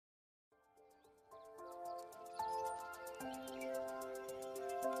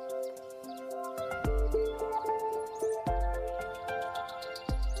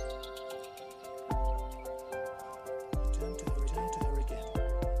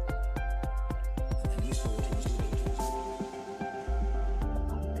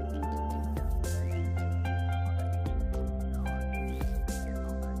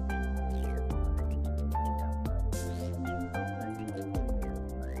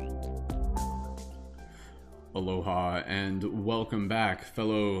Aloha and welcome back,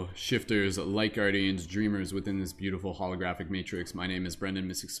 fellow shifters, light guardians, dreamers within this beautiful holographic matrix. My name is Brendan,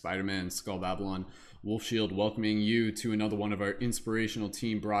 Mystic Spider-Man, Skull Babylon, Wolf Shield, welcoming you to another one of our inspirational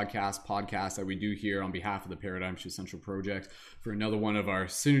team broadcast podcasts that we do here on behalf of the Paradigm Shift Central Project for another one of our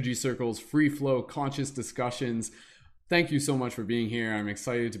Synergy Circles, free flow, conscious discussions. Thank you so much for being here. I'm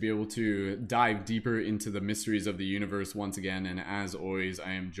excited to be able to dive deeper into the mysteries of the universe once again. And as always,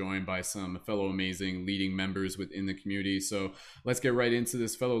 I am joined by some fellow amazing leading members within the community. So let's get right into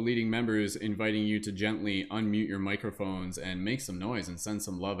this, fellow leading members, inviting you to gently unmute your microphones and make some noise and send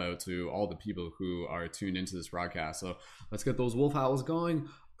some love out to all the people who are tuned into this broadcast. So let's get those wolf howls going.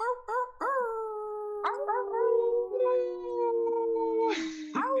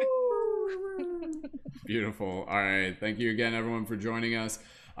 Beautiful. All right. Thank you again, everyone, for joining us.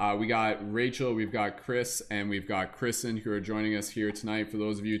 We got Rachel, we've got Chris, and we've got Kristen who are joining us here tonight. For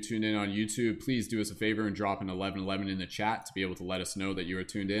those of you tuned in on YouTube, please do us a favor and drop an 1111 in the chat to be able to let us know that you are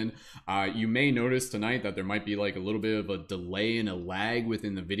tuned in. You may notice tonight that there might be like a little bit of a delay and a lag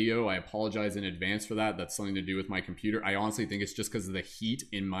within the video. I apologize in advance for that. That's something to do with my computer. I honestly think it's just because of the heat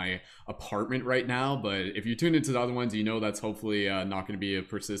in my apartment right now. But if you tuned into the other ones, you know that's hopefully not going to be a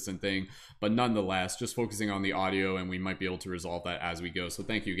persistent thing. But nonetheless, just focusing on the audio, and we might be able to resolve that as we go. So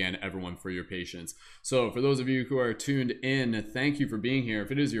thank you again, everyone, for your patience. So for those of you who are tuned in, thank you for being here.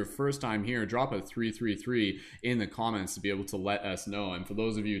 If it is your first time here, drop a 333 in the comments to be able to let us know. And for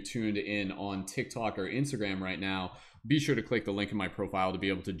those of you tuned in on TikTok or Instagram right now, be sure to click the link in my profile to be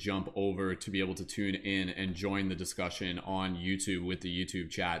able to jump over to be able to tune in and join the discussion on YouTube with the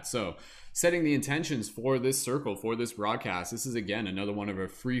YouTube chat. So setting the intentions for this circle, for this broadcast, this is again another one of our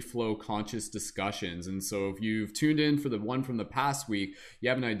free flow conscious discussions. And so if you've tuned in for the one from the past week, you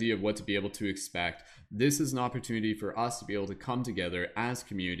have an idea of what to be able to expect. This is an opportunity for us to be able to come together as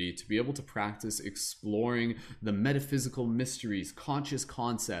community to be able to practice exploring the metaphysical mysteries, conscious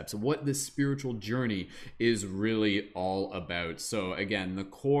concepts, what this spiritual journey is really all about. So again, the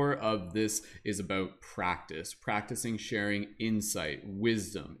core of this is about practice, practicing sharing insight,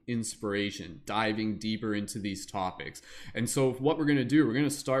 wisdom, inspiration, diving deeper into these topics. And so what we're going to do, we're going to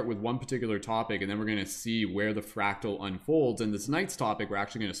start with one particular topic, and then we're going to see where the fractal unfolds. And this night's topic we're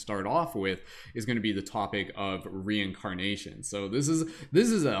actually going to start off with is going to be the topic of reincarnation. So this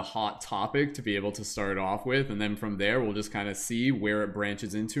is a hot topic to be able to start off with, and then from there we'll just kind of see where it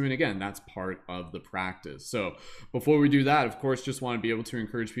branches into. And again, that's part of the practice. So before we do that, of course, just want to be able to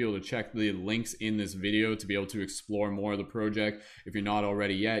encourage people to check the links in this video to be able to explore more of the project. If you're not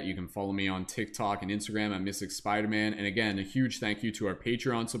already yet, you can follow me on TikTok and Instagram at Mystic Spider-Man. And again, a huge thank you to our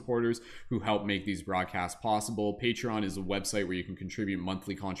Patreon supporters who help make these broadcasts possible. Patreon is a website where you can contribute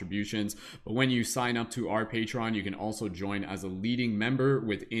monthly contributions, but when you sign up to our Patreon, you can also join as a leading member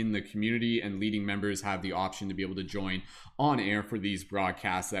within the community, and leading members have the option to be able to join on air for these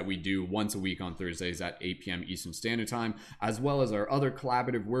broadcasts that we do once a week on Thursdays at 8 p.m. Eastern Standard Time, as well as our other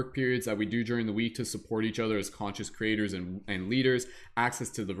collaborative work periods that we do during the week to support each other as conscious creators and leaders, access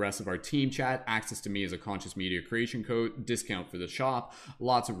to the rest of our team chat, access to me as a conscious media creation code, discount for the shop,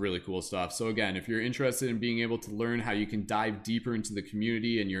 lots of really cool stuff. So again, if you're interested in being able to learn how you can dive deeper into the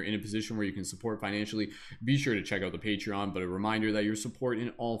community and you're in a position where you can support financially, be sure to check out the Patreon. But a reminder that your support in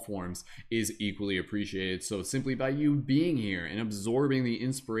all forms is equally appreciated. So simply by you being here and absorbing the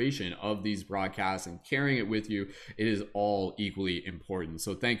inspiration of these broadcasts and carrying it with you, it is all equally important.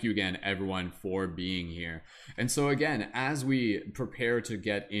 So thank you again, everyone, for being here. And so again, as we prepare to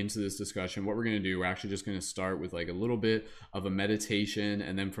get into this discussion, what we're going to do, we're actually just going to start with like a little bit of a meditation,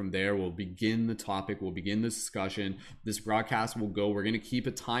 and then from there we'll begin the topic, we'll begin the discussion. This broadcast will go, we're going to keep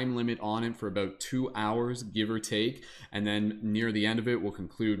a time limit on it for about 2 hours, give or take, and then near the end of it we'll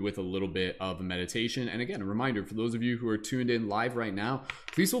conclude with a little bit of a meditation. And again, a reminder for those of you who are tuned in live right now,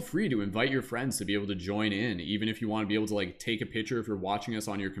 please feel free to invite your friends to be able to join in, even if you want to be able to like take a picture if you're watching us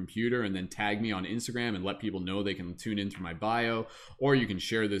on your computer and then tag me on Instagram and let people know they can tune in through my bio, or you can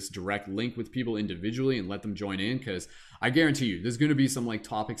share this direct link with people individually and let them join in, because I guarantee you there's going to be some like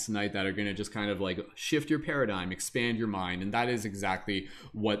topics tonight that are going to just kind of like shift your paradigm, expand your mind, and that is exactly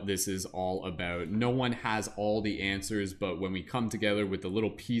what this is all about. No one has all the answers, but when we come together with the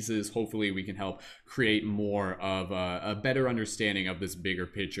little pieces, hopefully we can help create more of a better understanding of this bigger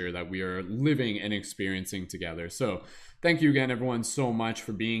picture that we are living and experiencing together. So thank you again, everyone, so much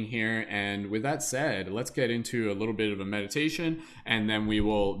for being here. And with that said, let's get into a little bit of a meditation, and then we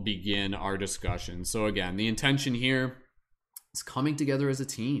will begin our discussion. So again, the intention here is coming together as a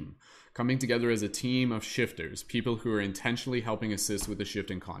team, coming together as a team of shifters, people who are intentionally helping assist with the shift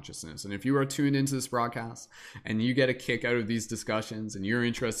in consciousness. And if you are tuned into this broadcast and you get a kick out of these discussions and you're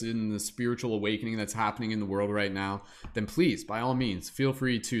interested in the spiritual awakening that's happening in the world right now, then please, by all means, feel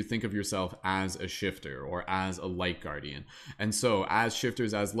free to think of yourself as a shifter or as a light guardian. And so as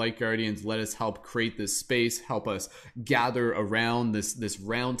shifters, as light guardians, let us help create this space, help us gather around this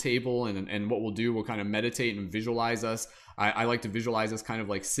round table, and what we'll do, we'll kind of meditate and visualize us. I like to visualize us kind of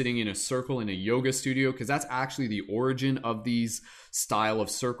like sitting in a circle in a yoga studio, because that's actually the origin of these style of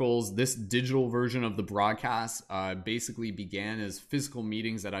circles. This digital version of the broadcast basically began as physical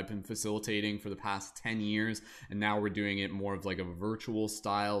meetings that I've been facilitating for the past 10 years, and now we're doing it more of like a virtual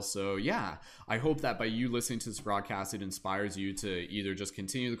style. So yeah, I hope that by you listening to this broadcast, it inspires you to either just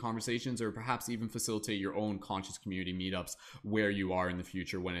continue the conversations or perhaps even facilitate your own conscious community meetups where you are in the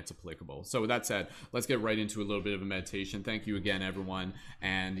future when it's applicable. So with that said, let's get right into a little bit of a meditation. Thank you again, everyone.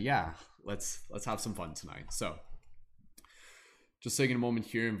 And yeah, let's have some fun tonight. So just taking a moment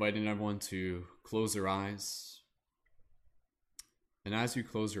here, inviting everyone to close their eyes. And as you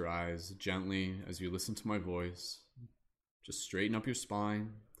close your eyes, gently, as you listen to my voice, just straighten up your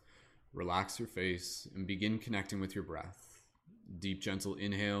spine, relax your face, and begin connecting with your breath. Deep, gentle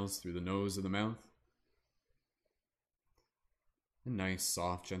inhales through the nose or the mouth. And nice,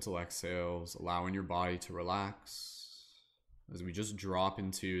 soft, gentle exhales, allowing your body to relax as we just drop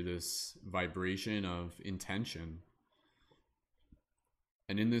into this vibration of intention.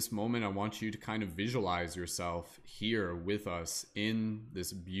 And in this moment, I want you to kind of visualize yourself here with us in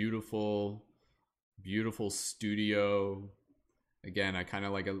this beautiful, beautiful studio. Again, I kind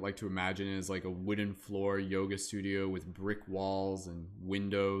of like to imagine it as like a wooden floor yoga studio with brick walls and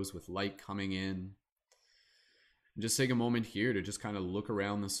windows with light coming in. And just take a moment here to just kind of look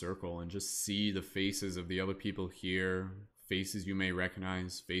around the circle and just see the faces of the other people here, faces you may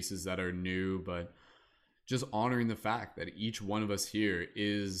recognize, faces that are new, but just honoring the fact that each one of us here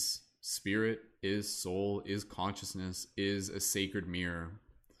is spirit, is soul, is consciousness, is a sacred mirror,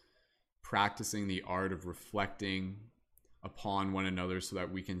 practicing the art of reflecting upon one another so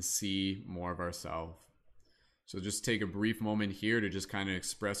that we can see more of ourselves. So just take a brief moment here to just kind of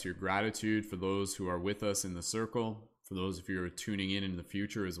express your gratitude for those who are with us in the circle, for those of you who are tuning in the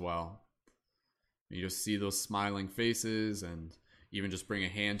future as well. You just see those smiling faces, and even just bring a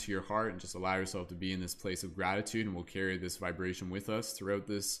hand to your heart and just allow yourself to be in this place of gratitude, and we'll carry this vibration with us throughout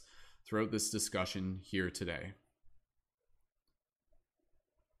this discussion here today.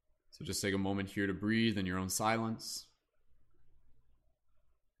 So just take a moment here to breathe in your own silence.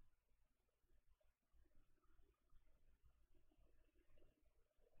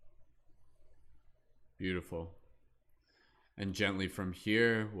 Beautiful. And gently from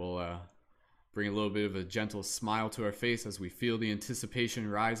here, we'll bring a little bit of a gentle smile to our face as we feel the anticipation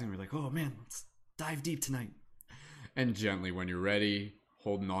rising. We're like, oh man, let's dive deep tonight. And gently, when you're ready,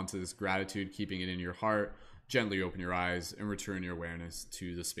 holding on to this gratitude, keeping it in your heart, gently open your eyes and return your awareness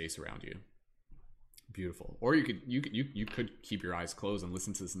to the space around you. Beautiful. Or you could keep your eyes closed and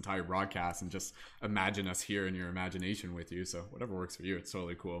listen to this entire broadcast and just imagine us here in your imagination with you. So whatever works for you, it's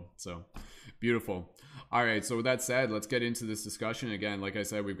totally cool. So beautiful. All right. So with that said, let's get into this discussion. Again, like I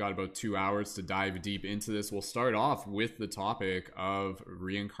said, we've got about 2 hours to dive deep into this. We'll start off with the topic of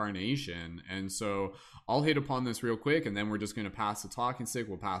reincarnation. And so I'll hit upon this real quick, and then we're just going to pass the talking stick.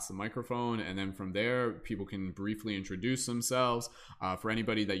 We'll pass the microphone, and then from there, people can briefly introduce themselves. For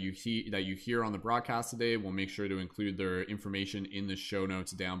anybody that you hear on the broadcast today, we'll make sure to include their information in the show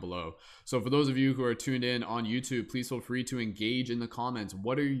notes down below. So for those of you who are tuned in on YouTube, please feel free to engage in the comments.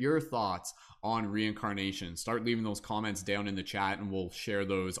 What are your thoughts on reincarnation? Start leaving those comments down in the chat, and we'll share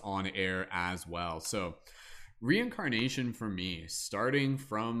those on air as well. So reincarnation for me, starting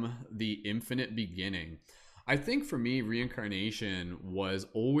from the infinite beginning, I think for me, reincarnation was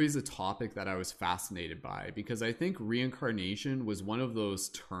always a topic that I was fascinated by, because I think reincarnation was one of those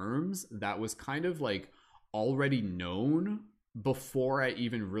terms that was kind of like already known before I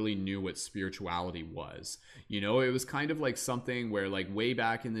even really knew what spirituality was. You know, it was kind of like something where, like, way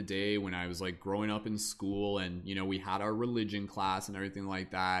back in the day when I was like growing up in school and, you know, we had our religion class and everything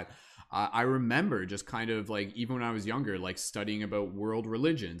like that. I remember just kind of like, even when I was younger, like studying about world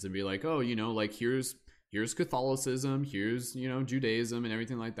religions and be like, oh, you know, like here's Catholicism, here's, you know, Judaism and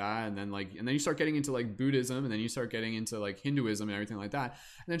everything like that. And then you start getting into like Buddhism, and then you start getting into like Hinduism and everything like that.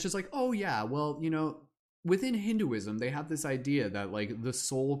 And then it's just like, oh yeah, well, you know, within Hinduism, they have this idea that like the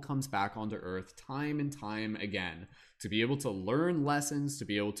soul comes back onto earth time and time again to be able to learn lessons, to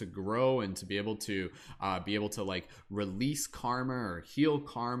be able to grow, and to be able to like release karma or heal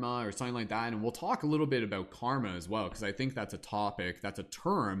karma or something like that. And we'll talk a little bit about karma as well, because I think that's a topic, that's a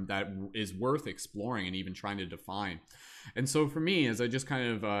term that is worth exploring and even trying to define. And so for me, as I just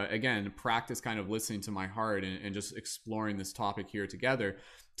kind of again practice kind of listening to my heart and just exploring this topic here together,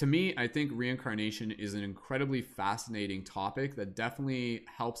 to me, I think reincarnation is an incredibly fascinating topic that definitely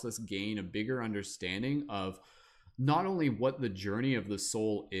helps us gain a bigger understanding of not only what the journey of the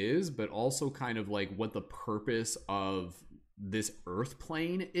soul is, but also kind of like what the purpose of this earth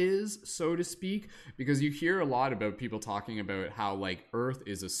plane is, so to speak. Because you hear a lot about people talking about how like earth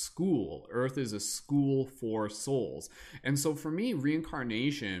is a school for souls. And so for me,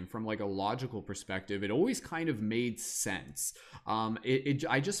 reincarnation from like a logical perspective, it always kind of made sense.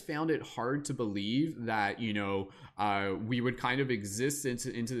 I just found it hard to believe that, you know, we would kind of exist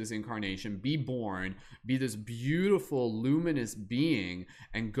into this incarnation, be born, be this beautiful luminous being,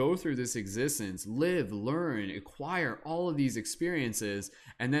 and go through this existence, live, learn, acquire all of these experiences,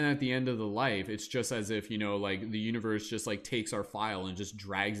 and then at the end of the life, it's just as if, you know, like the universe just like takes our file and just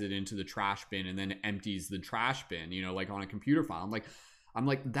drags it into the trash bin and then empties the trash bin, you know, like on a computer file. I'm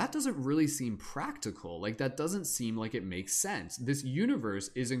like, that doesn't really seem practical. Like, that doesn't seem like it makes sense. This universe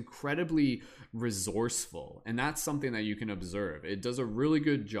is incredibly resourceful, and that's something that you can observe. It does a really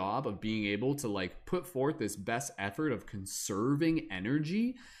good job of being able to like put forth this best effort of conserving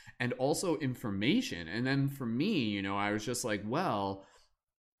energy and also information. And then for me, you know, I was just like, well,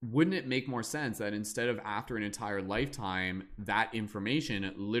 wouldn't it make more sense that instead of after an entire lifetime, that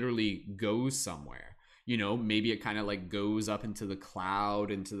information literally goes somewhere? You know, maybe it kind of like goes up into the cloud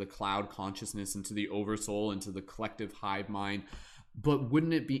consciousness, into the oversoul, into the collective hive mind. But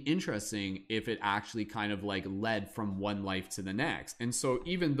wouldn't it be interesting if it actually kind of like led from one life to the next? And so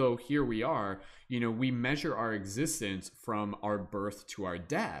even though here we are, you know, we measure our existence from our birth to our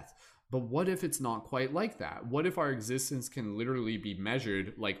death. But what if it's not quite like that? What if our existence can literally be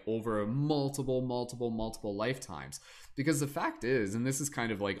measured like over multiple lifetimes? Because the fact is, and this is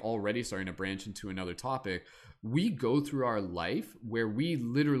kind of like already starting to branch into another topic, we go through our life where we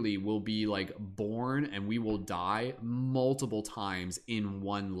literally will be like born and we will die multiple times in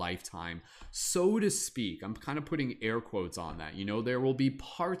one lifetime, so to speak. I'm kind of putting air quotes on that. You know, there will be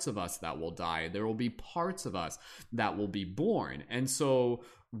parts of us that will die. There will be parts of us that will be born. And so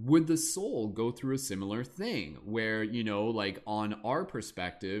would the soul go through a similar thing where, you know, like on our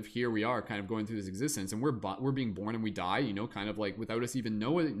perspective, here we are kind of going through this existence and we're being born and we die, you know, kind of like without us even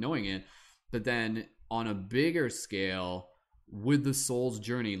knowing it. But then on a bigger scale, would the soul's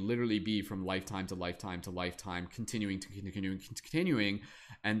journey literally be from lifetime to lifetime to lifetime, continuing.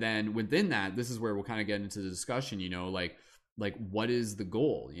 And then within that, this is where we'll kind of get into the discussion, you know, like what is the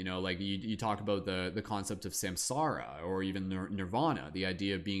goal? You know, like you talk about the concept of samsara or even nirvana, the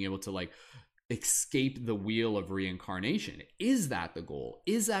idea of being able to like escape the wheel of reincarnation. Is that the goal?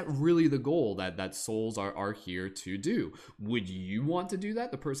 Is that really the goal that souls are here to do? Would you want to do that?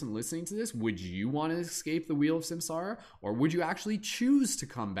 The person listening to this, would you want to escape the wheel of samsara? Or would you actually choose to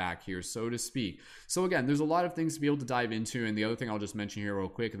come back here, so to speak? So again, there's a lot of things to be able to dive into. And the other thing I'll just mention here real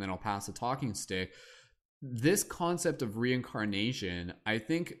quick, and then I'll pass the talking stick. This concept of reincarnation, I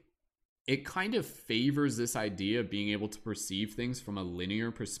think it kind of favors this idea of being able to perceive things from a linear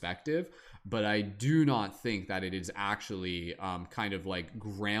perspective, but I do not think that it is actually kind of like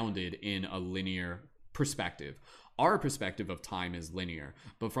grounded in a linear perspective. Our perspective of time is linear,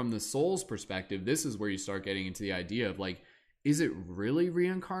 but from the soul's perspective, this is where you start getting into the idea of like, is it really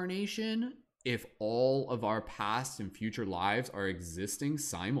reincarnation if all of our past and future lives are existing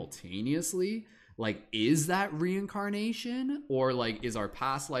simultaneously? Like, is that reincarnation? Or like, is our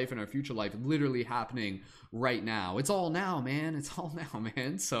past life and our future life literally happening right now? It's all now, man. It's all now,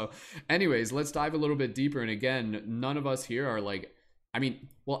 man. So anyways, let's dive a little bit deeper. And again, none of us here are like, I mean,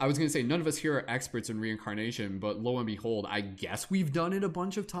 well, I was going to say none of us here are experts in reincarnation, but lo and behold, I guess we've done it a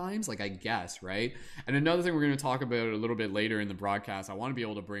bunch of times. Like, I guess, right? And another thing we're going to talk about a little bit later in the broadcast, I want to be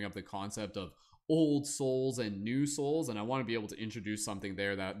able to bring up the concept of old souls and new souls, and I want to be able to introduce something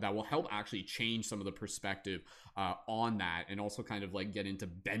there that will help actually change some of the perspective on that, and also kind of like get into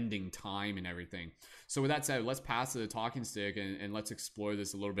bending time and everything. So with that said, let's pass to the talking stick and let's explore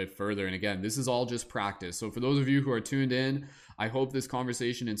this a little bit further. And again, this is all just practice. So for those of you who are tuned in, I hope this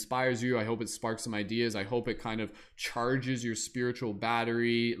conversation inspires you. I hope it sparks some ideas. I hope it kind of charges your spiritual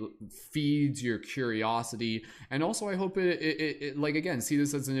battery, feeds your curiosity, and also I hope it like, again, see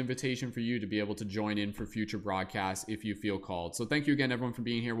this as an invitation for you to be able to join in for future broadcasts if you feel called. So thank you again, everyone, for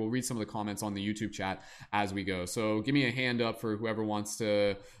being here. We'll read some of the comments on the YouTube chat as we go. So give me a hand up for whoever wants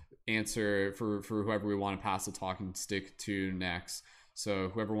to answer, for whoever we want to pass the talking stick to next. So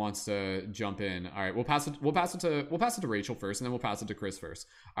whoever wants to jump in. All right, we'll pass it to Rachel first, and then we'll pass it to Chris first.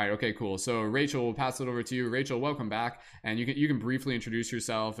 All right, okay, cool. So Rachel, we'll pass it over to you. Rachel, welcome back, and you can briefly introduce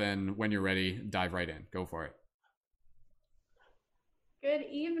yourself, and when you're ready, dive right in. Go for it. Good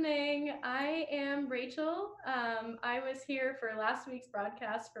evening. I am Rachel. I was here for last week's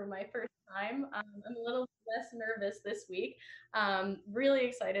broadcast for my first time. I'm a little less nervous this week. Really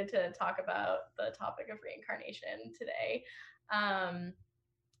excited to talk about the topic of reincarnation today.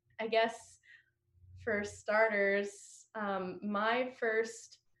 I guess for starters, my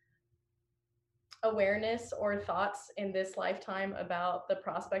first awareness or thoughts in this lifetime about the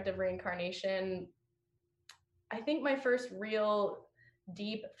prospect of reincarnation, I think my first real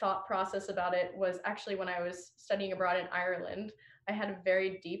deep thought process about it was actually when I was studying abroad in Ireland. I had a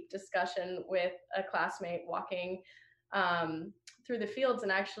very deep discussion with a classmate walking through the fields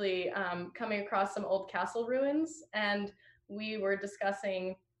and actually coming across some old castle ruins. And we were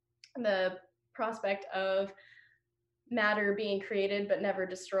discussing the prospect of matter being created but never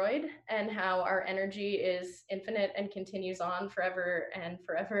destroyed, and how our energy is infinite and continues on forever and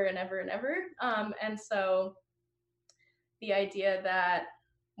forever and ever and ever. And so the idea that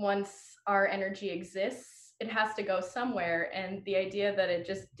once our energy exists, it has to go somewhere, and the idea that it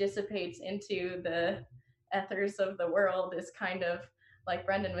just dissipates into the ethers of the world is kind of, like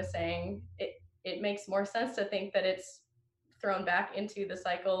Brendan was saying, it makes more sense to think that it's thrown back into the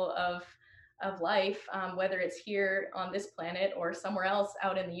cycle of life, whether it's here on this planet or somewhere else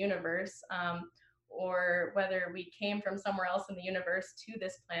out in the universe, or whether we came from somewhere else in the universe to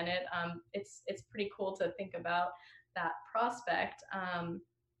this planet. It's pretty cool to think about that prospect.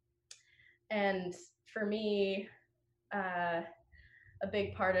 And for me, a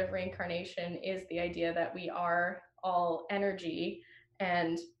big part of reincarnation is the idea that we are all energy.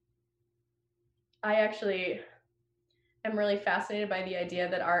 And I actually am really fascinated by the idea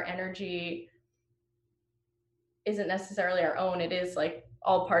that our energy isn't necessarily our own. It is like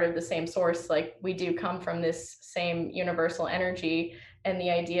all part of the same source. Like we do come from this same universal energy, and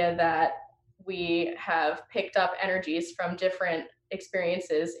the idea that we have picked up energies from different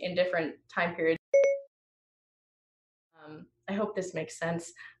experiences in different time periods. I hope this makes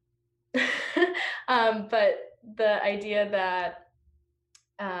sense. But the idea that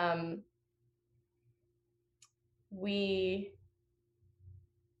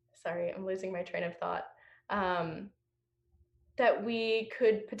sorry, I'm losing my train of thought. That we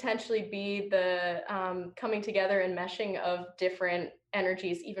could potentially be the coming together and meshing of different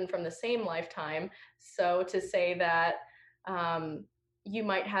energies, even from the same lifetime. So to say that you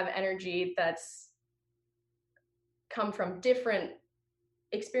might have energy that's come from different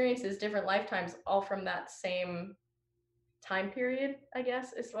experiences, different lifetimes, all from that same time period, I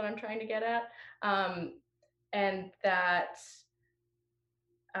guess is what I'm trying to get at. And that,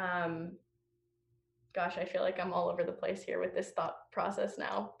 gosh, I feel like I'm all over the place here with this thought process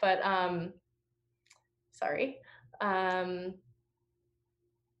now, but sorry.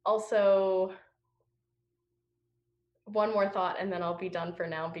 Also, one more thought and then I'll be done for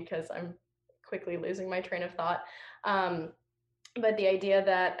now because I'm quickly losing my train of thought. But the idea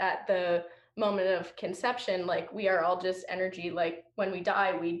that at the moment of conception, like we are all just energy. Like when we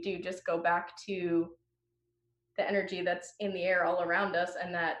die, we do just go back to the energy that's in the air all around us,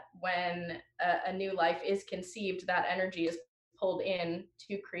 and that when a new life is conceived, that energy is pulled in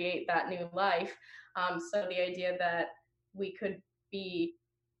to create that new life. So the idea that we could be,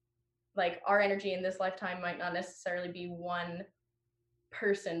 like, our energy in this lifetime might not necessarily be one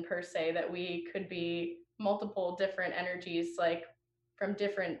person per se, that we could be multiple different energies, like from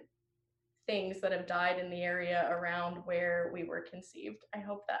different things that have died in the area around where we were conceived. I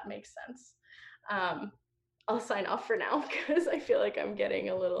hope that makes sense. I'll sign off for now because I feel like I'm getting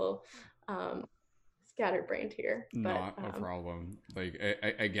a little scatterbrained here. Not a problem. Like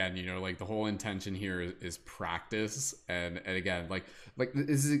again, you know, like the whole intention here is practice, and again, like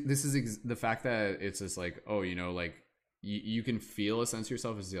this is the fact that it's just like, oh, you know, like you can feel a sense of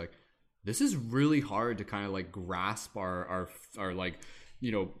yourself is like, this is really hard to kind of like grasp our like,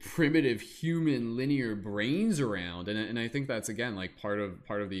 you know, primitive human linear brains around, and I think that's again like part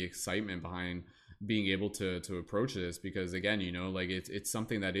of the excitement behind being able to approach this, because again, you know, like it's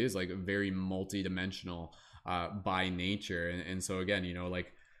something that is like very multi-dimensional, by nature. And so again, you know,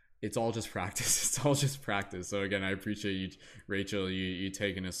 like it's all just practice. It's all just practice. So again, I appreciate you, Rachel, you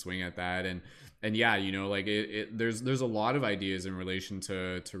taking a swing at that. And yeah, you know, like there's a lot of ideas in relation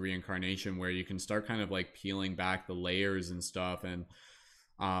to reincarnation where you can start kind of like peeling back the layers and stuff. And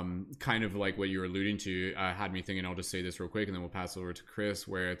kind of like what you were alluding to had me thinking. I'll just say this real quick, and then we'll pass it over to Chris.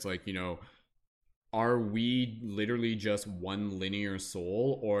 Where it's like, you know, are we literally just one linear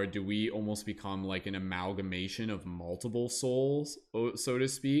soul, or do we almost become like an amalgamation of multiple souls, so to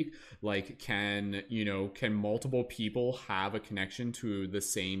speak? Like, can, you know, can multiple people have a connection to the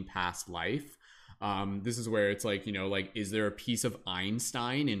same past life? This is where it's like, you know, like, is there a piece of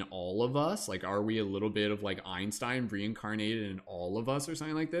Einstein in all of us? Like, are we a little bit of like Einstein reincarnated in all of us or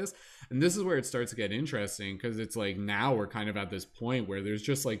something like this? And this is where it starts to get interesting, because it's like now we're kind of at this point where there's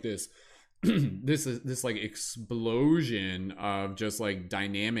just like this this like explosion of just like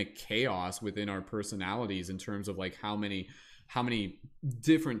dynamic chaos within our personalities in terms of like how many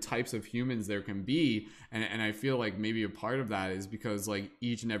different types of humans there can be. And I feel like maybe a part of that is because like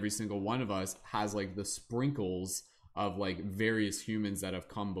each and every single one of us has like the sprinkles of like various humans that have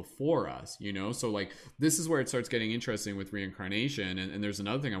come before us, you know? So like this is where it starts getting interesting with reincarnation. And there's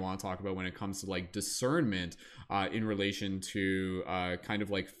another thing I want to talk about when it comes to like discernment in relation to kind of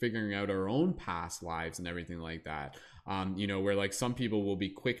like figuring out our own past lives and everything like that. You know, where like some people will be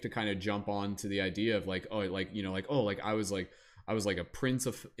quick to kind of jump on to the idea of like, oh, like, you know, like, oh, like I was like a prince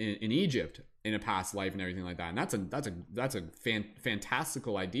of in Egypt in a past life and everything like that. And that's a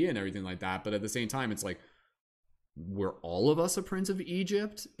fantastical idea and everything like that. But at the same time, it's like, were all of us a prince of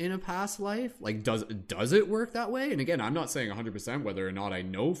Egypt in a past life? Like, does it work that way? And again, I'm not saying 100% whether or not I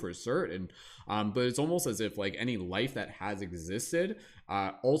know for certain, but it's almost as if like any life that has existed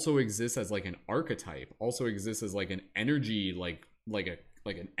also exists as like an archetype, also exists as like an energy, like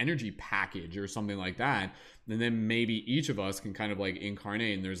an energy package or something like that. And then maybe each of us can kind of like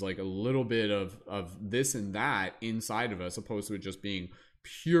incarnate, and there's like a little bit of this and that inside of us, opposed to it just being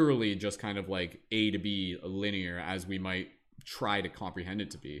purely just kind of like A to B linear as we might try to comprehend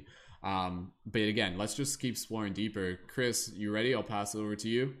it to be. But again, let's just keep exploring deeper. Chris, you ready? I'll pass it over to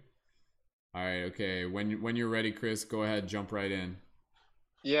you. All right, okay. When you're ready, Chris, go ahead, jump right in.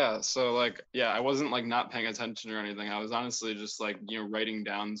 Yeah, so like yeah, I wasn't like not paying attention or anything. I was honestly just like, writing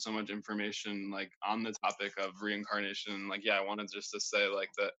down so much information like on the topic of reincarnation. Like yeah, I wanted just to say like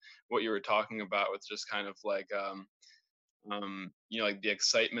that what you were talking about with just kind of like like the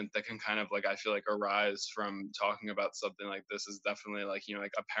excitement that can kind of like I feel like arise from talking about something like this is definitely like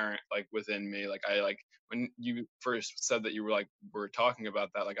like apparent like within me. Like I like when you first said that you were talking about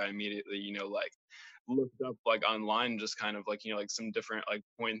that, like I immediately like looked up like online just kind of like like some different like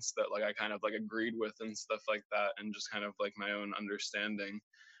points that like I kind of like agreed with and stuff like that, and just kind of like my own understanding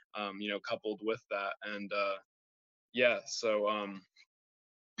coupled with that. And yeah, so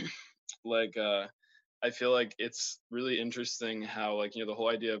like I feel like it's really interesting how like the whole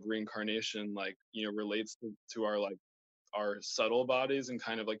idea of reincarnation like relates to our like our subtle bodies, and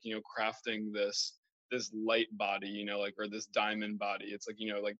kind of like crafting this light body, like, or this diamond body. It's like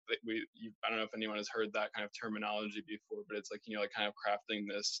like I don't know if anyone has heard that kind of terminology before, but it's like like kind of crafting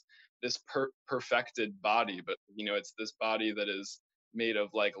this perfected body, but it's this body that is made of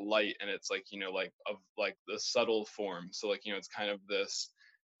like light, and it's like like of like the subtle form. So like it's kind of this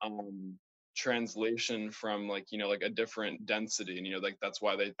um translation from like like a different density, and like that's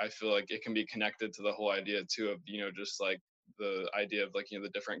why I feel like it can be connected to the whole idea too of just like the idea of like the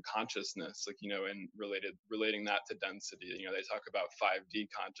different consciousness, like and relating that to density. They talk about 5D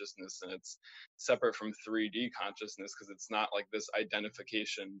consciousness, and it's separate from 3D consciousness, because it's not like this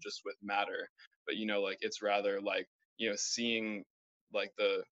identification just with matter, but like it's rather like seeing like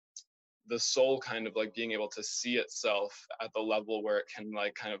the soul kind of like being able to see itself at the level where it can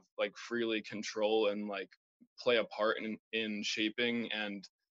like kind of like freely control and like play a part in shaping and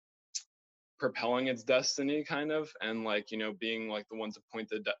propelling its destiny, kind of, and like being like the ones to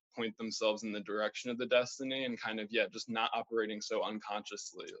point themselves in the direction of the destiny, and kind of yeah, just not operating so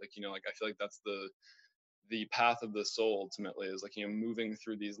unconsciously. Like like I feel like that's the path of the soul ultimately, is like moving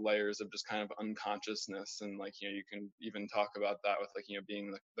through these layers of just kind of unconsciousness. And like you can even talk about that with like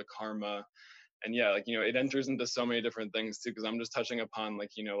being the karma. And yeah, like it enters into so many different things too, because I'm just touching upon like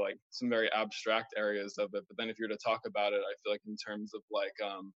like some very abstract areas of it. But then if you're to talk about it, I feel like in terms of like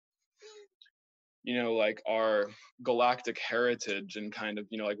like our galactic heritage, and kind of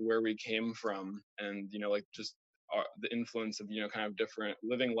like where we came from, and like just the influence of kind of different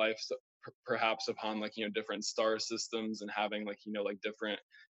living lives perhaps upon like different star systems, and having like like different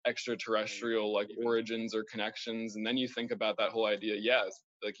extraterrestrial like origins or connections. And then you think about that whole idea, yes,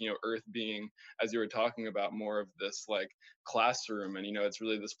 like, Earth being, as you were talking about, more of this like classroom, and it's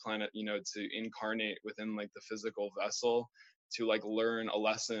really this planet, to incarnate within like the physical vessel, to like learn a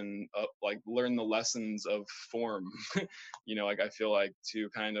lesson, like learn the lessons of form. Like I feel like to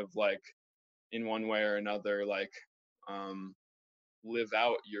kind of like in one way or another, like um live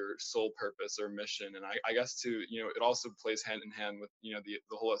out your soul purpose or mission. And I guess too, it also plays hand in hand with the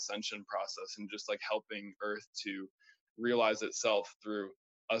whole ascension process, and just like helping Earth to realize itself through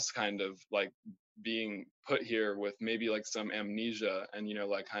us kind of like being put here with maybe like some amnesia, and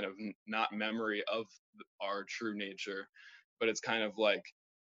like kind of not memory of our true nature. But it's kind of like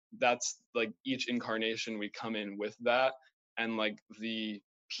that's like each incarnation we come in with that, and like the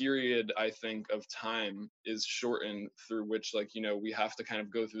period, I think, of time is shortened, through which like we have to kind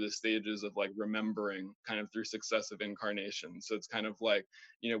of go through the stages of like remembering kind of through successive incarnations. So it's kind of like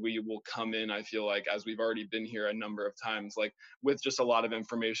we will come in, I feel like, as we've already been here a number of times, like with just a lot of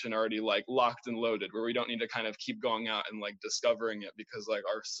information already like locked and loaded, where we don't need to kind of keep going out and like discovering it, because like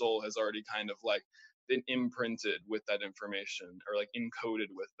our soul has already kind of like been imprinted with that information, or like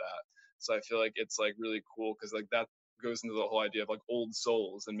encoded with that. So I feel like it's like really cool, because like that goes into the whole idea of like old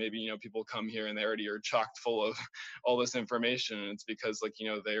souls. And maybe people come here and they already are chocked full of all this information, and it's because like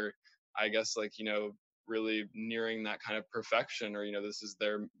they're, I guess, like really nearing that kind of perfection, or this is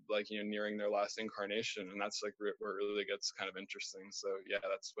their like nearing their last incarnation. And that's like where it really gets kind of interesting. So yeah,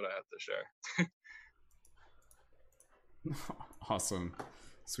 that's what I have to share. Awesome.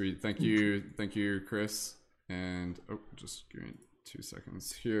 Sweet. Thank you, Chris. And just give me 2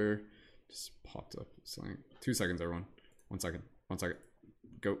 seconds here. Just popped up something. 2 seconds, everyone. 1 second. 1 second.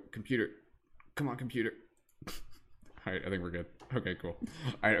 Go, computer. Come on, computer. All right, I think we're good. Okay, cool.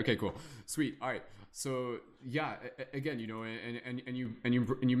 All right, okay, cool. Sweet. All right. So yeah, again, and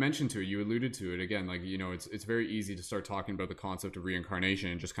you mentioned to it, you alluded to it again, like it's very easy to start talking about the concept of reincarnation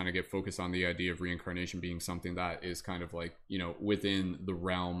and just kind of get focused on the idea of reincarnation being something that is kind of like within the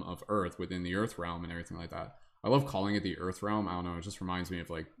realm of Earth, within the Earth realm, and everything like that. I love calling it the Earth realm. I don't know. It just reminds me of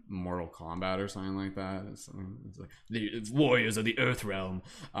like Mortal Kombat or something like that. It's like the warriors of the Earth realm.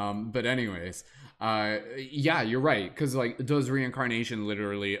 But anyways, yeah, you're right. Because like, does reincarnation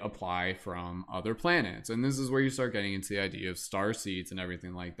literally apply from other planets? And this is where you start getting into the idea of star seeds and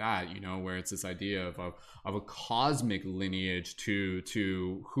everything like that. Where it's this idea of a cosmic lineage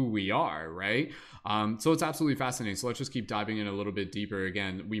to who we are, right? So it's absolutely fascinating. So let's just keep diving in a little bit deeper.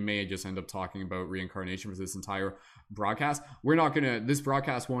 Again, we may just end up talking about reincarnation for this entire broadcast. This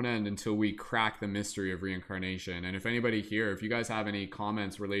broadcast won't end until we crack the mystery of reincarnation. And if anybody here, if you guys have any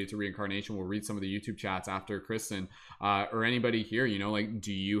comments related to reincarnation, we'll read some of the YouTube chats after Kristen, or anybody here, like,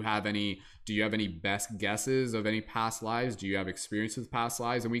 do you have any best guesses of any past lives? Do you have experience with past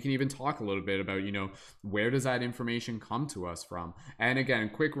lives? And we can even talk a little bit about, where does that information come to us from? And again,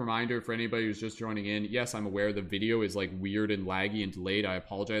 quick reminder for anybody who's just joining in, yes, I'm aware the video is like weird and laggy and delayed. I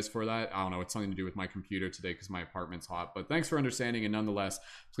apologize for that. I don't know, it's something to do with my computer today because my apartment's hot, but thanks for understanding. And nonetheless,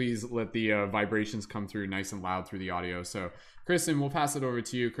 please let the vibrations come through nice and loud through the audio. So Kristen, we'll pass it over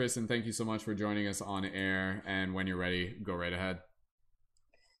to you. Kristen, thank you so much for joining us on air, and when you're ready, go right ahead.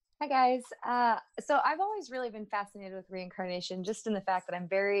 Hi guys. So I've always really been fascinated with reincarnation, just in the fact that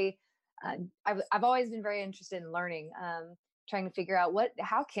I've always been very interested in learning, trying to figure out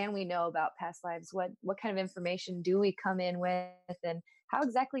how can we know about past lives? What kind of information do we come in with, and how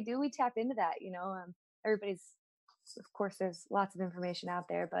exactly do we tap into that? Of course, there's lots of information out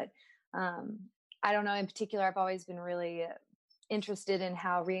there, but I don't know. In particular, I've always been really interested in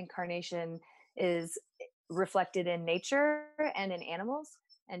how reincarnation is reflected in nature and in animals.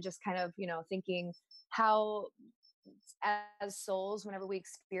 And just kind of, thinking how, as souls, whenever we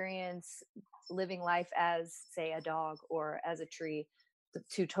experience living life as, say, a dog or as a tree,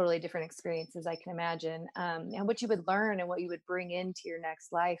 two totally different experiences, I can imagine, and what you would learn and what you would bring into your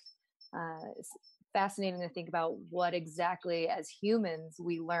next life. It's fascinating to think about what exactly, as humans,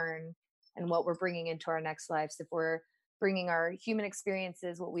 we learn and what we're bringing into our next lives. If we're bringing our human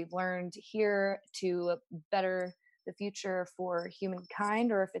experiences, what we've learned here, to better the future for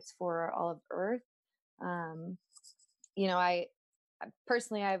humankind, or if it's for all of Earth. I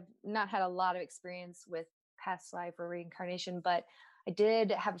personally, I've not had a lot of experience with past life or reincarnation, but I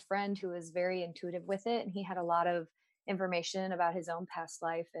did have a friend who was very intuitive with it, and he had a lot of information about his own past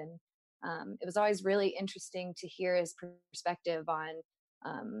life. And it was always really interesting to hear his perspective on,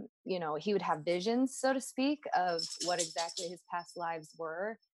 he would have visions, so to speak, of what exactly his past lives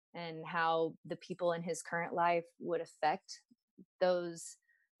were, and how the people in his current life would affect those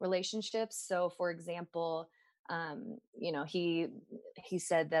relationships. So, for example, you know, he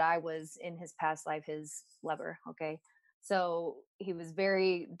said that I was in his past life his lover. Okay, so he was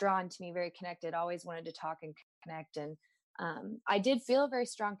very drawn to me, very connected, always wanted to talk and connect. And I did feel a very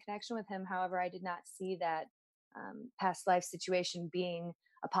strong connection with him. However, I did not see that past life situation being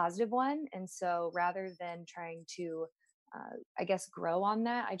a positive one. And so rather than trying to, I guess, grow on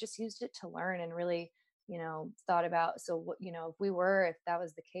that, I just used it to learn and really, you know, thought about, so what, you know, if that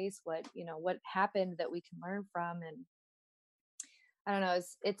was the case, what, you know, what happened that we can learn from. And I don't know,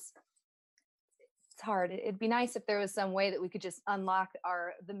 it's hard. It'd be nice if there was some way that we could just unlock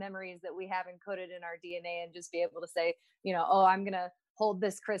the memories that we have encoded in our DNA and just be able to say, you know, oh, I'm going to hold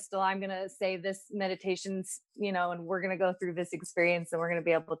this crystal, I'm going to say this meditations, you know, and we're going to go through this experience and we're going to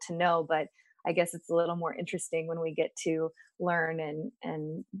be able to know. But I guess it's a little more interesting when we get to learn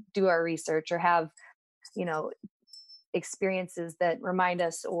and do our research or have, you know, experiences that remind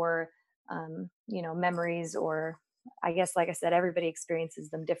us, or you know, memories, or I guess, like I said, everybody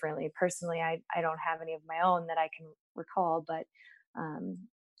experiences them differently. Personally, I don't have any of my own that I can recall, but um,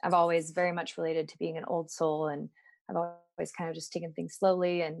 I've always very much related to being an old soul, and I've always kind of just taken things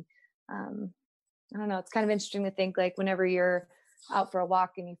slowly. And um, I don't know, it's kind of interesting to think, like, whenever you're out for a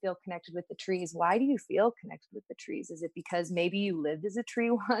walk and you feel connected with the trees, why do you feel connected with the trees? Is it because maybe you lived as a tree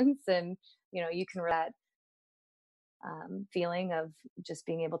once and, you know, you can that feeling of just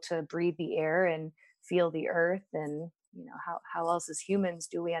being able to breathe the air and feel the earth? And, you know, how else as humans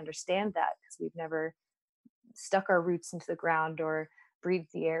do we understand that, because we've never stuck our roots into the ground or breathed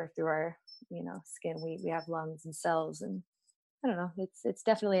the air through our, you know, skin. We have lungs and cells, and I don't know, it's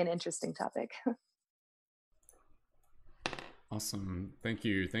definitely an interesting topic. Awesome. Thank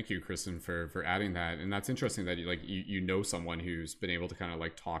you, Kristen, for adding that. And that's interesting that you know someone who's been able to kind of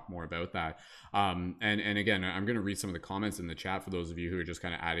like talk more about that. And again, I'm going to read some of the comments in the chat for those of you who are just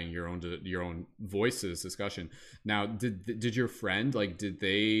kind of adding your own voice to this discussion. Now, did your friend, like, did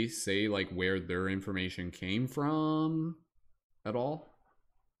they say like where their information came from at all?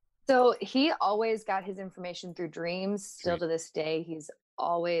 So he always got his information through dreams. Still to this day, he's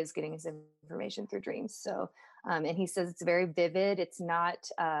always getting his information through dreams. So, and he says it's very vivid. It's not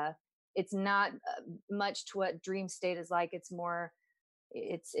much to what dream state is like. It's more,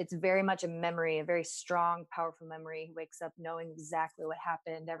 it's very much a memory, a very strong, powerful memory. He wakes up knowing exactly what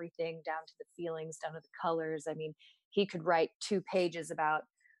happened, everything down to the feelings, down to the colors. I mean, he could write 2 pages about,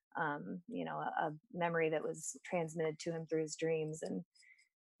 you know, a memory that was transmitted to him through his dreams. And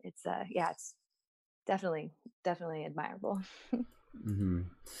it's it's definitely admirable. Mm-hmm.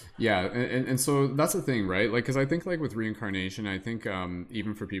 Yeah, and so that's the thing, right? Like, because I think like with reincarnation, I think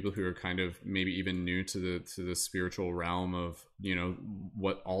even for people who are kind of maybe even new to the spiritual realm of, you know,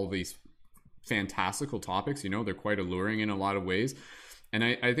 what all these fantastical topics, you know, they're quite alluring in a lot of ways. And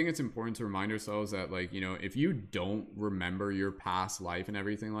I think it's important to remind ourselves that, like, you know, if you don't remember your past life and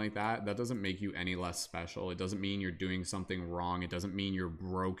everything like that, that doesn't make you any less special. It doesn't mean you're doing something wrong. It doesn't mean you're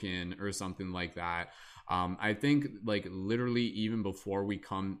broken or something like that. I think, like, literally even before we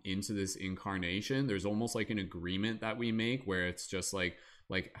come into this incarnation, there's almost like an agreement that we make where it's just like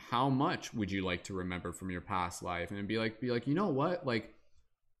how much would you like to remember from your past life? And it'd be like, you know what, like,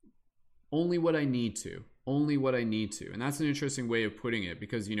 only what I need to. And that's an interesting way of putting it,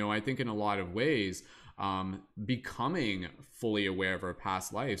 because, you know, I think in a lot of ways, becoming fully aware of our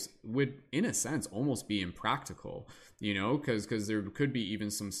past lives would, in a sense, almost be impractical, you know, because there could be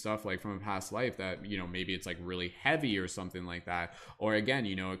even some stuff like from a past life that, you know, maybe it's like really heavy or something like that. Or again,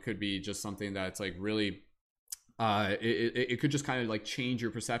 you know, it could be just something that's like really it could just kind of like change your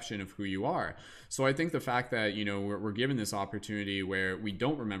perception of who you are. So I think the fact that, you know, we're given this opportunity where we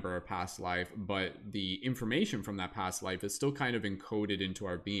don't remember our past life, but the information from that past life is still kind of encoded into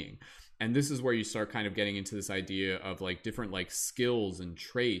our being. And this is where you start kind of getting into this idea of like different like skills and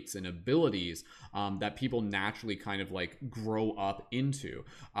traits and abilities that people naturally kind of like grow up into.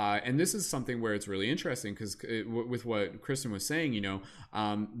 And this is something where it's really interesting, because with what Kristen was saying, you know,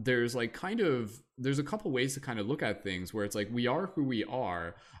 there's like there's a couple ways to kind of look at things where it's like we are who we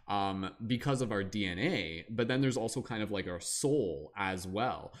are because of our DNA, but then there's also kind of like our soul as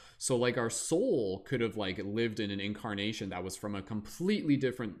well. So like our soul could have like lived in an incarnation that was from a completely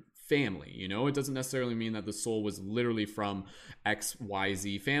different family. You know, it doesn't necessarily mean that the soul was literally from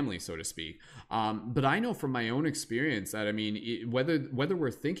XYZ family, so to speak. But I know from my own experience that, I mean, whether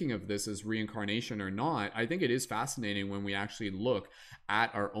we're thinking of this as reincarnation or not, I think it is fascinating when we actually look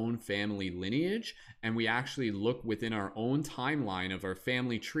at our own family lineage and we actually look within our own timeline of our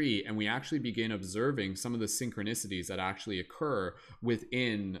family tree, and we actually begin observing some of the synchronicities that actually occur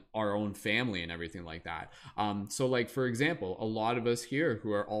within our own family and everything like that. So like, for example, a lot of us here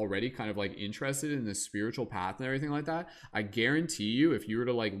who are already already kind of like interested in the spiritual path and everything like that, I guarantee you, if you were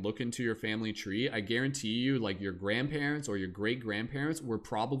to like look into your family tree, I guarantee you like your grandparents or your great grandparents were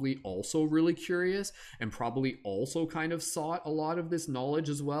probably also really curious and probably also kind of sought a lot of this knowledge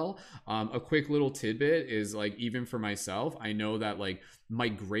as well. A quick little tidbit is like, even for myself, I know that like my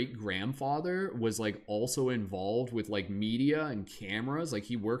great grandfather was like also involved with like media and cameras. Like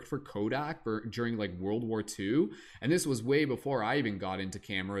he worked for Kodak during like World War II, and this was way before I even got into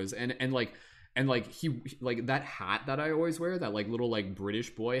cameras. And like he, like that hat that I always wear, that like little like British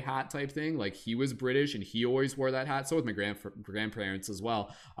boy hat type thing, like he was British and he always wore that hat. So with my grandparents as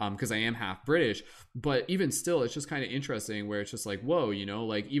well, because I am half British. But even still, it's just kind of interesting where it's just like, whoa, you know,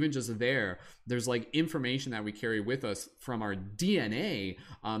 like even just there's like information that we carry with us from our DNA,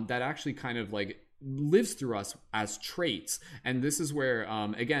 that actually kind of like lives through us as traits. And this is where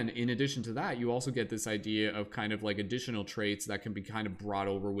again, in addition to that, you also get this idea of kind of like additional traits that can be kind of brought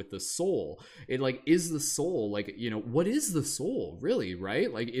over with the soul. It like, is the soul like, you know, what is the soul really,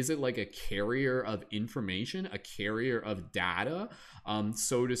 right? Like, is it like a carrier of information, a carrier of data,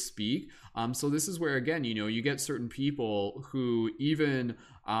 so to speak? So this is where, again, you know, you get certain people who even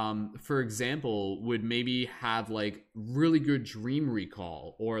for example, would maybe have like really good dream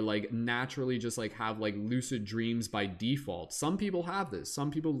recall, or like naturally just like have like lucid dreams by default. Some people have this, some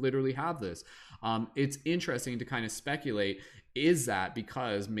people literally have this. It's interesting to kind of speculate, is that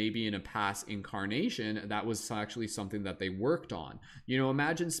because maybe in a past incarnation that was actually something that they worked on? You know,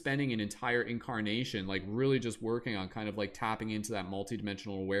 imagine spending an entire incarnation like really just working on kind of like tapping into that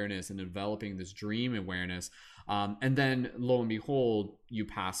multidimensional awareness and developing this dream awareness. And then lo and behold, you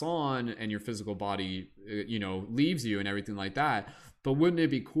pass on and your physical body, you know, leaves you and everything like that. But wouldn't it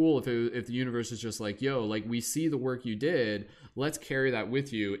be cool if the universe is just like, yo, like we see the work you did, let's carry that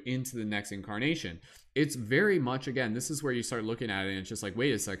with you into the next incarnation? It's very much, again, this is where you start looking at it and it's just like,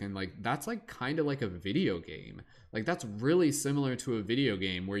 wait a second, like that's like kind of like a video game. Like that's really similar to a video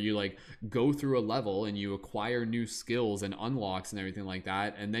game where you like go through a level and you acquire new skills and unlocks and everything like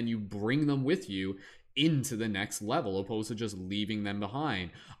that, and then you bring them with you into the next level opposed to just leaving them behind.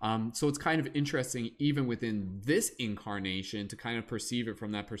 So it's kind of interesting even within this incarnation to kind of perceive it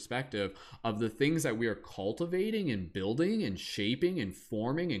from that perspective of the things that we are cultivating and building and shaping and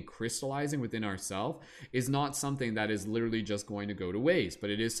forming and crystallizing within ourselves is not something that is literally just going to go to waste, but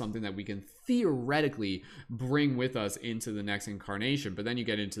it is something that we can theoretically bring with us into the next incarnation. But then you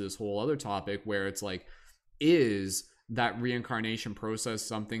get into this whole other topic where it's like, is that reincarnation process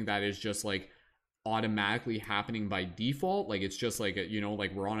something that is just like automatically happening by default? Like it's just like a, you know,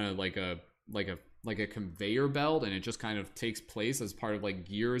 like we're on a conveyor belt and it just kind of takes place as part of like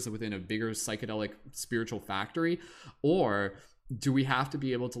gears within a bigger psychedelic spiritual factory? Or do we have to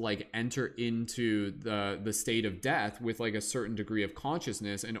be able to like enter into the state of death with like a certain degree of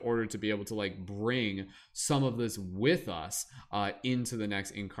consciousness in order to be able to like bring some of this with us into the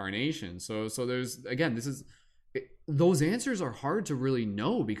next incarnation? So there's, again, those answers are hard to really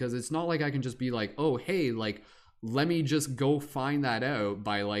know, because it's not like I can just be like, oh, hey, like, let me just go find that out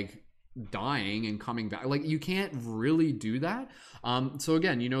by like dying and coming back. Like you can't really do that. So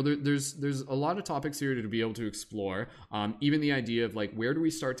again, you know, there's a lot of topics here to be able to explore. Even the idea of like, where do we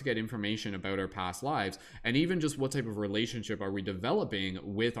start to get information about our past lives, and even just what type of relationship are we developing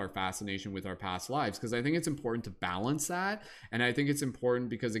with our fascination with our past lives? Because I think it's important to balance that. And I think it's important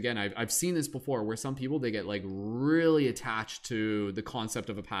because, again, I've seen this before where some people, they get like really attached to the concept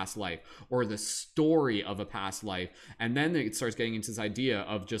of a past life or the story of a past life, and then it starts getting into this idea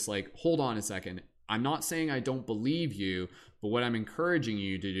of just like, hold on a second, I'm not saying I don't believe you, but what I'm encouraging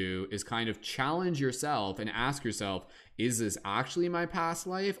you to do is kind of challenge yourself and ask yourself, is this actually my past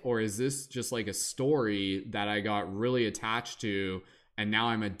life, or is this just like a story that I got really attached to and now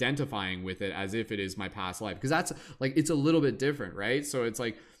I'm identifying with it as if it is my past life? Because that's like, it's a little bit different, right? So it's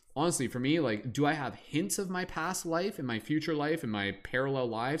like, honestly, for me, like, do I have hints of my past life and my future life and my parallel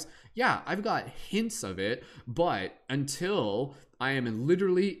lives? Yeah, I've got hints of it, but until I am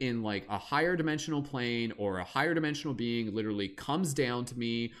literally in like a higher dimensional plane, or a higher dimensional being literally comes down to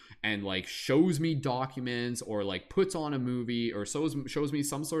me and like shows me documents, or like puts on a movie, or shows me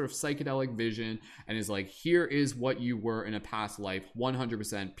some sort of psychedelic vision and is like, here is what you were in a past life,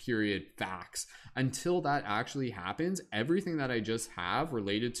 100% period facts. Until that actually happens, everything that I just have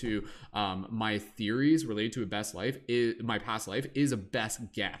related to my theories related to my past life is a best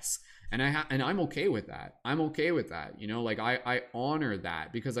guess. And I'm okay with that. I'm okay with that. You know, like I honor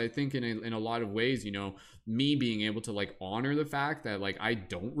that, because I think in a lot of ways, you know, me being able to like honor the fact that like I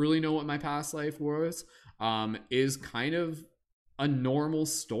don't really know what my past life was is kind of a normal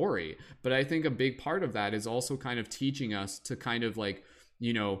story. But I think a big part of that is also kind of teaching us to kind of like,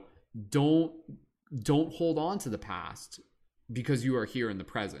 you know, don't don't hold on to the past because you are here in the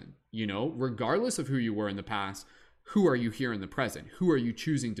present. You know, regardless of who you were in the past, who are you here in the present? Who are you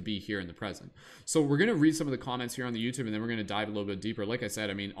choosing to be here in the present? So we're going to read some of the comments here on the YouTube, and then we're going to dive a little bit deeper. Like I said,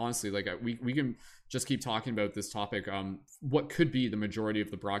 I mean, honestly, like we can just keep talking about this topic, what could be the majority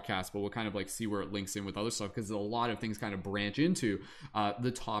of the broadcast, but we'll kind of like see where it links in with other stuff, because a lot of things kind of branch into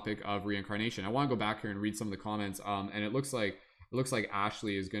the topic of reincarnation. I want to go back here and read some of the comments, and it looks like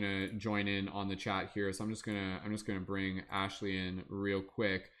Ashley is gonna join in on the chat here, so I'm just gonna bring Ashley in real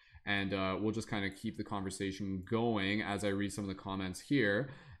quick, and we'll just kind of keep the conversation going as I read some of the comments here,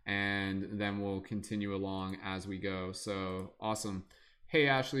 and then we'll continue along as we go. So awesome. Hey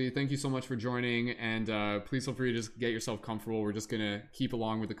Ashley, thank you so much for joining, and please feel free to just get yourself comfortable. We're just gonna keep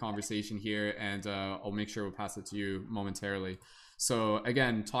along with the conversation here, and I'll make sure we'll pass it to you momentarily. So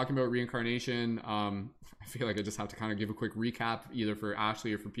again, talking about reincarnation, I feel like I just have to kind of give a quick recap, either for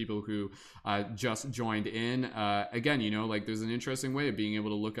Ashley or for people who just joined in. Again, you know, like there's an interesting way of being able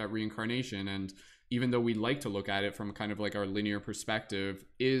to look at reincarnation, and even though we like to look at it from kind of like our linear perspective,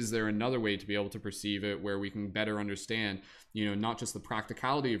 is there another way to be able to perceive it where we can better understand, you know, not just the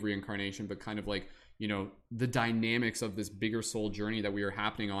practicality of reincarnation, but kind of like, you know, the dynamics of this bigger soul journey that we are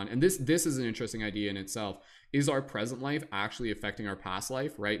happening on. And this is an interesting idea in itself. Is our present life actually affecting our past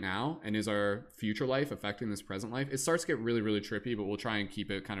life right now? And is our future life affecting this present life? It starts to get really, really trippy, but we'll try and keep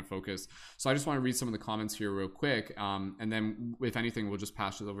it kind of focused. So I just want to read some of the comments here real quick. And then if anything, we'll just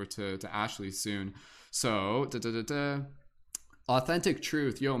pass it over to Ashley soon. So, Authentic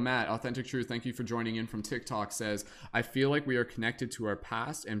Truth, yo Matt, Authentic Truth, thank you for joining in from TikTok, says, I feel like we are connected to our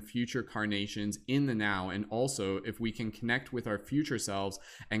past and future carnations in the now, and also if we can connect with our future selves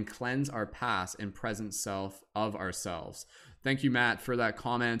and cleanse our past and present self of ourselves. Thank you, Matt, for that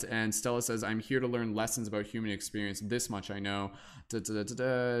comment. And Stella says, I'm here to learn lessons about human experience. This much I know.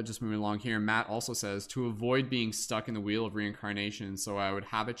 Just moving along here. Matt also says, to avoid being stuck in the wheel of reincarnation, so I would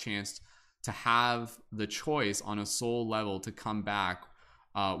have a chance to have the choice on a soul level to come back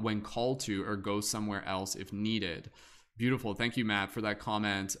when called to, or go somewhere else if needed. Beautiful. Thank you, Matt, for that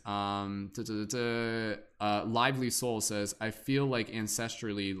comment. Lively Soul says, I feel like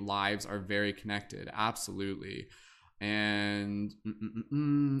ancestrally lives are very connected. Absolutely. And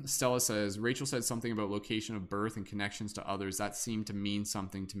Stella says, Rachel said something about location of birth and connections to others. That seemed to mean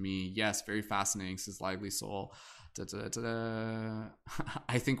something to me. Yes, very fascinating, says Lively Soul.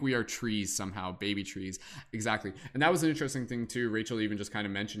 I think we are trees somehow, baby trees. Exactly. And that was an interesting thing too. Rachel even just kind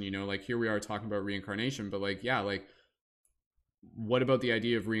of mentioned, you know, like here we are talking about reincarnation, but like, yeah, like what about the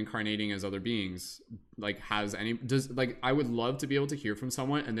idea of reincarnating as other beings? Like I would love to be able to hear from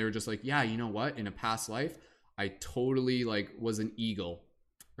someone and they were just like, yeah, you know what? In a past life, I totally like was an eagle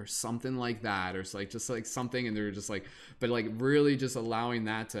or something like that, or like just like something, and they're just like, but like really just allowing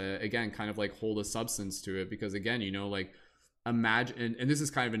that to again kind of like hold a substance to it, because again, you know, like imagine, and this is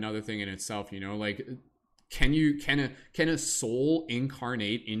kind of another thing in itself, you know, like can a soul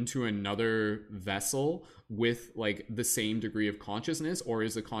incarnate into another vessel with like the same degree of consciousness, or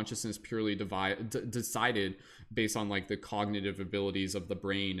is the consciousness purely decided based on like the cognitive abilities of the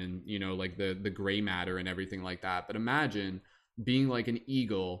brain and, you know, like the gray matter and everything like that? But imagine being like an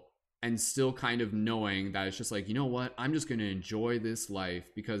eagle and still kind of knowing that it's just like, you know what, I'm just going to enjoy this life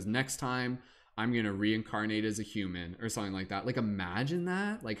because next time I'm going to reincarnate as a human or something like that. Like imagine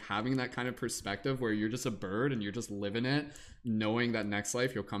that, like having that kind of perspective where you're just a bird and you're just living it, knowing that next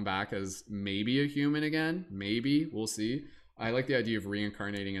life you'll come back as maybe a human again. Maybe, we'll see. I like the idea of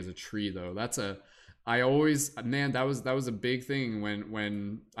reincarnating as a tree though. I always, man, that was a big thing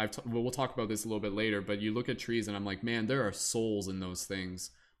when we'll talk about this a little bit later, but you look at trees and I'm like, man, there are souls in those things.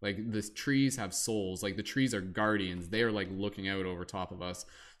 Like the trees have souls. Like the trees are guardians. They are like looking out over top of us.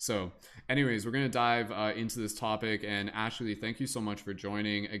 So anyways, we're going to dive into this topic. And Ashley, thank you so much for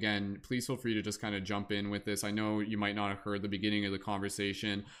joining. Again, please feel free to just kind of jump in with this. I know you might not have heard the beginning of the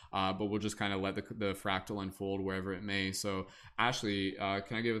conversation, but we'll just kind of let the fractal unfold wherever it may. So Ashley,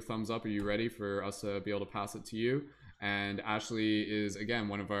 can I give a thumbs up? Are you ready for us to be able to pass it to you? And Ashley is, again,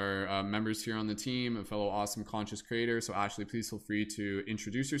 one of our members here on the team, a fellow awesome conscious creator. So Ashley, please feel free to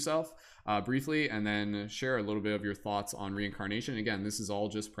introduce yourself briefly and then share a little bit of your thoughts on reincarnation. Again, this is all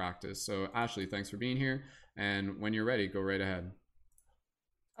just practice. So Ashley, thanks for being here. And when you're ready, go right ahead.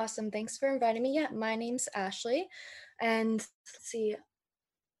 Awesome. Thanks for inviting me. Yeah, my name's Ashley. And let's see,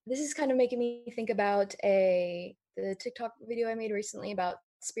 this is kind of making me think about the TikTok video I made recently about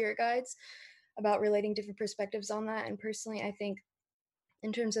spirit guides, about relating different perspectives on that. And personally, I think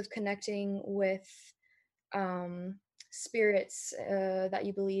in terms of connecting with spirits that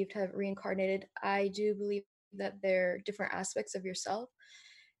you believed have reincarnated, I do believe that they're different aspects of yourself.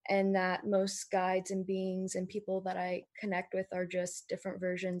 and that most guides and beings and people that I connect with are just different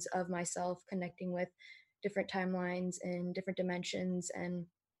versions of myself connecting with different timelines and different dimensions. And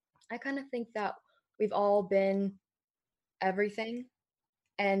I kind of think that we've all been everything,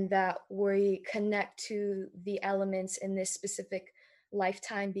 and that we connect to the elements in this specific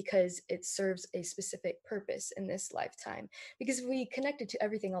lifetime because it serves a specific purpose in this lifetime. Because if we connected to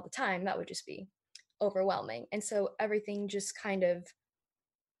everything all the time, that would just be overwhelming. And so everything just kind of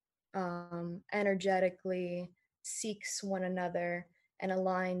energetically seeks one another and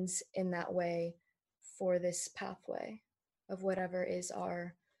aligns in that way for this pathway of whatever is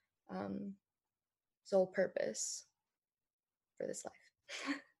our um, sole purpose for this life.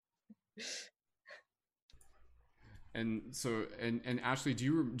 And so, and Ashley, do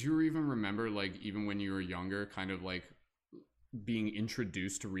you even remember, like, even when you were younger, kind of like being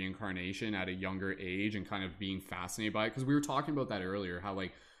introduced to reincarnation at a younger age and kind of being fascinated by it? Because we were talking about that earlier, how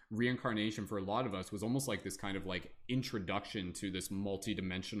like reincarnation for a lot of us was almost like this kind of like introduction to this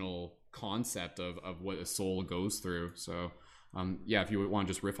multi-dimensional concept of what a soul goes through. So yeah, if you want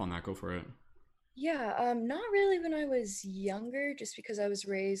to just riff on that, go for it. Yeah, not really when I was younger, just because I was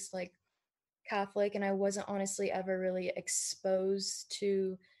raised like Catholic and I wasn't honestly ever really exposed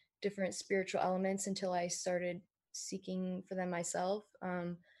to different spiritual elements until I started seeking for them myself.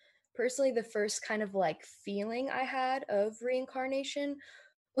 Personally, the first kind of like feeling I had of reincarnation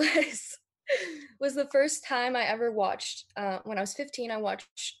was was the first time I ever watched. When I was 15, I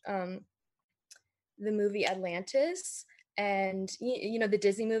watched the movie Atlantis, and you know the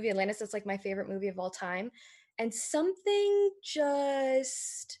Disney movie Atlantis. That's like my favorite movie of all time, and something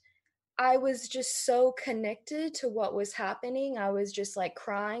just I was just so connected to what was happening. I was just like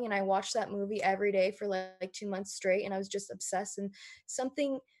crying, and I watched that movie every day for like 2 months straight, and I was just obsessed. And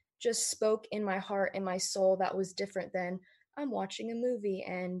something just spoke in my heart and my soul that was different than I'm watching a movie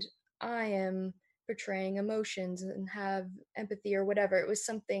and I am portraying emotions and have empathy or whatever. It was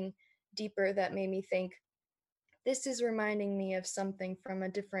something deeper that made me think this is reminding me of something from a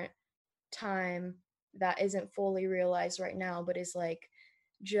different time that isn't fully realized right now, but is like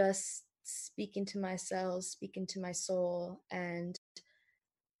just speaking to myself, speaking to my soul. And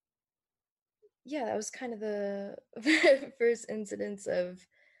yeah, that was kind of the first incidence of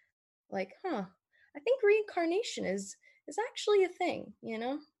like, huh, I think reincarnation is actually a thing, you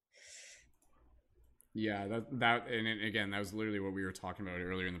know? Yeah, and again, that was literally what we were talking about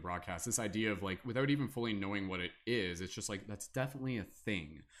earlier in the broadcast. This idea of like, without even fully knowing what it is, it's just like that's definitely a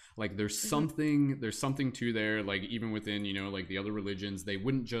thing. Like, there's something to there. Like, even within, you know, like the other religions, they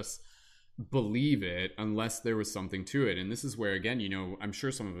wouldn't just believe it unless there was something to it. And this is where, again, you know, I'm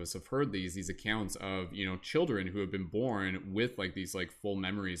sure some of us have heard these accounts of, you know, children who have been born with like these like full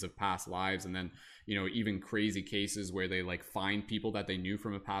memories of past lives, and then, you know, even crazy cases where they like find people that they knew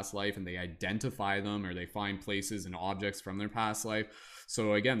from a past life and they identify them, or they find places and objects from their past life.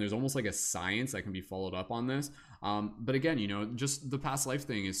 So again, there's almost like a science that can be followed up on this. But again, you know, just the past life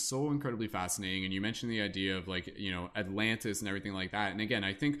thing is so incredibly fascinating. And you mentioned the idea of like, you know, Atlantis and everything like that. And again,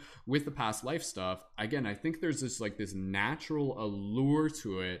 I think with the past life stuff, again, I think there's this like this natural allure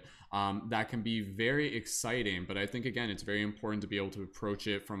to it that can be very exciting. But I think, again, it's very important to be able to approach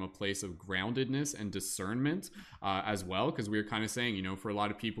it from a place of groundedness and discernment as well. Because we were kind of saying, you know, for a lot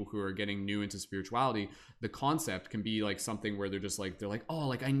of people who are getting new into spirituality, the concept can be like something where they're like, oh,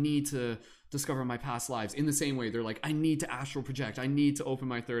 like I need to discover my past lives. In the same way, they're like, I need to astral project, I need to open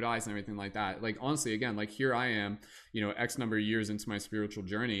my third eyes and everything like that. Like, honestly, again, like here I am, you know, X number of years into my spiritual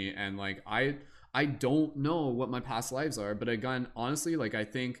journey, and like I don't know what my past lives are. But again, honestly, like I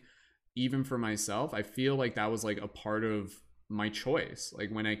think even for myself, I feel like that was like a part of my choice, like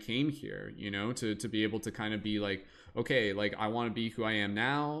when I came here, you know, to be able to kind of be like, okay, like I want to be who I am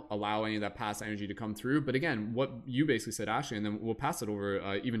now, allow any of that past energy to come through. But again, what you basically said, Ashley, and then we'll pass it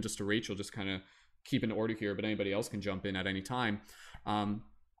over even just to Rachel, just kind of keep an order here, but anybody else can jump in at any time.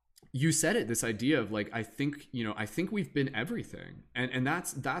 You said it, this idea of like, I think, you know, I think we've been everything, and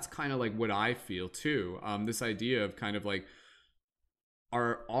that's kind of like what I feel too. This idea of kind of like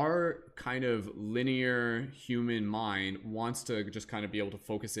our kind of linear human mind wants to just kind of be able to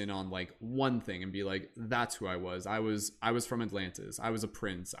focus in on like one thing and be like, that's who I was. I was from Atlantis. I was a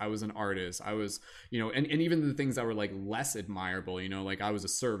prince. I was an artist. I was, you know, and even the things that were like less admirable, you know, like I was a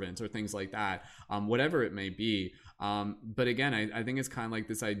servant or things like that, whatever it may be. But again, I think it's kind of like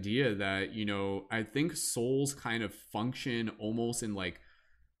this idea that, you know, I think souls kind of function almost in like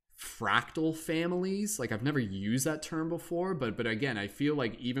fractal families. Like, I've never used that term before, but again, I feel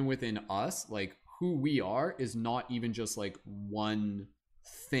like even within us, like who we are is not even just like one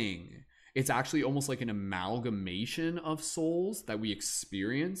thing. it's actually almost like an amalgamation of souls that we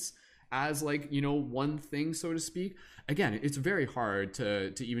experience as like, you know, one thing, so to speak. Again, it's very hard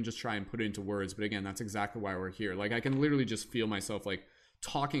to even just try and put it into words, but again, that's exactly why we're here. Like I can literally just feel myself like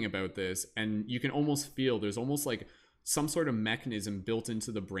talking about this, and you can almost feel there's almost like some sort of mechanism built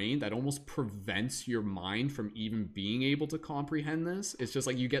into the brain that almost prevents your mind from even being able to comprehend this. It's just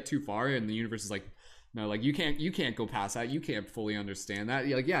like you get too far and the universe is like, no, like you can't go past that. You can't fully understand that.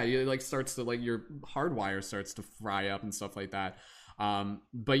 Like, yeah, it like starts to like your hardwire starts to fry up and stuff like that.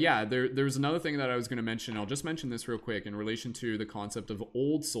 But yeah, there's another thing that I was going to mention. I'll just mention this real quick in relation to the concept of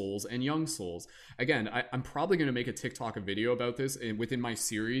old souls and young souls. Again, I'm probably going to make a TikTok video about this within my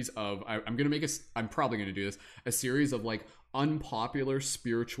series of, I'm probably going to do this, a series of like unpopular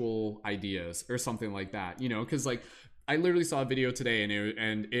spiritual ideas or something like that, you know, because like I literally saw a video today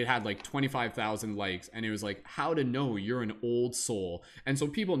and it had like 25,000 likes, and it was like how to know you're an old soul. And so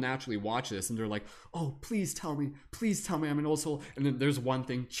people naturally watch this and they're like, oh, please tell me I'm an old soul. And then there's one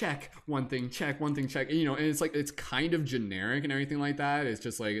thing, check, one thing, check, one thing, check, you know, and it's like, it's kind of generic and everything like that. It's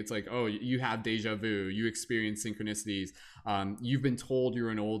just like, it's like, oh, you have deja vu, you experience synchronicities, you've been told you're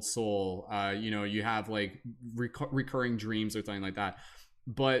an old soul, you know, you have like recurring dreams or something like that.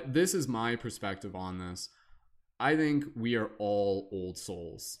 But this is my perspective on this. I think we are all old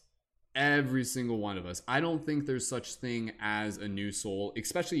souls. Every single one of us. I don't think there's such thing as a new soul,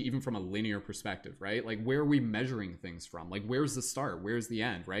 especially even from a linear perspective, right? Like, where are we measuring things from? Like, where's the start? Where's the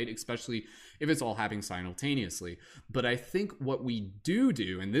end, right? Especially if it's all happening simultaneously. But I think what we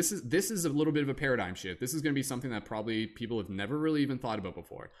do, and this is a little bit of a paradigm shift. This is going to be something that probably people have never really even thought about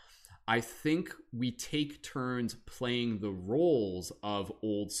before. I think we take turns playing the roles of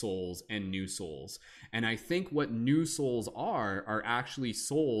old souls and new souls. And I think what new souls are actually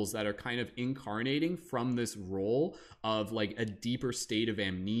souls that are kind of incarnating from this role of like a deeper state of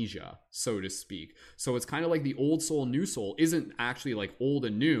amnesia, so to speak. So it's kind of like the old soul, new soul isn't actually like old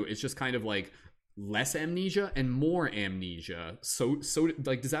and new. It's just kind of like less amnesia and more amnesia. So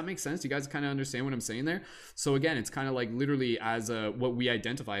like, does that make sense? Do you guys kind of understand what I'm saying there? So again, it's kind of like literally as what we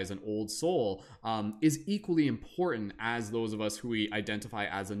identify as an old soul is equally important as those of us who we identify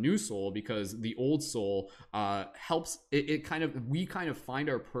as a new soul, because the old soul helps it kind of, we kind of find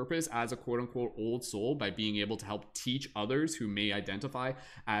our purpose as a quote unquote old soul by being able to help teach others who may identify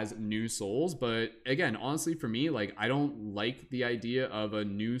as new souls. But again, honestly, for me, like, I don't like the idea of a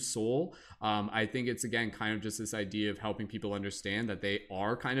new soul. I think it's, again, kind of just this idea of helping people understand that they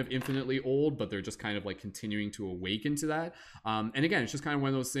are kind of infinitely old, but they're just kind of like continuing to awaken to that. And again, it's just kind of one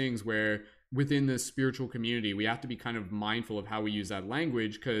of those things where within the spiritual community, we have to be kind of mindful of how we use that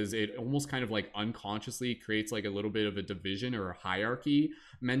language, because it almost kind of like unconsciously creates like a little bit of a division or a hierarchy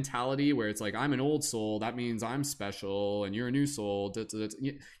mentality where it's like, I'm an old soul, that means I'm special, and you're a new soul.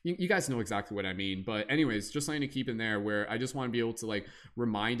 You guys know exactly what I mean. But anyways, just something to keep in there, where I just want to be able to like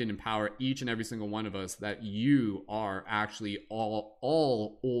remind and empower each and every single one of us that you are actually all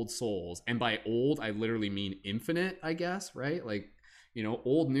old souls. And by old, I literally mean infinite, I guess, right? Like, you know,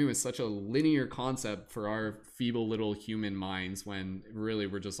 old new is such a linear concept for our feeble little human minds, when really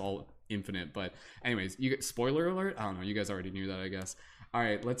we're just all infinite. But anyways, you get, spoiler alert, I don't know, you guys already knew that, I guess. All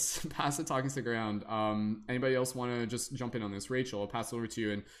right, let's pass the talking stick around. Anybody else want to just jump in on this? Rachel, I'll pass it over to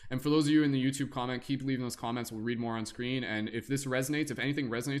you. And for those of you in the YouTube comment, keep leaving those comments. We'll read more on screen. And if this resonates, if anything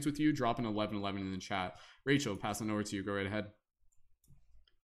resonates with you, drop an 1111 in the chat. Rachel, passing it over to you. Go right ahead.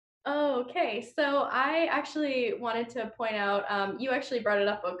 Okay, so I actually wanted to point out, you actually brought it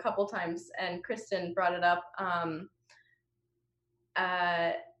up a couple times, and Kristen brought it up,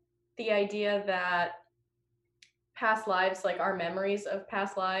 the idea that past lives, like our memories of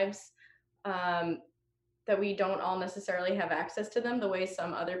past lives, that we don't all necessarily have access to them the way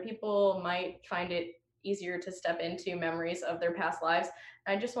some other people might find it easier to step into memories of their past lives.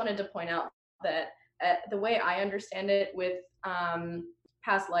 And I just wanted to point out that the way I understand it with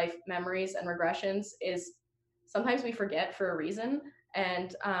past life memories and regressions is sometimes we forget for a reason,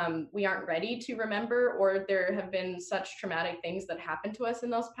 and we aren't ready to remember, or there have been such traumatic things that happened to us in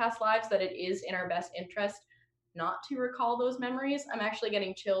those past lives that it is in our best interest not to recall those memories. I'm actually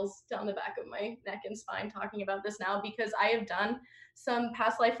getting chills down the back of my neck and spine talking about this now, because I have done some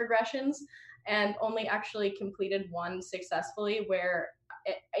past life regressions and only actually completed one successfully, where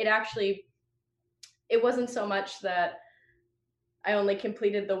it wasn't so much that I only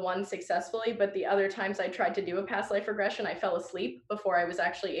completed the one successfully, but the other times I tried to do a past life regression, I fell asleep before I was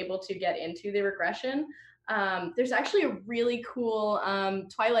actually able to get into the regression. There's actually a really cool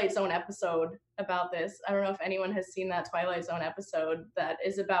Twilight Zone episode about this. I don't know if anyone has seen that Twilight Zone episode that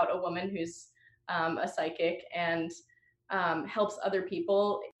is about a woman who's a psychic and helps other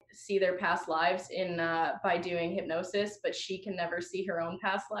people see their past lives in by doing hypnosis, but she can never see her own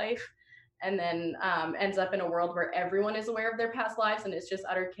past life, and then ends up in a world where everyone is aware of their past lives and it's just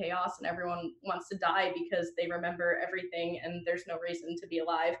utter chaos and everyone wants to die because they remember everything and there's no reason to be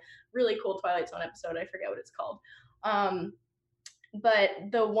alive. Really cool Twilight Zone episode. I forget what it's called. But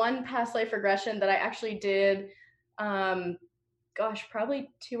the one past life regression that I actually did, probably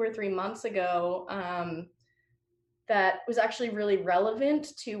 2 or 3 months ago, that was actually really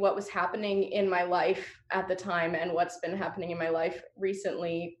relevant to what was happening in my life at the time and what's been happening in my life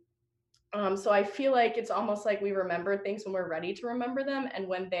recently. So I feel like it's almost like we remember things when we're ready to remember them and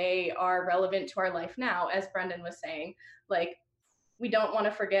when they are relevant to our life now, as Brendan was saying. Like, we don't want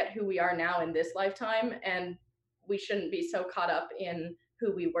to forget who we are now in this lifetime, and we shouldn't be so caught up in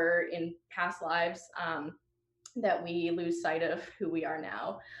who we were in past lives that we lose sight of who we are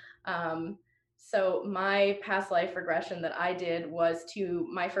now. So my past life regression that I did was to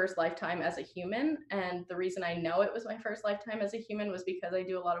my first lifetime as a human. And the reason I know it was my first lifetime as a human was because I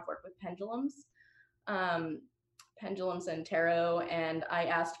do a lot of work with pendulums, pendulums and tarot. And I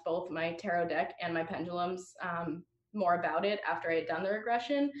asked both my tarot deck and my pendulums more about it after I had done the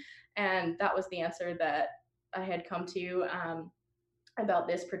regression. And that was the answer that I had come to about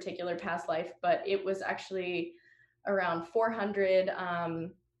this particular past life. But it was actually around 400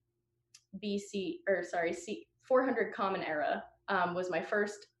 BC, or sorry, 400 Common Era was my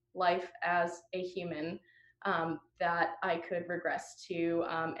first life as a human that I could regress to.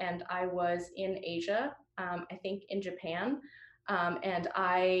 And I was in Asia, I think in Japan, and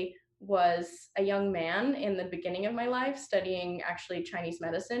I was a young man in the beginning of my life studying actually Chinese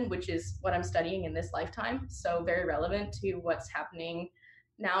medicine, which is what I'm studying in this lifetime. So very relevant to what's happening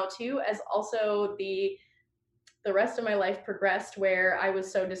now too, as also the rest of my life progressed where I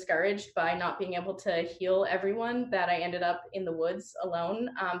was so discouraged by not being able to heal everyone that I ended up in the woods alone,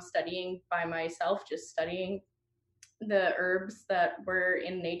 studying by myself, just studying the herbs that were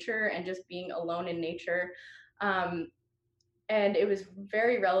in nature and just being alone in nature. And it was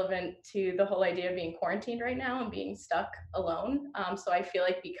very relevant to the whole idea of being quarantined right now and being stuck alone. So I feel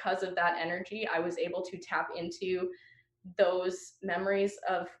like because of that energy, I was able to tap into those memories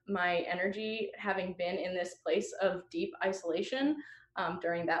of my energy having been in this place of deep isolation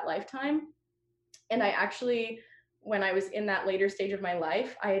during that lifetime. And I actually, when I was in that later stage of my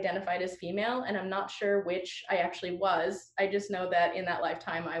life, I identified as female, and I'm not sure which I actually was. I just know that in that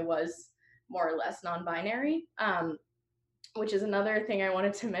lifetime I was more or less non-binary, which is another thing I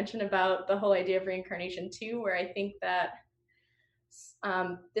wanted to mention about the whole idea of reincarnation too, where I think that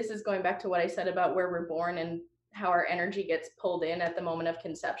this is going back to what I said about where we're born and how our energy gets pulled in at the moment of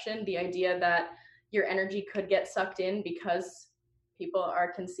conception. The idea that your energy could get sucked in because people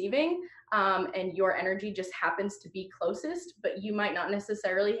are conceiving, and your energy just happens to be closest, but you might not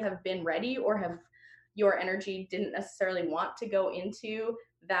necessarily have been ready, or have your energy didn't necessarily want to go into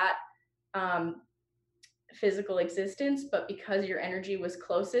that physical existence, but because your energy was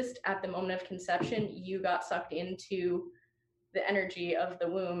closest at the moment of conception, you got sucked into the energy of the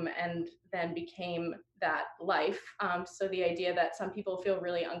womb and then became that life. So the idea that some people feel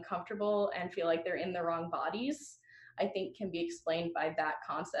really uncomfortable and feel like they're in the wrong bodies, I think can be explained by that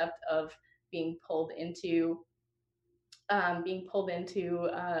concept of being pulled into a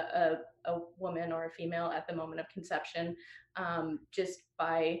woman or a female at the moment of conception, just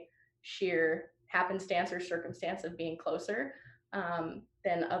by sheer happenstance or circumstance of being closer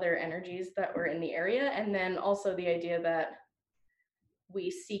than other energies that were in the area. And then also the idea that we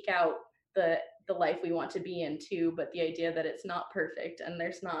seek out the life we want to be in too, but the idea that it's not perfect and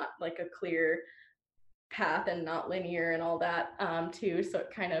there's not like a clear path and not linear and all that too. So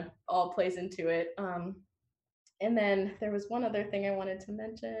it kind of all plays into it. And then there was one other thing I wanted to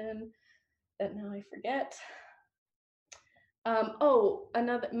mention that now I forget.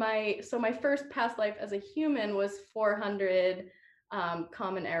 My first past life as a human was 400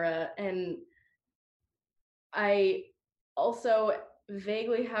 Common Era, and I also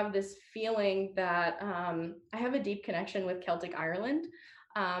vaguely have this feeling that I have a deep connection with Celtic Ireland,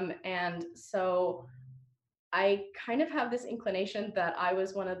 and so I kind of have this inclination that I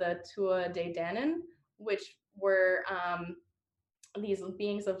was one of the Tua De Danann, which were these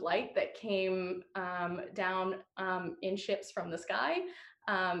beings of light that came down in ships from the sky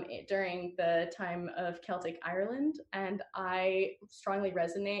during the time of Celtic Ireland. And I strongly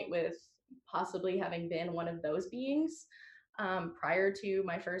resonate with possibly having been one of those beings prior to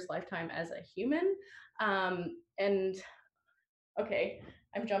my first lifetime as a human. And okay,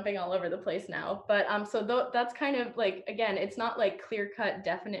 I'm jumping all over the place now, but that's kind of like, again, it's not like clear cut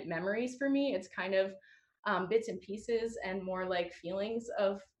definite memories for me. It's kind of bits and pieces and more like feelings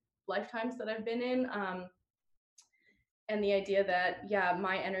of lifetimes that I've been in. And the idea that, yeah,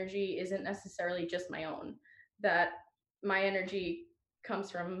 my energy isn't necessarily just my own, that my energy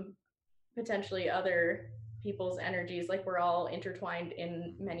comes from potentially other people's energies. Like we're all intertwined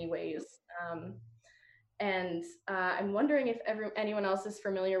in many ways. Um, and I'm wondering if anyone else is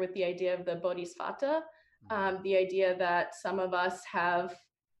familiar with the idea of the bodhisattva, the idea that some of us have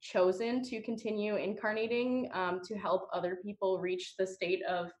chosen to continue incarnating to help other people reach the state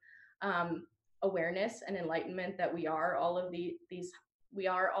of um, awareness and enlightenment that we are all of these, we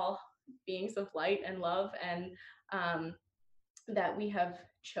are all beings of light and love, and that we have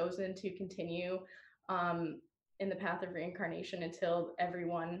chosen to continue in the path of reincarnation until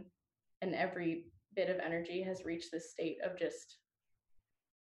everyone and every bit of energy has reached this state of just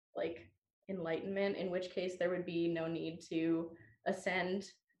like enlightenment, in which case there would be no need to ascend,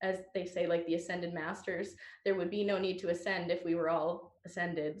 as they say, like the ascended masters. There would be no need to ascend if we were all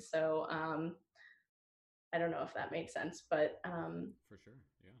ascended. So I don't know if that makes sense, but For sure,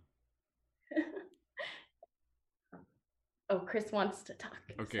 yeah. Oh, Chris wants to talk.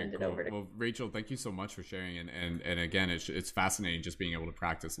 Okay, Send it cool. over to Well, Rachel, thank you so much for sharing. And again, it's fascinating just being able to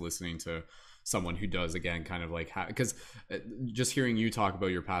practice listening to someone who does, again, kind of like, because just hearing you talk about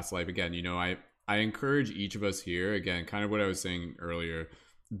your past life, again, you know, I encourage each of us here, again, kind of what I was saying earlier,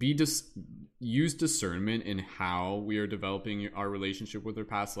 use discernment in how we are developing our relationship with our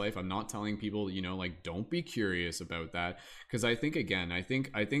past life. I'm not telling people, you know, like, don't be curious about that, because I think, again, I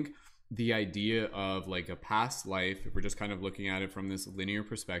think the idea of like a past life, if we're just kind of looking at it from this linear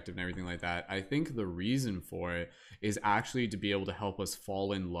perspective and everything like that, I think the reason for it is actually to be able to help us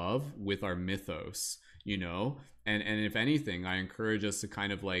fall in love with our mythos, you know. And if anything, I encourage us to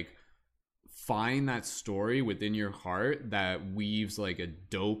kind of like find that story within your heart that weaves like a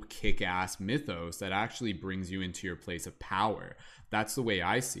dope kick-ass mythos that actually brings you into your place of power. That's the way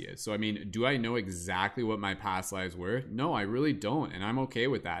I see it. So I mean, do I know exactly what my past lives were? No, I really don't, and I'm okay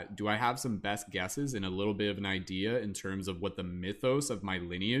with that. Do I have some best guesses and a little bit of an idea in terms of what the mythos of my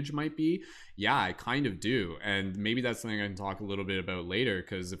lineage might be? Yeah, I kind of do, and maybe that's something I can talk a little bit about later,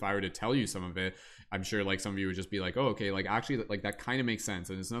 because if I were to tell you some of it, I'm sure like some of you would just be like, oh, okay, like actually like that kind of makes sense.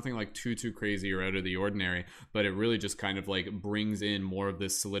 And it's nothing like too crazy or out of the ordinary, but it really just kind of like brings in more of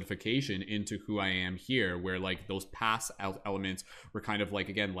this solidification into who I am here, where like those past elements were kind of like,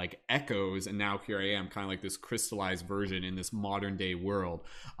 again, like echoes. And now here I am kind of like this crystallized version in this modern day world.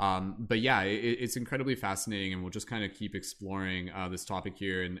 But yeah, it's incredibly fascinating, and we'll just kind of keep exploring this topic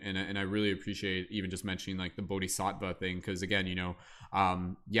here. And I really appreciate even just mentioning like the bodhisattva thing, because again, you know,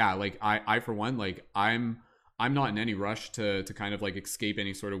 yeah, like I for one, like I'm not in any rush to kind of like escape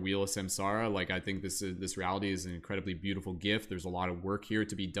any sort of wheel of samsara. Like I think this reality is an incredibly beautiful gift. There's a lot of work here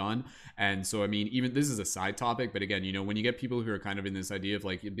to be done. And so I mean, even this is a side topic, but again, you know, when you get people who are kind of in this idea of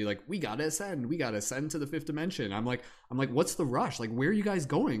like, you'd be like, we gotta ascend to the fifth dimension. I'm like, what's the rush? Like, where are you guys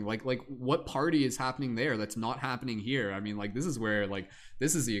going? Like what party is happening there that's not happening here? I mean, like, this is where like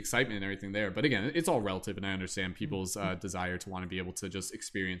this is the excitement and everything there. But again, it's all relative, and I understand people's desire to want to be able to just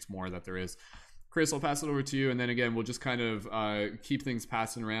experience more that there is. Chris, I'll pass it over to you, and then again, we'll just kind of keep things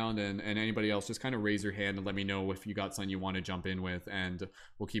passing around, and anybody else, just kind of raise your hand and let me know if you got something you want to jump in with, and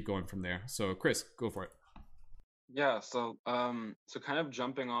we'll keep going from there. So, Chris, go for it. Yeah, so kind of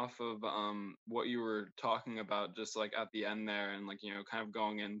jumping off of what you were talking about just like at the end there, and like, you know, kind of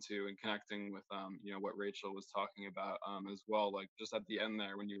going into and connecting with you know, what Rachel was talking about as well, like just at the end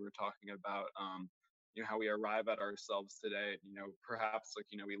there when you were talking about you know, how we arrive at ourselves today, you know, perhaps like,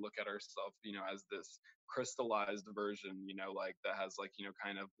 you know, we look at ourselves, you know, as this crystallized version, you know, like that has like, you know,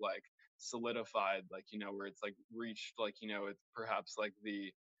 kind of like solidified, like, you know, where it's like reached like, you know, it's perhaps like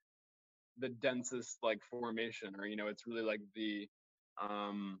the densest like formation, or you know, it's really like the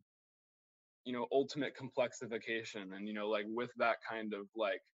um you know, ultimate complexification. And you know, like with that kind of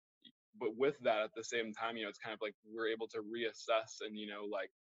like, but with that at the same time, you know, it's kind of like we're able to reassess and, you know,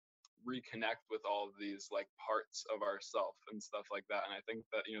 like reconnect with all of these like parts of ourself and stuff like that. And I think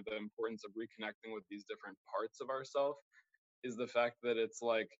that, you know, the importance of reconnecting with these different parts of ourself is the fact that it's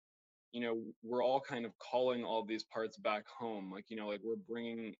like, you know, we're all kind of calling all these parts back home, like, you know, like we're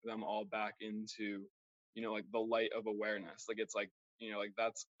bringing them all back into, you know, like the light of awareness. Like it's like, you know, like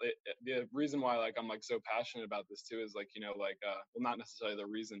that's the reason why like I'm like so passionate about this too, is like, you know, like well, not necessarily the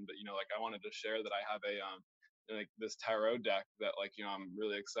reason, but you know, like I wanted to share that I have a like this tarot deck that, like, you know, I'm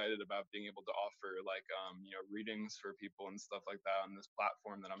really excited about being able to offer like you know, readings for people and stuff like that on this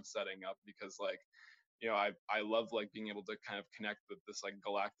platform that I'm setting up, because like, you know, I love like being able to kind of connect with this like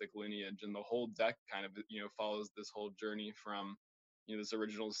galactic lineage, and the whole deck kind of, you know, follows this whole journey from this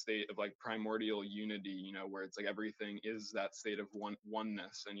original state of like primordial unity, where it's like everything is that state of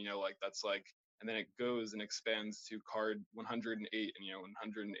oneness. And like that's like, and then it goes and expands to card 108. And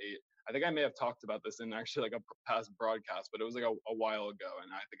 108, I think I may have talked about this in actually like a past broadcast, but it was like a while ago,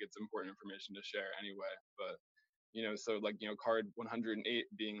 and I think it's important information to share anyway. But so like card 108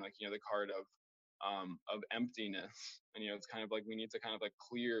 being like the card of emptiness. And it's kind of like we need to kind of like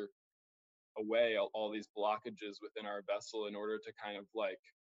clear away all these blockages within our vessel in order to kind of like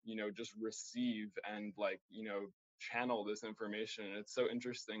just receive and like channel this information. And it's so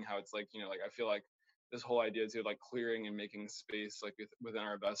interesting how it's like like I feel like this whole idea too, like clearing and making space like within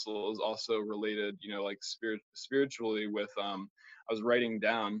our vessel is also related like spiritually with I was writing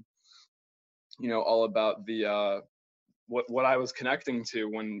down all about the what I was connecting to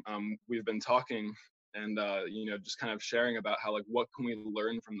when we've been talking, and just kind of sharing about how like what can we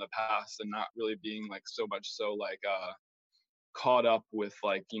learn from the past, and not really being like so much so like caught up with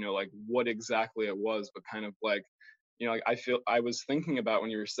like like what exactly it was, but kind of like like I was thinking about when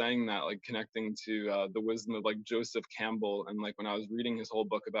you were saying that, like connecting to the wisdom of like Joseph Campbell, and like when I was reading his whole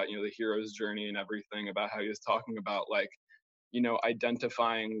book about the hero's journey and everything, about how he was talking about like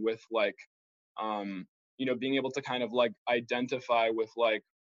identifying with like being able to kind of like identify with like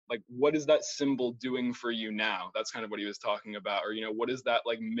what is that symbol doing for you now. That's kind of what he was talking about. Or what is that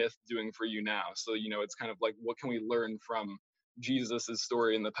like myth doing for you now. So it's kind of like what can we learn from Jesus's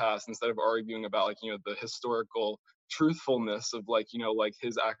story in the past, instead of arguing about like the historical truthfulness of like like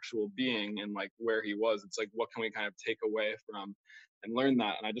his actual being and like where he was. It's like what can we kind of take away from and learn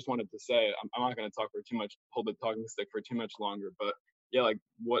that. And I just wanted to say, I'm not going to talk for too much, hold the talking stick for too much longer, but yeah, like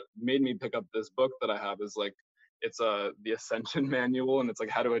what made me pick up this book that I have is like it's the Ascension Manual, and it's like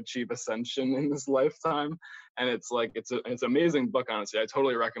how to achieve ascension in this lifetime. And it's like it's an amazing book, honestly. I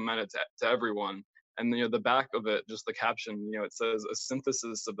totally recommend it to everyone. And the back of it, just the caption, it says a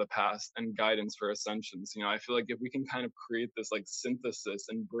synthesis of the past and guidance for ascensions. I feel like if we can kind of create this like synthesis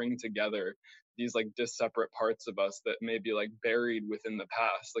and bring together these like separate parts of us that may be like buried within the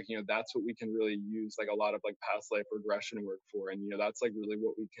past, like that's what we can really use like a lot of like past life regression work for. And that's like really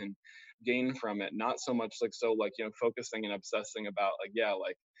what we can gain from it, not so much like so like focusing and obsessing about like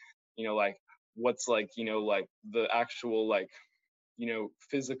like like what's like like the actual like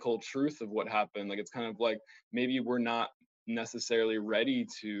physical truth of what happened. Like it's kind of like maybe we're not necessarily ready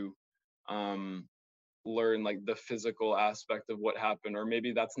to learn like the physical aspect of what happened, or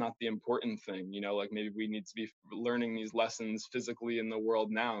maybe that's not the important thing. Like maybe we need to be learning these lessons physically in the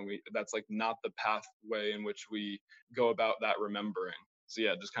world now, and that's like not the pathway in which we go about that remembering. So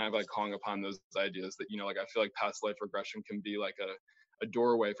yeah, just kind of like calling upon those ideas that like I feel like past life regression can be like a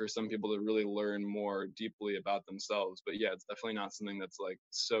doorway for some people to really learn more deeply about themselves. But yeah, it's definitely not something that's like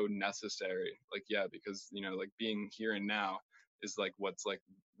so necessary. Like yeah, because like being here and now is like what's like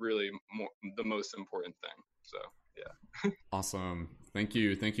really the most important thing. So yeah. Awesome. Thank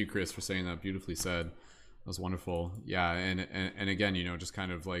you, Chris, for saying that. Beautifully said. That was wonderful. Yeah, and again, just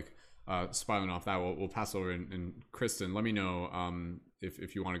kind of like spiraling off that, we'll pass over, and Kristen, let me know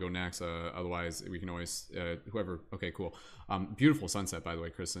if you want to go next. Otherwise, we can always whoever. Okay, cool. Beautiful sunset, by the way,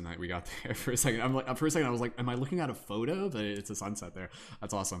 Kristen. We got there for a second. For a second, I was like, am I looking at a photo? But it's a sunset there.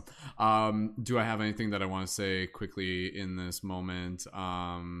 That's awesome. Do I have anything that I want to say quickly in this moment?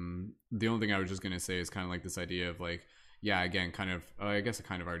 The only thing I was just gonna say is kind of like this idea of like, yeah, again, kind of. I guess I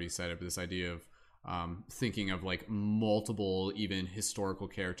kind of already said it, but this idea of thinking of like multiple even historical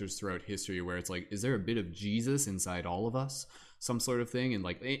characters throughout history, where it's like, is there a bit of Jesus inside all of us, some sort of thing, and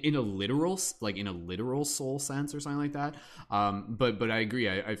like in a literal soul sense or something like that. But I agree.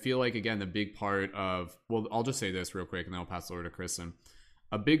 I feel like, again, the big part of, well, I'll just say this real quick and then I'll pass it over to Kristen.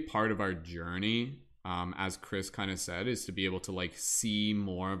 A big part of our journey, as Chris kind of said, is to be able to like see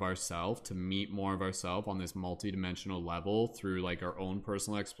more of ourselves, to meet more of ourselves on this multidimensional level through like our own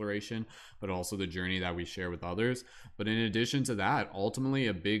personal exploration, but also the journey that we share with others. But in addition to that, ultimately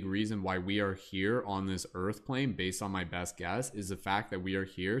a big reason why we are here on this earth plane, based on my best guess, is the fact that we are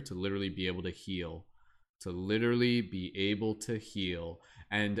here to literally be able to heal.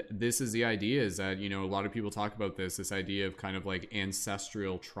 And this is the idea, is that, a lot of people talk about this idea of kind of like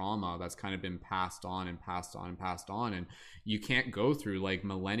ancestral trauma that's kind of been passed on and passed on and passed on. And you can't go through like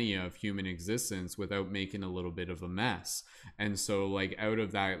millennia of human existence without making a little bit of a mess. And so like out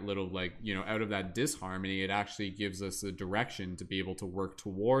of that little like, out of that disharmony, it actually gives us a direction to be able to work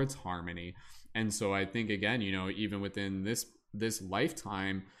towards harmony. And so I think, again, even within this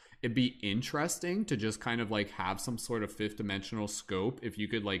lifetime, it'd be interesting to just kind of like have some sort of fifth dimensional scope. If you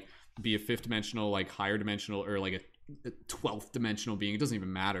could like be a fifth dimensional, like higher dimensional, or like 12th dimensional being. It doesn't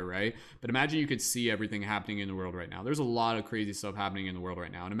even matter, right? But imagine you could see everything happening in the world right now. There's a lot of crazy stuff happening in the world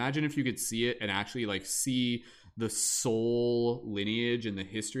right now. And imagine if you could see it and actually like see the soul lineage and the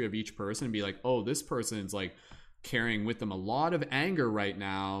history of each person and be like, oh, this person's like carrying with them a lot of anger right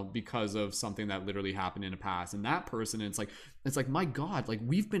now because of something that literally happened in the past. And that person, it's like my God, like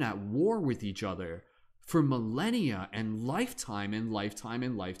we've been at war with each other for millennia and lifetime and lifetime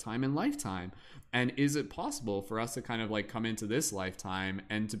and lifetime and lifetime. And is it possible for us to kind of like come into this lifetime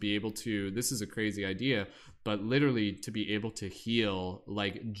and to be able to, this is a crazy idea, but literally to be able to heal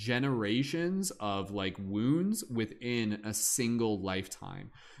like generations of like wounds within a single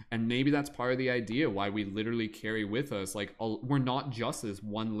lifetime? And maybe that's part of the idea why we literally carry with us, like, we're not just this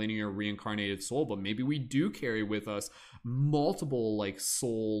one linear reincarnated soul, but maybe we do carry with us multiple like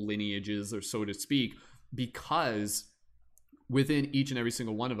soul lineages, or so to speak, because within each and every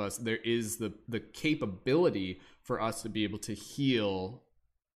single one of us, there is the capability for us to be able to heal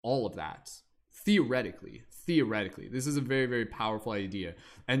all of that. Theoretically, this is a very, very powerful idea.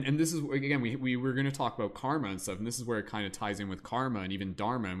 And this is, again, we were going to talk about karma and stuff, and this is where it kind of ties in with karma and even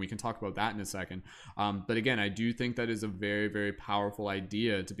dharma, and we can talk about that in a second. But again, I do think that is a very, very powerful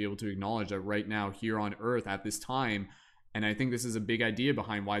idea to be able to acknowledge that right now here on Earth at this time. And I think this is a big idea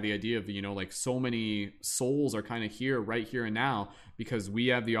behind why the idea of, you know, like so many souls are kind of here, right here and now, because we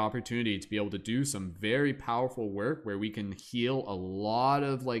have the opportunity to be able to do some very powerful work where we can heal a lot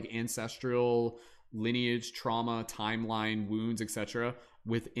of like ancestral lineage, trauma, timeline, wounds, etc.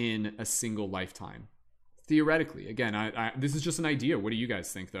 within a single lifetime. Theoretically, again, this is just an idea. What do you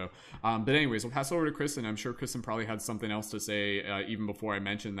guys think, though? But anyways, we'll pass it over to Kristen. I'm sure Kristen probably had something else to say even before I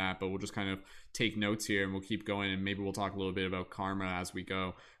mentioned that, but we'll just kind of take notes here and we'll keep going, and maybe we'll talk a little bit about karma as we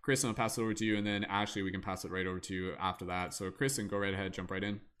go. Kristen, I'll pass it over to you, and then Ashley, we can pass it right over to you after that. So Kristen, go right ahead, jump right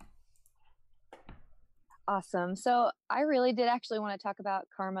in. Awesome. So I really did actually want to talk about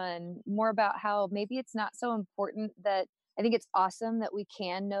karma and more about how maybe it's not so important. That I think it's awesome that we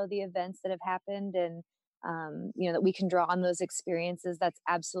can know the events that have happened, and that we can draw on those experiences. That's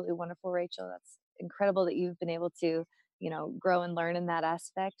absolutely wonderful, Rachel. That's incredible that you've been able to, grow and learn in that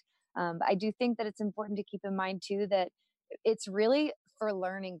aspect. I do think that it's important to keep in mind too that it's really for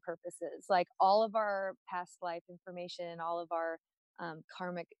learning purposes. Like all of our past life information, all of our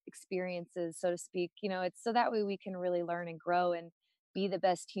karmic experiences, so to speak, it's so that way we can really learn and grow and be the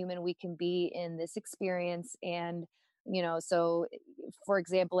best human we can be in this experience. And so for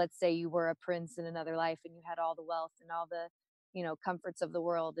example, let's say you were a prince in another life and you had all the wealth and all the comforts of the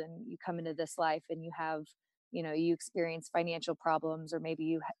world, and you come into this life and you have you experience financial problems, or maybe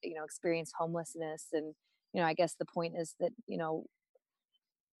you experience homelessness. And I guess the point is that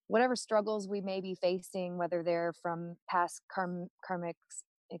whatever struggles we may be facing, whether they're from past karmic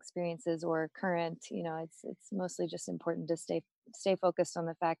experiences or current, it's mostly just important to stay focused on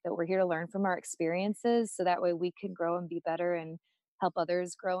the fact that we're here to learn from our experiences, so that way we can grow and be better and help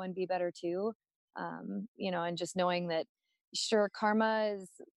others grow and be better too. And just knowing that, sure, karma is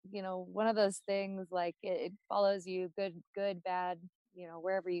one of those things, like it follows you, good, bad,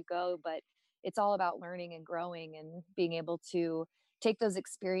 wherever you go, but it's all about learning and growing and being able to take those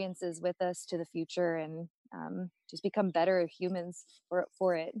experiences with us to the future, and just become better humans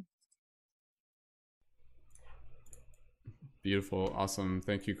for it. Beautiful. Awesome.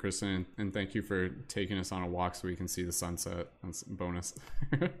 Thank you, Kristen. And thank you for taking us on a walk so we can see the sunset. That's a bonus.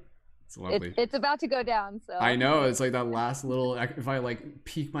 It's lovely. It's about to go down, so I know. It's like that last little, if I like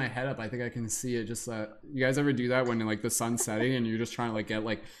peek my head up, I think I can see it. Just you guys ever do that when like the sun's setting and you're just trying to like get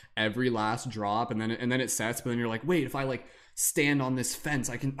like every last drop, and then it sets, but then you're like, wait, if I like stand on this fence,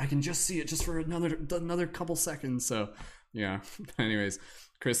 I can just see it just for another couple seconds. So yeah. Anyways,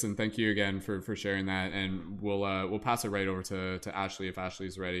 Kristen, thank you again for sharing that, and we'll pass it right over to Ashley if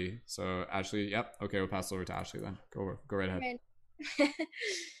Ashley's ready. So Ashley, yep, okay, we'll pass it over to Ashley then. Go right ahead.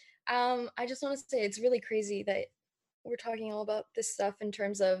 I just want to say it's really crazy that we're talking all about this stuff in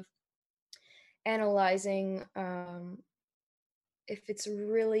terms of analyzing if it's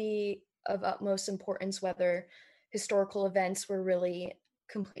really of utmost importance whether historical events were really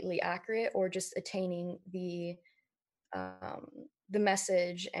completely accurate, or just attaining the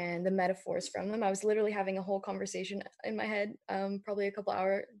message and the metaphors from them. I was literally having a whole conversation in my head probably a couple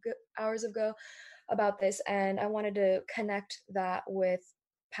hours ago about this, and I wanted to connect that with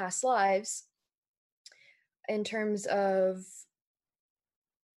past lives in terms of,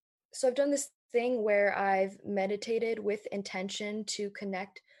 so I've done this thing where I've meditated with intention to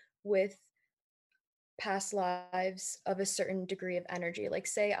connect with past lives of a certain degree of energy. Like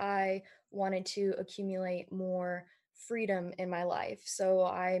say I wanted to accumulate more freedom in my life. So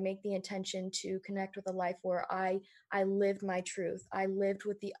I make the intention to connect with a life where I lived my truth. I lived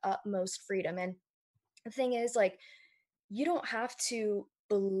with the utmost freedom. And the thing is, like, you don't have to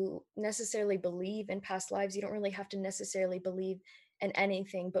necessarily believe in past lives. You don't really have to necessarily believe in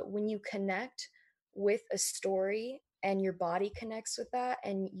anything. But when you connect with a story and your body connects with that,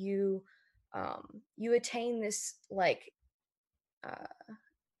 and you attain this like uh,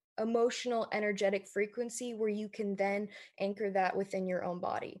 emotional energetic frequency where you can then anchor that within your own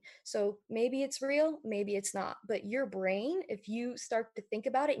body. So maybe it's real, maybe it's not, but your brain, if you start to think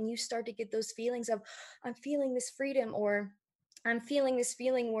about it and you start to get those feelings of I'm feeling this freedom, or I'm feeling this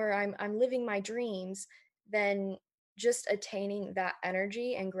feeling where I'm living my dreams, then just attaining that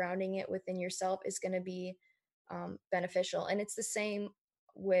energy and grounding it within yourself is going to be beneficial. And it's the same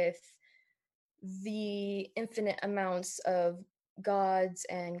with the infinite amounts of gods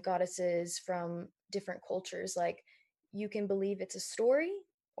and goddesses from different cultures. Like, you can believe it's a story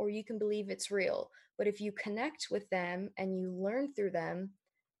or you can believe it's real. But if you connect with them and you learn through them,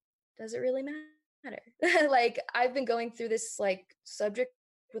 does it really matter? Like, I've been going through this like subject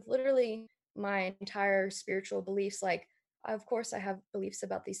with literally my entire spiritual beliefs. Like, of course I have beliefs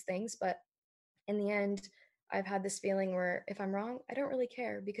about these things, but in the end, I've had this feeling where if I'm wrong, I don't really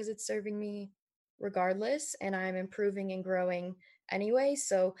care because it's serving me regardless, and I'm improving and growing anyway.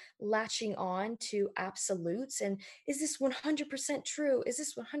 So latching on to absolutes and is this 100% true? Is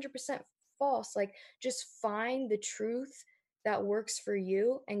this 100% false? Like, just find the truth that works for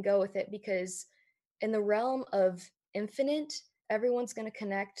you and go with it, because in the realm of infinite, everyone's going to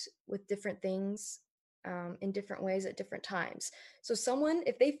connect with different things in different ways at different times. So, someone,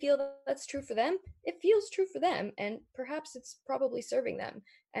 if they feel that that's true for them, it feels true for them, and perhaps it's probably serving them.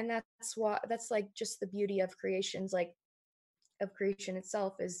 And that's like just the beauty of creations, like of creation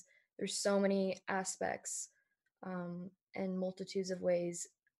itself, is there's so many aspects and multitudes of ways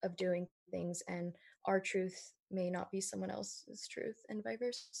of doing things, and our truth may not be someone else's truth, and vice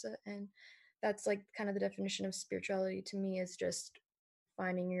versa. And that's like kind of the definition of spirituality to me, is just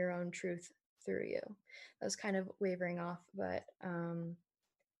finding your own truth through you. That was kind of wavering off, but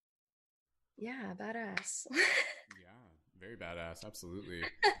yeah, badass. Yeah, very badass. Absolutely.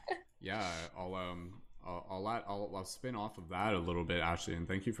 Yeah, I'll spin off of that a little bit, Ashley, and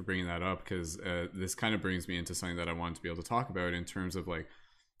thank you for bringing that up, because this kind of brings me into something that I wanted to be able to talk about in terms of like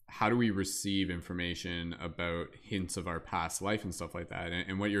how do we receive information about hints of our past life and stuff like that.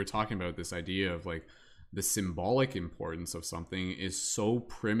 And what you're talking about, this idea of like the symbolic importance of something, is so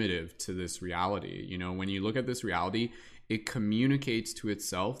primitive to this reality. You know, when you look at this reality, it communicates to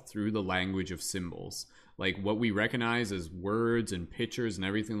itself through the language of symbols. Like what we recognize as words and pictures and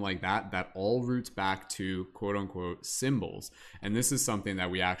everything like that, that all roots back to quote unquote symbols. And this is something that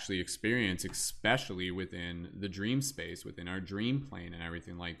we actually experience, especially within the dream space, within our dream plane and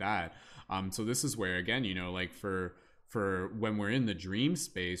everything like that. So this is where, again, you know, like for when we're in the dream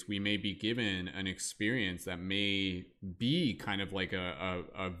space, we may be given an experience that may be kind of like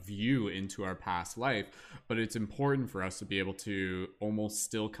a view into our past life, but it's important for us to be able to almost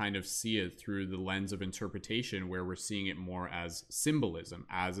still kind of see it through the lens of interpretation, where we're seeing it more as symbolism,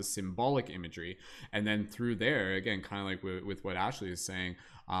 as a symbolic imagery. And then through there, again, kind of like with what Ashley is saying,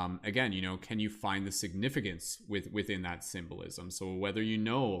 again, you know, can you find the significance within that symbolism? So whether you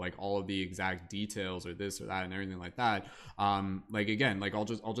know like all of the exact details or this or that and everything like that, like again, like I'll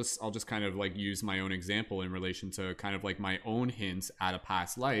just kind of like use my own example in relation to kind of like my own hints at a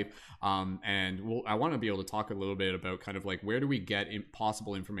past life, and I want to be able to talk a little bit about kind of like where do we get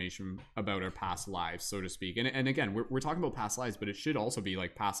possible information about our past lives, so to speak. And again, we're talking about past lives, but it should also be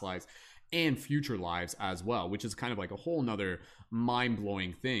like past lives and future lives as well, which is kind of like a whole nother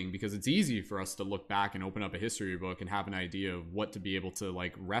mind-blowing thing, because it's easy for us to look back and open up a history book and have an idea of what to be able to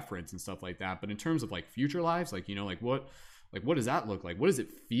like reference and stuff like that. But in terms of like future lives, like, you know, like what does that look like? What does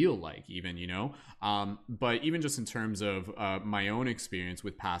it feel like even, you know? But even just in terms of my own experience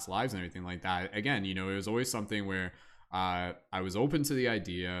with past lives and everything like that, again, you know, it was always something where I was open to the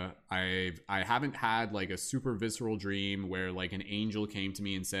idea. I haven't had like a super visceral dream where like an angel came to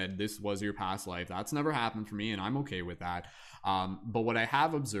me and said, this was your past life. That's never happened for me, and I'm okay with that. But what I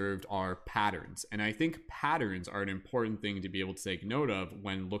have observed are patterns. And I think patterns are an important thing to be able to take note of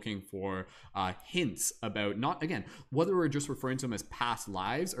when looking for hints about, not, again, whether we're just referring to them as past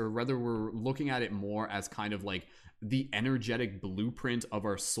lives or whether we're looking at it more as kind of like the energetic blueprint of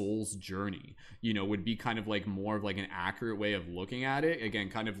our soul's journey, you know, would be kind of like more of like an accurate way of looking at it. Again,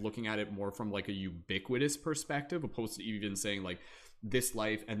 kind of looking at it more from like a ubiquitous perspective, opposed to even saying like this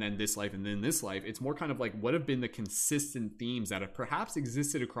life and then this life and then this life. It's more kind of like what have been the consistent themes that have perhaps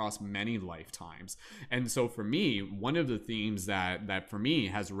existed across many lifetimes. And so for me, one of the themes that for me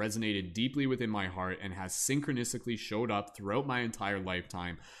has resonated deeply within my heart and has synchronistically showed up throughout my entire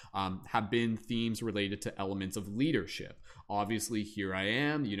lifetime have been themes related to elements of leadership. Obviously, here I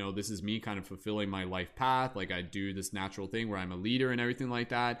am, you know, this is me kind of fulfilling my life path. Like I do this natural thing where I'm a leader and everything like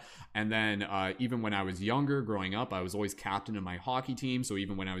that. And then even when I was younger, growing up, I was always captain of my hockey team. So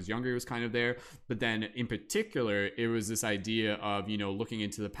even when I was younger, it was kind of there. But then in particular, it was this idea of, you know, looking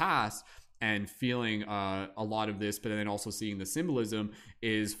into the past and feeling a lot of this, but then also seeing the symbolism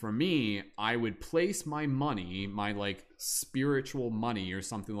is, for me, I would place my money, my like spiritual money or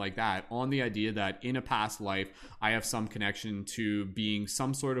something like that, on the idea that in a past life, I have some connection to being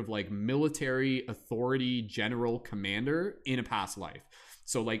some sort of like military authority general commander in a past life.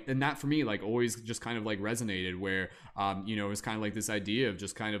 So like, and that for me, like always just kind of like resonated where, you know, it was kind of like this idea of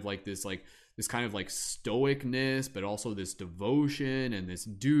just kind of like this kind of like stoicness, but also this devotion and this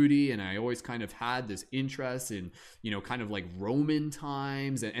duty. And I always kind of had this interest in, you know, kind of like Roman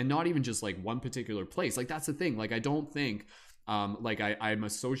times and not even just like one particular place. Like that's the thing. Like I don't think like I'm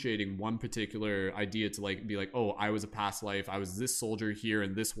associating one particular idea to like be like, oh, I was a past life, I was this soldier here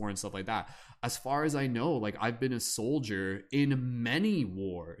in this war and stuff like that. As far as I know, like I've been a soldier in many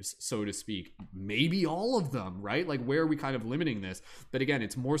wars, so to speak, maybe all of them, right? Like where are we kind of limiting this? But again,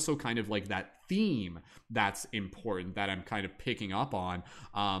 it's more so kind of like that theme that's important that I'm kind of picking up on.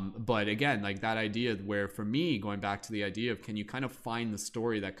 But again, like that idea where for me, going back to the idea of, can you kind of find the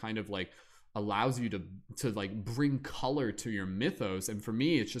story that kind of like allows you to like bring color to your mythos? And for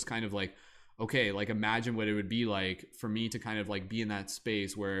me, it's just kind of like, okay, like imagine what it would be like for me to kind of like be in that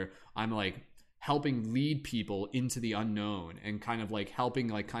space where I'm like helping lead people into the unknown and kind of like helping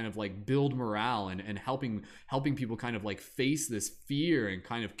like kind of like build morale and helping people kind of like face this fear and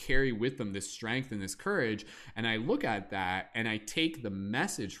kind of carry with them this strength and this courage. And I look at that and I take the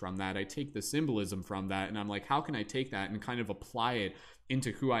message from that, I take the symbolism from that, and I'm like, how can I take that and kind of apply it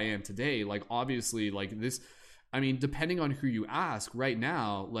into who I am today? Like obviously like this, I mean, depending on who you ask right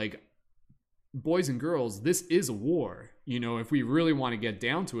now, like boys and girls, this is a war. You know, if we really want to get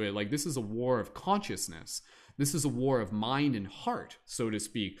down to it, like this is a war of consciousness. This is a war of mind and heart, so to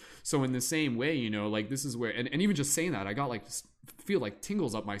speak. So in the same way, you know, like this is where, and even just saying that, I got like, feel like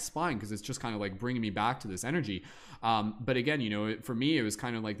tingles up my spine because it's just kind of like bringing me back to this energy. But again, you know, for me, it was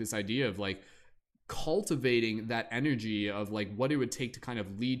kind of like this idea of like cultivating that energy of like what it would take to kind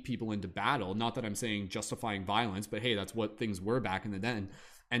of lead people into battle. Not that I'm saying justifying violence, but hey, that's what things were back in the then.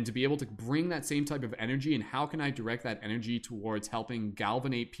 And to be able to bring that same type of energy, and how can I direct that energy towards helping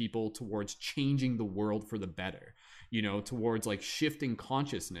galvanate people towards changing the world for the better, you know, towards like shifting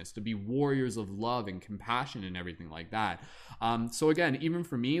consciousness, to be warriors of love and compassion and everything like that. So again, even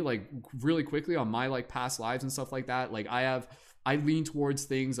for me, like really quickly on my like past lives and stuff like that, like I lean towards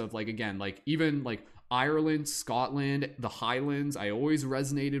things of like, again, like even like Ireland, Scotland, the Highlands. I always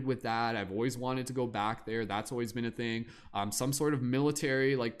resonated with that. I've always wanted to go back there. That's always been a thing. Some sort of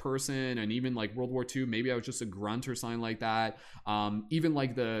military like person, and even like World War II, maybe I was just a grunt or something like that. Even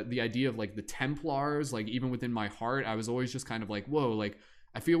like the idea of like the Templars, like even within my heart, I was always just kind of like, whoa, like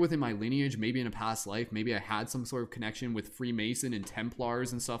I feel within my lineage, maybe in a past life, maybe I had some sort of connection with Freemason and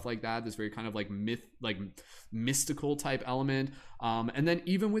Templars and stuff like that. This very kind of like mystical type element. And then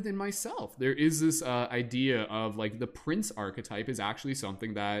even within myself, there is this idea of like the prince archetype is actually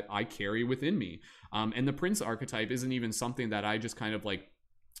something that I carry within me. And the prince archetype isn't even something that I just kind of like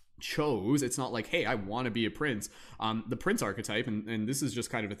chose. It's not like, hey, I want to be a prince. The prince archetype, and this is just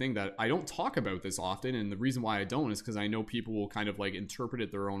kind of a thing that I don't talk about this often, and the reason why I don't is because I know people will kind of like interpret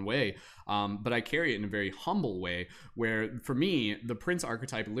it their own way, but I carry it in a very humble way, where for me the prince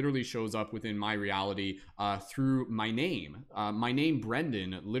archetype literally shows up within my reality through my name. My name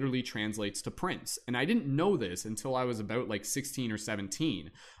Brendan literally translates to prince, and I didn't know this until I was about like 16 or 17,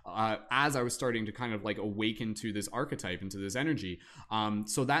 as I was starting to kind of like awaken to this archetype and to this energy.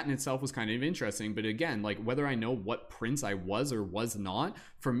 So that in itself was kind of interesting. But again, like whether I know what prince I was or was not,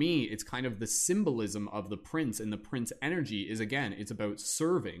 for me, it's kind of the symbolism of the prince, and the prince energy is, again, it's about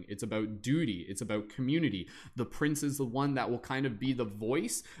serving, it's about duty, it's about community. The prince is the one that will kind of be the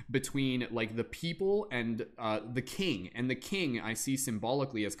voice between like the people and the king. And the king I see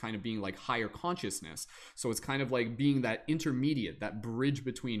symbolically as kind of being like higher consciousness. So it's kind of like being that intermediate, that bridge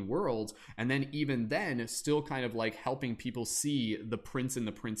between worlds, and then even then still kind of like helping people see the prince and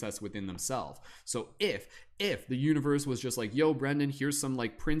the princess within themselves. So if if the universe was just like, yo, Brendan, here's some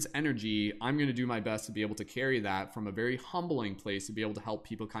like Prince energy, I'm going to do my best to be able to carry that from a very humbling place to be able to help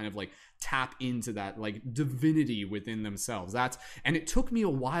people kind of like tap into that like divinity within themselves. And it took me a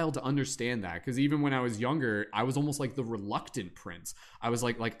while to understand that, because even when I was younger, I was almost like the reluctant prince. I was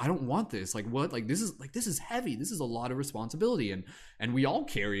like I don't want this. Like, what? Like, this is heavy. This is a lot of responsibility, and we all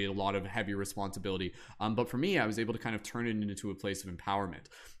carry a lot of heavy responsibility. But for me, I was able to kind of turn it into a place of empowerment.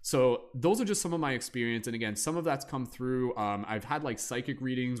 So those are just some of my experience. And again, some of that's come through. I've had like psychic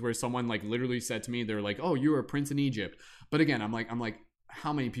readings where someone like literally said to me, they're like, "Oh, you're a prince in Egypt." But again, I'm like,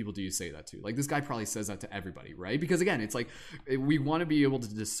 how many people do you say that to? Like, this guy probably says that to everybody, right? Because again, it's like we want to be able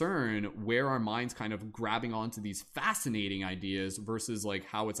to discern where our mind's kind of grabbing onto these fascinating ideas versus like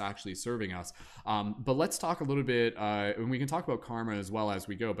how it's actually serving us. But let's talk a little bit, and we can talk about karma as well as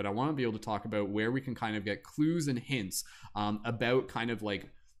we go, but I want to be able to talk about where we can kind of get clues and hints about kind of like,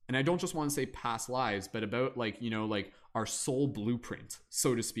 and I don't just want to say past lives, but about like, you know, like our soul blueprint,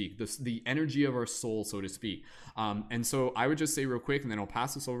 so to speak, the energy of our soul, so to speak. And so I would just say real quick, and then I'll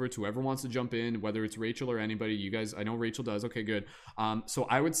pass this over to whoever wants to jump in, whether it's Rachel or anybody. You guys, I know Rachel does. Okay, good. So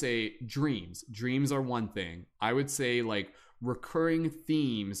I would say dreams. Dreams are one thing. I would say like recurring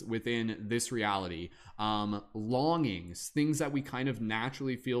themes within this reality, longings, things that we kind of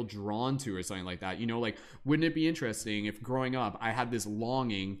naturally feel drawn to or something like that. You know, like, wouldn't it be interesting if growing up I had this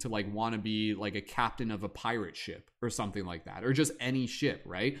longing to like want to be like a captain of a pirate ship or something like that, or just any ship,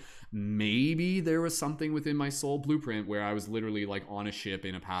 right? Maybe there was something within my soul blueprint where I was literally like on a ship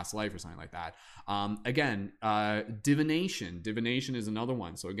in a past life or something like that. Again, divination is another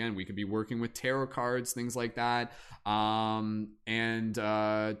one. So again, we could be working with tarot cards, things like that. And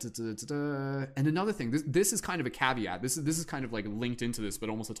another thing, this is kind of a caveat. This is kind of like linked into this, but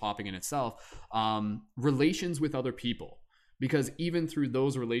almost a topic in itself. Relations with other people. Because even through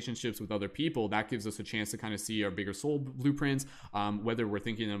those relationships with other people, that gives us a chance to kind of see our bigger soul blueprints, whether we're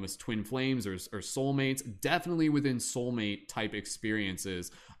thinking of them as twin flames or soulmates. Definitely within soulmate type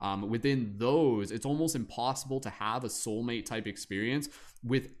experiences, within those, it's almost impossible to have a soulmate type experience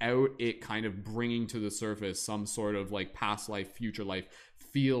without it kind of bringing to the surface some sort of like past life, future life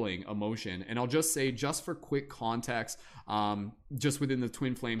feeling, emotion. And I'll just say, just for quick context, just within the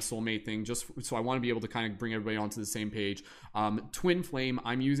twin flame soulmate thing, just so I want to be able to kind of bring everybody onto the same page. Twin flame,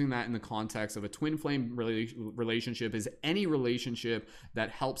 I'm using that in the context of a twin flame relationship is any relationship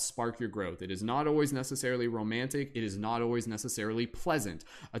that helps spark your growth. It is not always necessarily romantic. It is not always necessarily pleasant.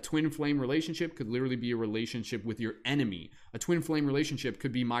 A twin flame relationship could literally be a relationship with your enemy. A twin flame relationship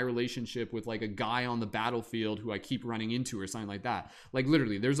could be my relationship with like a guy on the battlefield who I keep running into or something like that. Like,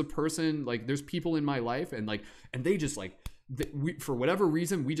 literally, there's a person, like, there's people in my life, and they just like, for whatever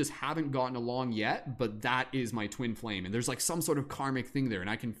reason, we just haven't gotten along yet, but that is my twin flame, and there's like some sort of karmic thing there, and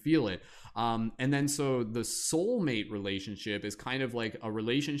I can feel it. And then so the soulmate relationship is kind of like a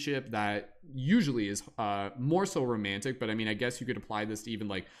relationship that usually is more so romantic, but I mean, I guess you could apply this to even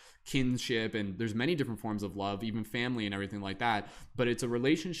like kinship, and there's many different forms of love, even family and everything like that. But it's a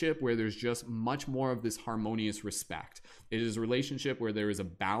relationship where there's just much more of this harmonious respect. It is a relationship where there is a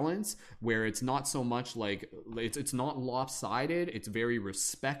balance, where it's not so much like it's not lopsided. It's very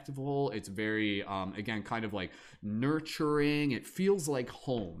respectful. It's very again, kind of like nurturing. It feels like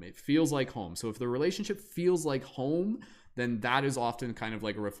home. So if the relationship feels like home, then that is often kind of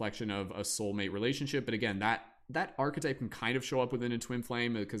like a reflection of a soulmate relationship. But again, that archetype can kind of show up within a twin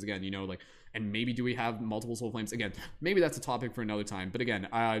flame, because again, you know, like, and maybe do we have multiple soul flames? Again, maybe that's a topic for another time. But again,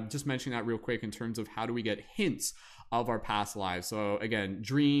 just mentioning that real quick in terms of how do we get hints of our past lives. So again,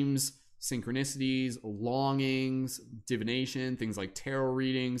 dreams, synchronicities, longings, divination, things like tarot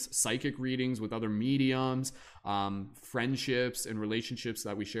readings, psychic readings with other mediums, friendships and relationships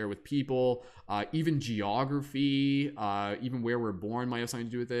that we share with people, even geography, even where we're born might have something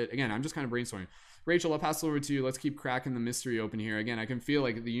to do with it. Again, I'm just kind of brainstorming. Rachel, I'll pass it over to you. Let's keep cracking the mystery open here. Again, I can feel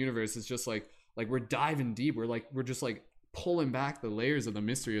like the universe is just like we're diving deep. We're just like pulling back the layers of the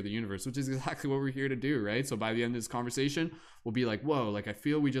mystery of the universe, which is exactly what we're here to do, right? So by the end of this conversation, we'll be like, whoa, like I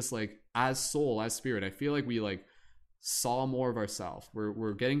feel we just like, as soul, as spirit, I feel like we like saw more of ourselves.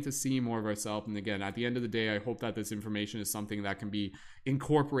 We're getting to see more of ourselves. And again, at the end of the day, I hope that this information is something that can be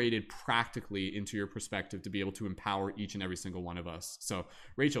incorporated practically into your perspective to be able to empower each and every single one of us. So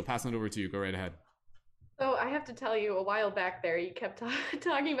Rachel, passing it over to you. Go right ahead. So I have to tell you, a while back there, you kept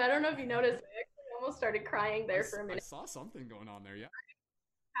talking about, I don't know if you noticed, I actually almost started crying there for a minute. I saw something going on there, yeah.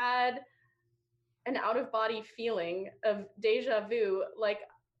 I had an out-of-body feeling of deja vu, like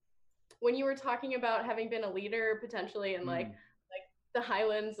when you were talking about having been a leader potentially in like the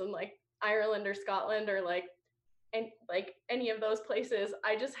Highlands and like Ireland or Scotland or like any of those places.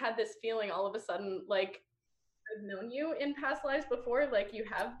 I just had this feeling all of a sudden, like I've known you in past lives before. Like you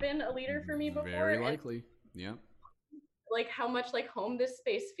have been a leader for me before. Very likely. Yeah. Like how much like home this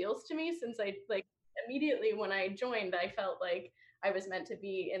space feels to me, since I like immediately when I joined, I felt like I was meant to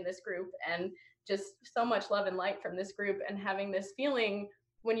be in this group, and just so much love and light from this group, and having this feeling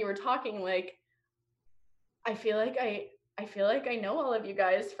when you were talking, like I feel like I know all of you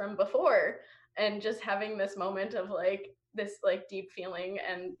guys from before, and just having this moment of like this like deep feeling.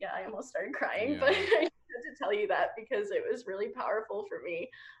 And yeah, I almost started crying, but Yeah. I had to tell you that because it was really powerful for me.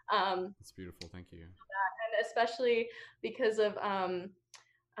 It's beautiful. Thank you. And especially because of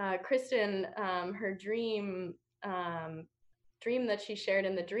Kristen, her dream that she shared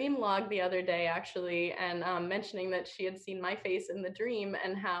in the dream log the other day, actually, and mentioning that she had seen my face in the dream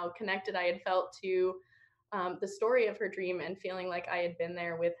and how connected I had felt to the story of her dream, and feeling like I had been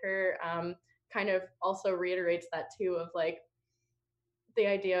there with her, kind of also reiterates that too, of like the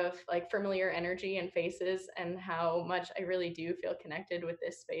idea of like familiar energy and faces, and how much I really do feel connected with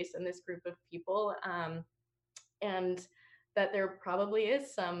this space and this group of people. And that there probably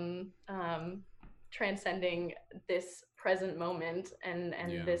is some transcending this present moment, and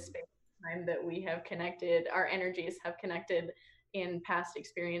this space time that we have connected, our energies have connected in past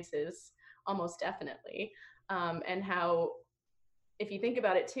experiences, almost definitely. And how, if you think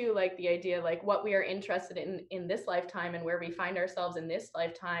about it too, like the idea, like what we are interested in this lifetime and where we find ourselves in this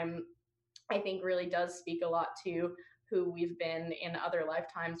lifetime, I think really does speak a lot to who we've been in other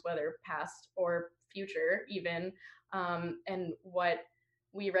lifetimes, whether past or future, even. And what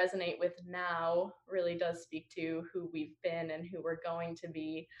we resonate with now really does speak to who we've been and who we're going to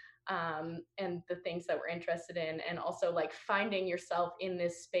be, and the things that we're interested in. And also, like, finding yourself in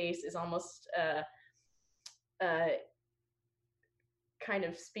this space is almost kind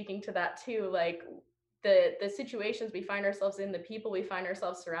of speaking to that too, like the situations we find ourselves in, the people we find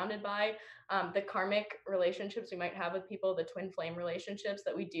ourselves surrounded by, the karmic relationships we might have with people, the twin flame relationships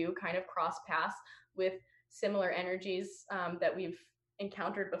that we do kind of cross paths with similar energies that we've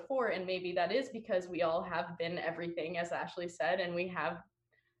encountered before. And maybe that is because we all have been everything, as Ashley said, and we have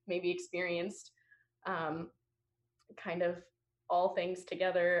maybe experienced kind of all things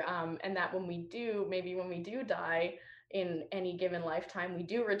together, and that when we do die in any given lifetime, we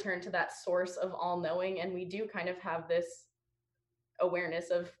do return to that source of all knowing, and we do kind of have this awareness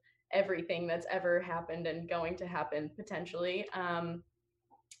of everything that's ever happened and going to happen potentially.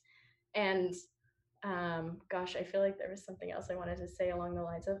 And gosh, I feel like there was something else I wanted to say along the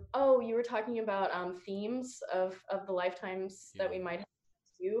lines of, oh, you were talking about themes of the lifetimes that we might have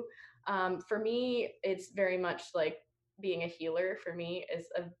to. For me, it's very much like being a healer for me is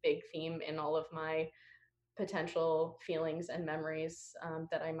a big theme in all of my potential feelings and memories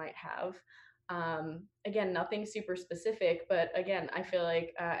that I might have. Again, nothing super specific, but again, I feel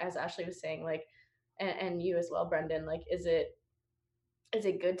like as Ashley was saying, like, and you as well, Brendan, like, is it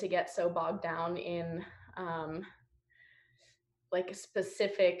good to get so bogged down in like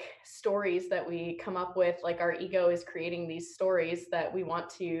specific stories that we come up with? Like our ego is creating these stories that we want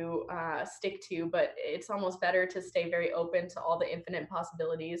to stick to, but it's almost better to stay very open to all the infinite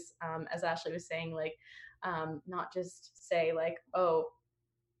possibilities, as Ashley was saying, like not just say like, oh,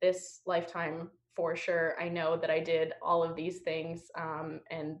 this lifetime for sure I know that I did all of these things,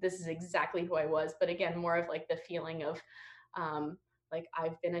 and this is exactly who I was. But again, more of like the feeling of like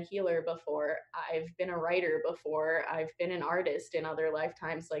I've been a healer before, I've been a writer before, I've been an artist in other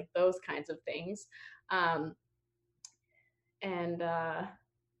lifetimes, like those kinds of things. And that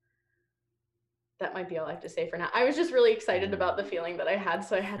might be all I have to say for now. I was just really excited about the feeling that I had,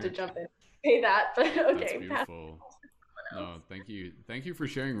 so I had to jump in and say that. But okay. That's beautiful. No, thank you for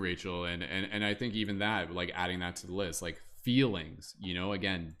sharing, Rachel. And I think even that, like adding that to the list, like feelings, you know,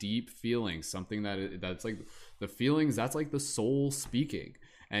 again, deep feelings, something that's like the feelings, that's like the soul speaking.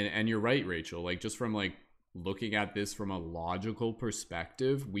 And you're right, Rachel, like just from like looking at this from a logical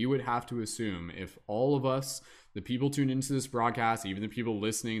perspective, we would have to assume if all of us, the people tuned into this broadcast, even the people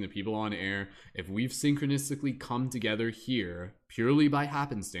listening, the people on air, if we've synchronistically come together here purely by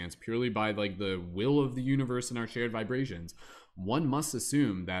happenstance, purely by like the will of the universe and our shared vibrations, one must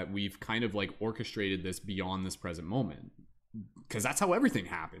assume that we've kind of like orchestrated this beyond this present moment, because that's how everything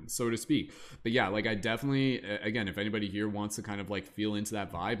happens, so to speak. But yeah, like I definitely, again, if anybody here wants to kind of like feel into that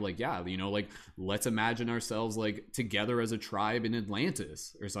vibe, like, yeah, you know, like let's imagine ourselves like together as a tribe in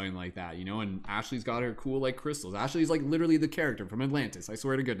Atlantis or something like that, you know. And Ashley's got her cool like crystals. Ashley's like literally the character from Atlantis, I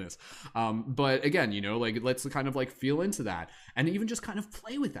swear to goodness. But again, you know, like let's kind of like feel into that, and even just kind of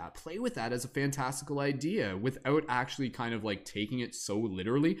play with that as a fantastical idea without actually kind of like taking it so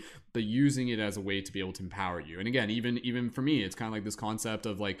literally, but using it as a way to be able to empower you. And again, even for for me, it's kind of like this concept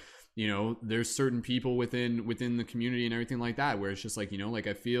of like, you know, there's certain people within the community and everything like that, where it's just like, you know, like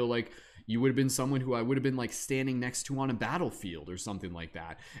I feel like you would have been someone who I would have been like standing next to on a battlefield or something like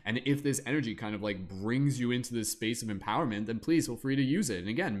that. And if this energy kind of like brings you into this space of empowerment, then please feel free to use it. And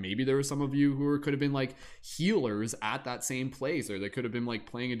again, maybe there were some of you who could have been like healers at that same place, or they could have been like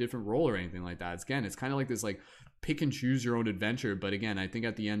playing a different role or anything like that. Again, it's kind of like this like pick and choose your own adventure. But again, I think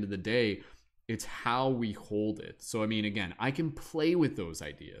at the end of the day, it's how we hold it. So I mean, again, I can play with those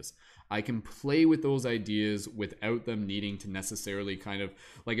ideas. I can play with those ideas without them needing to necessarily kind of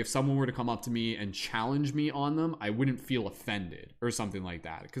like, if someone were to come up to me and challenge me on them, I wouldn't feel offended or something like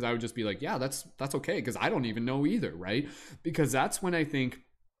that, because I would just be like, yeah, that's okay, because I don't even know either, right? Because that's when I think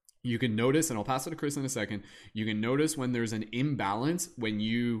you can notice, and I'll pass it to Chris in a second, you can notice when there's an imbalance when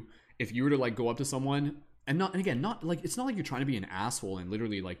if you were to like go up to someone and again, not like, it's not like you're trying to be an asshole and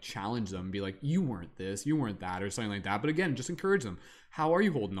literally like challenge them and be like, you weren't this, you weren't that, or something like that. But again, just encourage them. How are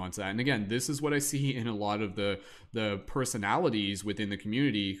you holding on to that? And again, this is what I see in a lot of the personalities within the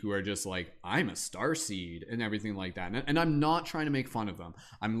community who are just like, I'm a star seed and everything like that. And I'm not trying to make fun of them.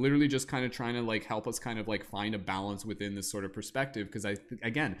 I'm literally just kind of trying to like help us kind of like find a balance within this sort of perspective. Because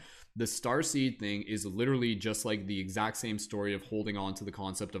again, the star seed thing is literally just like the exact same story of holding on to the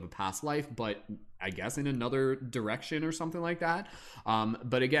concept of a past life, but I guess in another direction or something like that.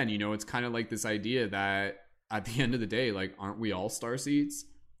 But again, you know, it's kind of like this idea that at the end of the day, like, aren't we all star seeds?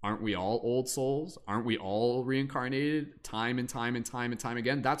 Aren't we all old souls? Aren't we all reincarnated time and time and time and time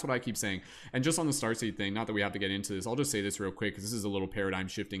again? That's what I keep saying. And just on the starseed thing, not that we have to get into this, I'll just say this real quick, because this is a little paradigm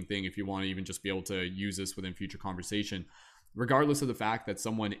shifting thing if you want to even just be able to use this within future conversation. Regardless of the fact that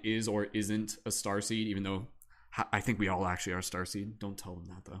someone is or isn't a starseed, even though I think we all actually are starseed. Don't tell them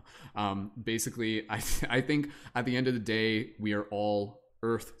that though. Basically, I think at the end of the day, we are all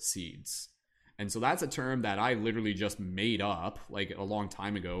earth seeds. And so that's a term that I literally just made up like a long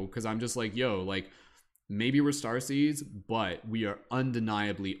time ago, because I'm just like, yo, like, maybe we're star seeds, but we are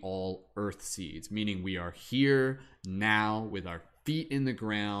undeniably all earth seeds, meaning we are here now with our feet in the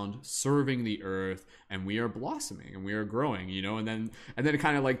ground, serving the earth, and we are blossoming and we are growing, you know. And then it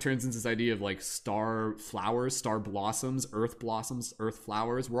kind of like turns into this idea of like star flowers, star blossoms, earth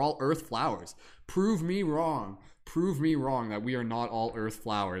flowers. We're all earth flowers. Prove me wrong that we are not all earth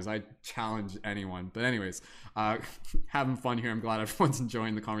flowers. I challenge anyone. But anyways, having fun here. I'm glad everyone's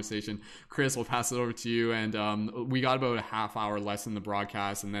enjoying the conversation. Chris, we'll pass it over to you. And we got about a half hour less in the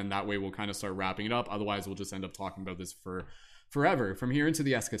broadcast, and then that way we'll kind of start wrapping it up. Otherwise, we'll just end up talking about this for forever from here into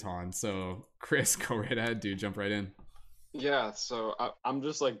the eschaton. So Chris, go right ahead, dude. Jump right in. Yeah, so I'm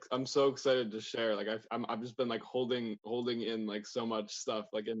just like, I'm so excited to share. Like I've just been like holding in like so much stuff,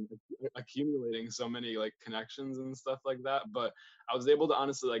 like and accumulating so many like connections and stuff like that. But I was able to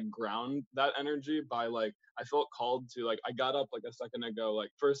honestly like ground that energy by like, I felt called to like, I got up like a second ago.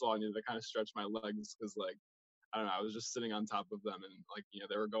 Like first of all, I needed to kind of stretch my legs because like, I don't know, I was just sitting on top of them and like, you know,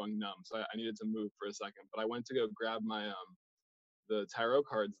 they were going numb. So I needed to move for a second. But I went to go grab my the tarot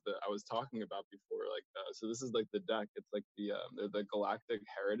cards that I was talking about before. Like, so this is like the deck. It's like they're the Galactic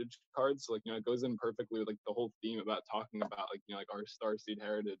Heritage cards. So like, you know, it goes in perfectly with like the whole theme about talking about like, you know, like our starseed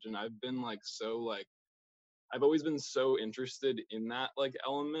heritage. And I've been like so like, I've always been so interested in that like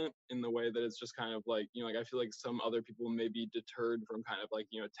element, in the way that it's just kind of like, you know, like I feel like some other people may be deterred from kind of like,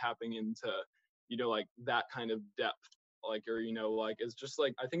 you know, tapping into, you know, like that kind of depth, like, or, you know, like it's just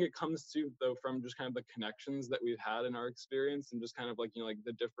like, I think it comes to though from just kind of the connections that we've had in our experience, and just kind of like, you know, like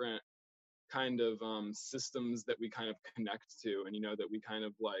the different kind of systems that we kind of connect to, and, you know, that we kind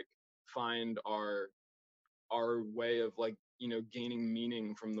of like find our way of like, you know, gaining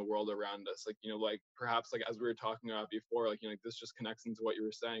meaning from the world around us. Like, you know, like perhaps like as we were talking about before, like, you know, like this just connects into what you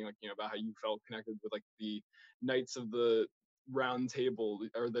were saying, like, you know, about how you felt connected with like the Knights of the Round Table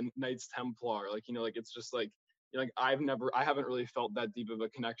or the Knights Templar. Like, you know, like it's just like, you know, like I haven't really felt that deep of a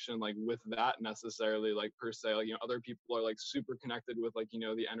connection like with that necessarily, like per se. Like, you know, other people are like super connected with like, you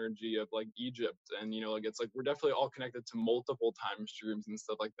know, the energy of like Egypt, and, you know, like it's like we're definitely all connected to multiple time streams and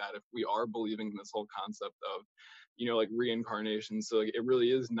stuff like that if we are believing in this whole concept of, you know, like reincarnation. So like it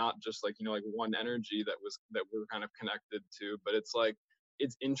really is not just like, you know, like one energy that we're kind of connected to. But it's like,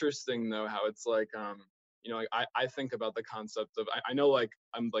 it's interesting though how it's like you know, like I think about the concept of, I know like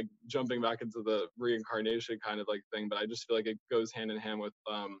I'm like jumping back into the reincarnation kind of like thing, but I just feel like it goes hand in hand with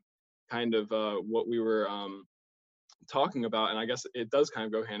kind of what we were talking about. And I guess it does kind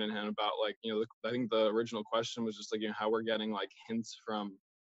of go hand in hand about like, you know, I think the original question was just like, you know, how we're getting like hints from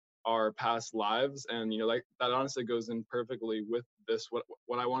our past lives. And, you know, like that honestly goes in perfectly with this,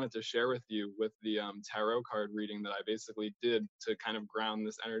 what I wanted to share with you with the tarot card reading that I basically did to kind of ground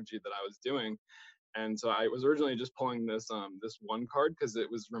this energy that I was doing. And so I was originally just pulling this this one card because it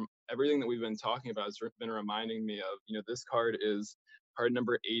was everything that we've been talking about has been reminding me of, this card is card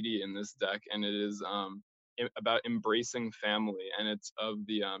number 80 in this deck, and it is about embracing family, and it's of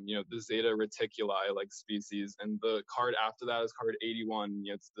the the Zeta Reticuli like species, and the card after that is card 81.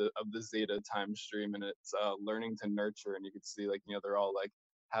 It's the of the Zeta time stream, and it's learning to nurture, and you can see like they're all like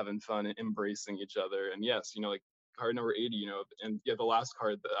having fun and embracing each other. And yes, like card number 80, and yeah, the last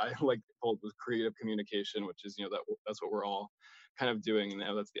card that I like pulled was creative communication, which is that's what we're all kind of doing,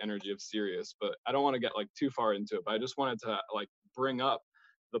 and that's the energy of Sirius. But I don't want to get like too far into it, but I just wanted to like bring up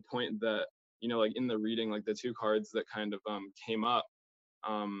the point that like in the reading, like the two cards that kind of came up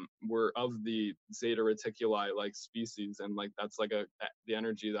were of the Zeta Reticuli like species, and like that's like the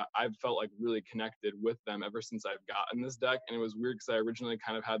energy that I've felt like really connected with them ever since I've gotten this deck. And it was weird because I originally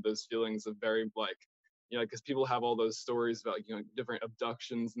kind of had those feelings of very like because people have all those stories about different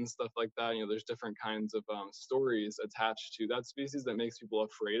abductions and stuff like that. There's different kinds of stories attached to that species that makes people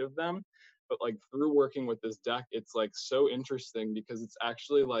afraid of them. But like through working with this deck, it's like so interesting because it's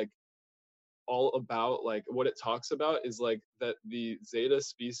actually like all about like what it talks about is like that the Zeta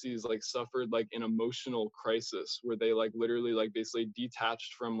species like suffered like an emotional crisis where they like literally like basically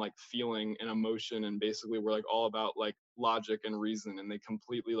detached from like feeling and emotion, and basically were like all about like logic and reason, and they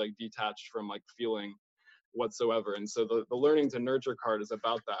completely like detached from like feeling whatsoever. And so the learning to nurture card is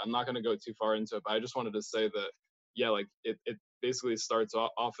about that. I'm not going to go too far into it, but I just wanted to say that yeah, like it basically starts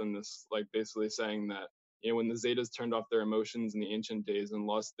off in this like basically saying that when the Zetas turned off their emotions in the ancient days and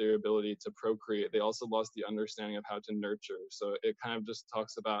lost their ability to procreate, they also lost the understanding of how to nurture. So it kind of just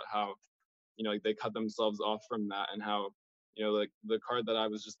talks about how like they cut themselves off from that, and how like the card that I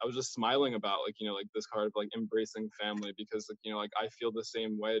was just smiling about, like like this card of like embracing family, because like like I feel the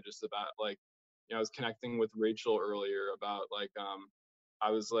same way just about like I was connecting with Rachel earlier about like I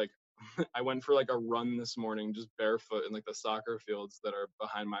was like I went for like a run this morning just barefoot in like the soccer fields that are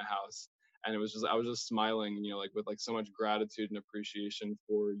behind my house, and I was just smiling like with like so much gratitude and appreciation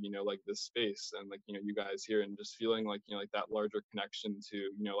for like this space, and like you guys here, and just feeling like like that larger connection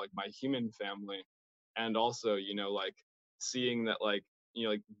to like my human family. And also like seeing that like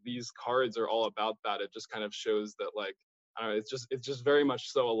like these cards are all about that. It just kind of shows that like I don't know, it's just very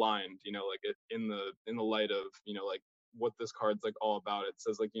much so aligned, like it, in the light of like what this card's like all about. It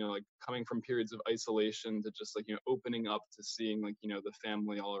says like like coming from periods of isolation to just like opening up to seeing like the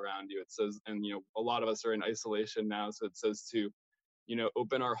family all around you. It says, and a lot of us are in isolation now, so it says to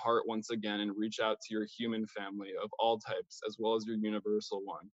open our heart once again and reach out to your human family of all types as well as your universal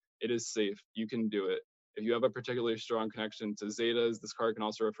one. It is safe. You can do it. If you have a particularly strong connection to Zetas, this card can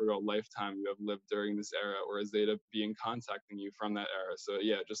also refer to a lifetime you have lived during this era, or a Zeta being contacting you from that era. So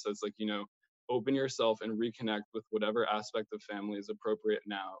yeah, it just says like open yourself and reconnect with whatever aspect of family is appropriate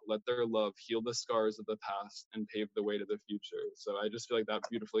now. Let their love heal the scars of the past and pave the way to the future. So I just feel like that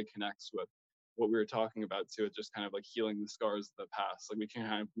beautifully connects with what we were talking about too. It's just kind of like healing the scars of the past. Like we can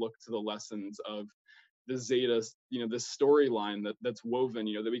kind of look to the lessons of the Zeta, this storyline that's woven,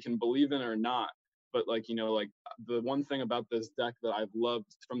 that we can believe in or not. But like, like the one thing about this deck that I've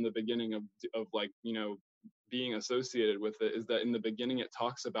loved from the beginning of like, being associated with it is that in the beginning it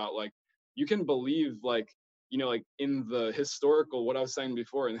talks about like, you can believe like, like in the historical, what I was saying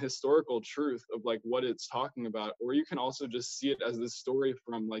before, in the historical truth of like what it's talking about, or you can also just see it as this story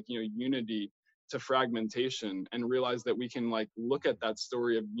from like, unity to fragmentation, and realize that we can like look at that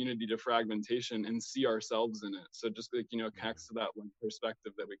story of unity to fragmentation and see ourselves in it. So just like it connects to that like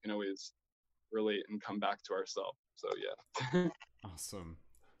perspective that we can always relate and come back to ourselves. So yeah. Awesome.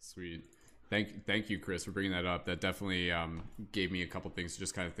 Sweet. Thank you, Chris, for bringing that up. That definitely gave me a couple things to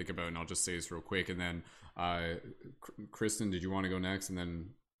just kind of think about, and I'll just say this real quick. And then, Kristen, did you want to go next? And then,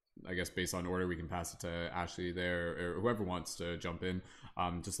 I guess based on order, we can pass it to Ashley there, or whoever wants to jump in.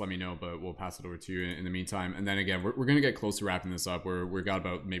 Just let me know, but we'll pass it over to you in the meantime. And then again, we're going to get close to wrapping this up. We've got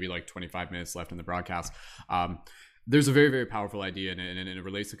about maybe like 25 minutes left in the broadcast. There's a very, very powerful idea, and it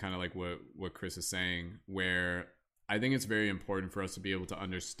relates to kind of like what Chris is saying, where I think it's very important for us to be able to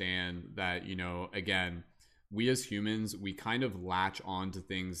understand that, again, we as humans, we kind of latch on to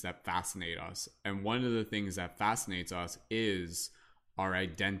things that fascinate us. And one of the things that fascinates us is our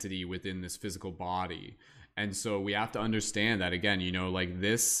identity within this physical body. And so we have to understand that, again, like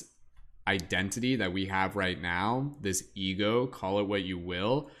this identity that we have right now, this ego, call it what you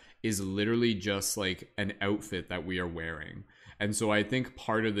will, is literally just like an outfit that we are wearing. And so I think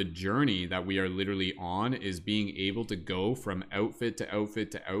part of the journey that we are literally on is being able to go from outfit to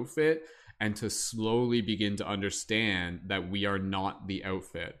outfit to outfit, and to slowly begin to understand that we are not the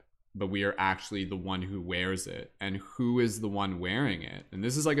outfit. but we are actually the one who wears it. And who is the one wearing it? And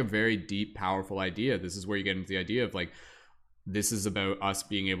this is like a very deep, powerful idea. This is where you get into the idea of like, this is about us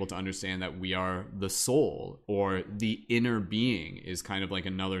being able to understand that we are the soul, or the inner being is kind of like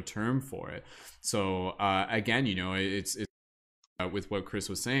another term for it. So again, you know, it's with what Chris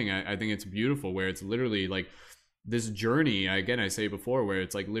was saying, I think it's beautiful where it's literally like this journey, again, I say before, where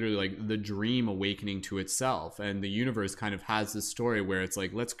it's like literally like the dream awakening to itself, and the universe kind of has this story where it's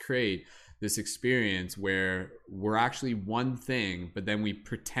like, let's create this experience where we're actually one thing, but then we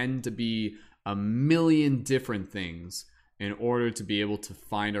pretend to be a million different things in order to be able to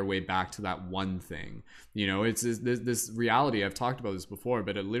find our way back to that one thing. You know, it's this reality. I've talked about this before,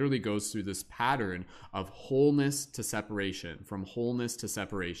 but it literally goes through this pattern of wholeness to separation, from wholeness to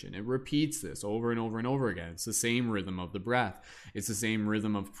separation. It repeats this over and over and over again. It's the same rhythm of the breath. It's the same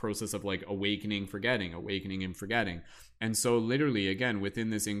rhythm of process of like awakening, forgetting, awakening and forgetting. And so literally, again, within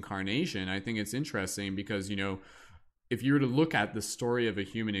this incarnation, I think it's interesting because, you know, if you were to look at the story of a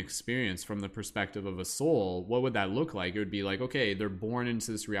human experience from the perspective of a soul, what would that look like? It would be like, okay, they're born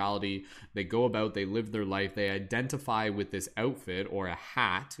into this reality. They go about, they live their life. They identify with this outfit or a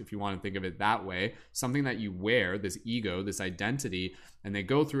hat, if you want to think of it that way, something that you wear, this ego, this identity, and they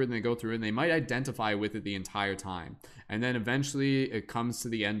go through it and they go through it and they might identify with it the entire time. And then eventually it comes to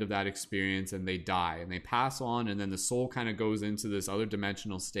the end of that experience and they die and they pass on, and then the soul kind of goes into this other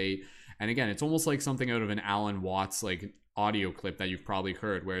dimensional state. And again, it's almost like something out of an Alan Watts like audio clip that you've probably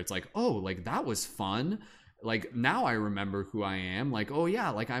heard, where it's like, oh, like that was fun. Like now I remember who I am. Like, oh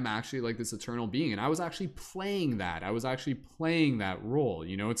yeah, like I'm actually like this eternal being. And I was actually playing that. I was actually playing that role.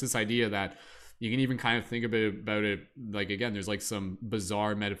 You know, it's this idea that you can even kind of think about it like, again, there's like some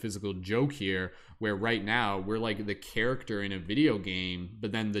bizarre metaphysical joke here where right now we're like the character in a video game,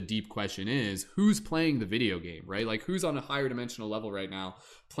 but then the deep question is, who's playing the video game, right? Like who's on a higher dimensional level right now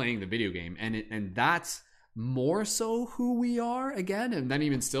playing the video game? And that's more so who we are again. And then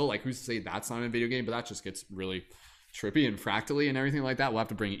even still, like, who's to say that's not a video game? But that just gets really trippy and fractally and everything like that. We'll have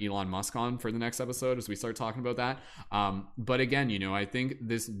to bring Elon Musk on for the next episode as we start talking about that. But again, you know, I think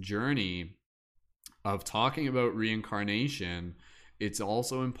this journey of talking about reincarnation, it's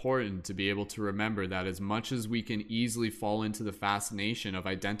also important to be able to remember that as much as we can easily fall into the fascination of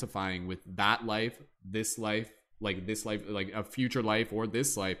identifying with that life, this life, like a future life or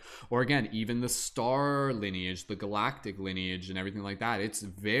this life, or again, even the star lineage, the galactic lineage and everything like that, it's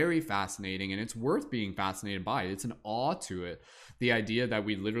very fascinating and it's worth being fascinated by. It's an awe to it. The idea that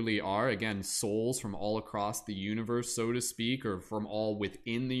we literally are, again, souls from all across the universe, so to speak, or from all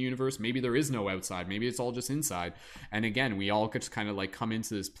within the universe. Maybe there is no outside. Maybe it's all just inside. And again, we all just kind of like come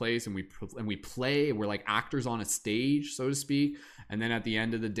into this place and we play. We're like actors on a stage, so to speak. And then at the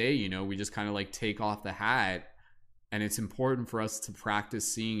end of the day, you know, we just kind of like take off the hat. And it's important for us to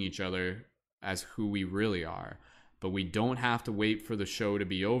practice seeing each other as who we really are. But we don't have to wait for the show to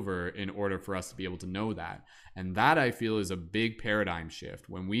be over in order for us to be able to know that. And that, I feel, is a big paradigm shift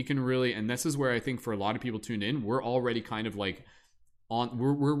when we can really, and this is where I think for a lot of people tuned in, we're already kind of like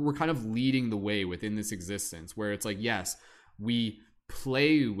we're kind of leading the way within this existence where it's like, yes, we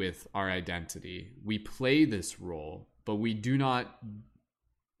play with our identity, we play this role, but we do not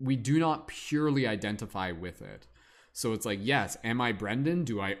purely identify with it. So it's like, yes, am I Brendan?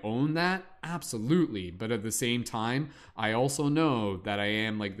 Do I own that? Absolutely. But at the same time, I also know that I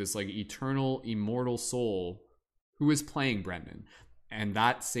am like this like eternal, immortal soul who is playing Brendan. And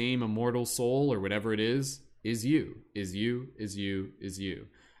that same immortal soul or whatever it is you, is you, is you, is you.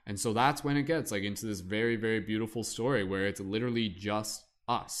 And so that's when it gets like into this very, very beautiful story where it's literally just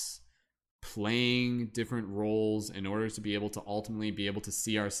us playing different roles in order to be able to ultimately be able to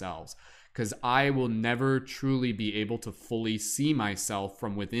see ourselves. Because I will never truly be able to fully see myself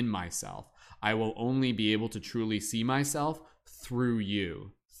from within myself. I will only be able to truly see myself through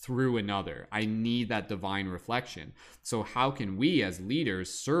you, through another. I need that divine reflection. So how can we as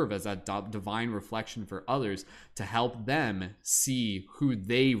leaders serve as that divine reflection for others to help them see who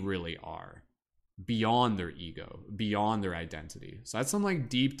they really are? Beyond their ego, beyond their identity. So that's some like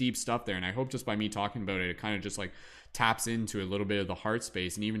deep stuff there. And I hope just by me talking about it, it kind of just like taps into a little bit of the heart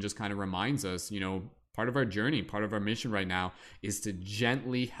space and even just kind of reminds us, you know, part of our journey, part of our mission right now is to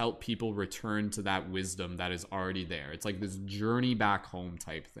gently help people return to that wisdom that is already there. It's like this journey back home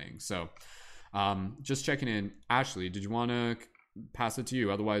type thing. So just checking in. Ashley, did you want to pass it to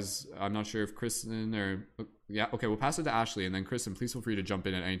you? Otherwise, I'm not sure if Kristen or... Yeah, okay, we'll pass it to Ashley, and then Kristen, please feel free to jump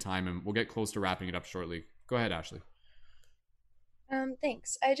in at any time, and we'll get close to wrapping it up shortly. Go ahead, Ashley.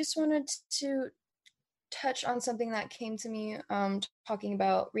 Thanks. I just wanted to touch on something that came to me talking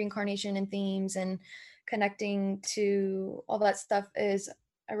about reincarnation and themes and connecting to all that stuff is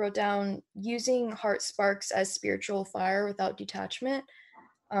I wrote down using heart sparks as spiritual fire without detachment.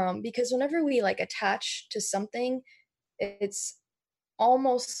 Because whenever we like attach to something, it's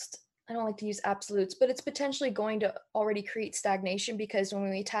almost, I don't like to use absolutes, but it's potentially going to already create stagnation, because when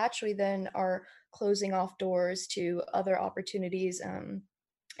we attach, we then are closing off doors to other opportunities,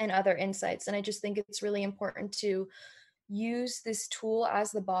 and other insights. And I just think it's really important to use this tool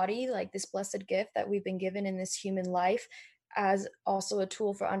as the body, like this blessed gift that we've been given in this human life, as also a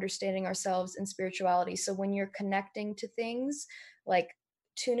tool for understanding ourselves and spirituality. So when you're connecting to things, like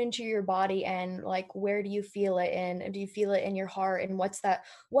tune into your body and like, where do you feel it in? Do you feel it in your heart? And what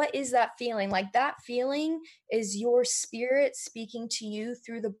is that feeling? Like, that feeling is your spirit speaking to you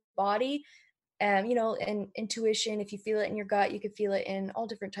through the body. And intuition, if you feel it in your gut, you could feel it in all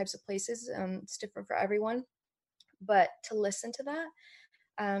different types of places. It's different for everyone, but to listen to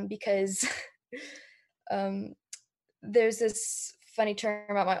that, because um, there's this funny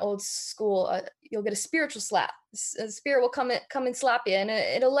term at my old school. You'll get a spiritual slap. A spirit will come and slap you, and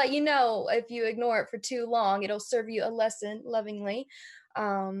it'll let you know if you ignore it for too long. It'll serve you a lesson lovingly,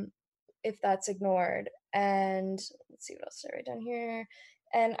 if that's ignored. And let's see what else did I write down here.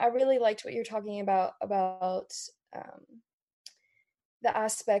 And I really liked what you're talking about um, the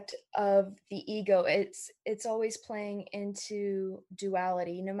aspect of the ego. It's always playing into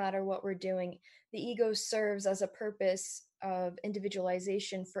duality. No matter what we're doing, the ego serves as a purpose of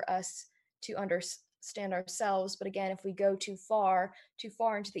individualization for us to understand ourselves. But again, if we go too far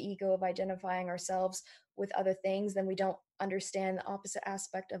into the ego of identifying ourselves with other things, then we don't understand the opposite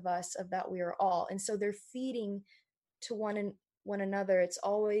aspect of us, of that we are all. And so they're feeding to one another. It's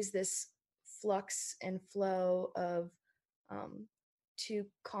always this flux and flow of um, two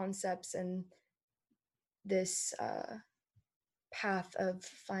concepts, and this path of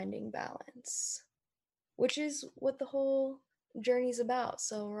finding balance, which is what the whole journey's about.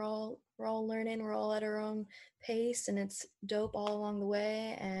 So we're all learning, we're all at our own pace, and it's dope all along the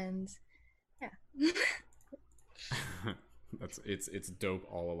way. And yeah. It's dope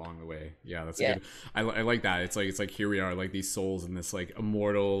all along the way. Yeah, that's Yeah. a good. I like that. It's like here we are, like these souls in this like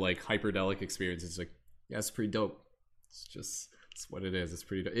immortal, like hyperdelic experience. It's like, yeah, it's pretty dope. It's what it is. It's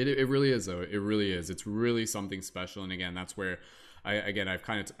pretty. It really is though. It really is. It's really something special. And again, that's where I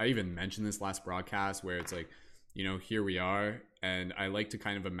even mentioned this last broadcast where it's like, here we are, and I like to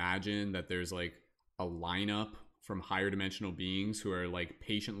kind of imagine that there's like a lineup from higher dimensional beings who are like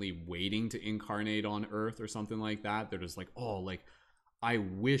patiently waiting to incarnate on Earth or something like that. They're just like, oh, like I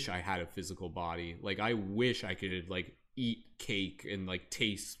wish I had a physical body. Like I wish I could like eat cake and like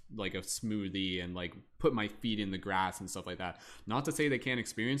taste like a smoothie and like put my feet in the grass and stuff like that. Not to say they can't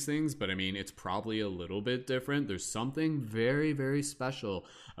experience things, but I mean, it's probably a little bit different. There's something very, very special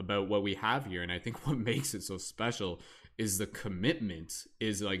about what we have here. And I think what makes it so special is the commitment,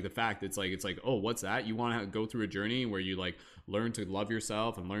 is like the fact it's like, oh, what's that? You want to go through a journey where you like learn to love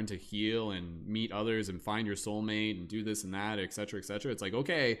yourself and learn to heal and meet others and find your soulmate and do this and that, etc., etc. It's like,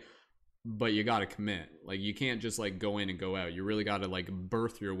 okay, but you got to commit. Like you can't just like go in and go out. You really got to like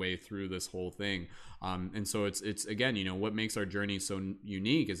birth your way through this whole thing. And so it's again, what makes our journey so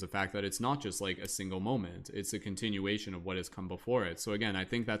unique is the fact that it's not just like a single moment. It's a continuation of what has come before it. So again, I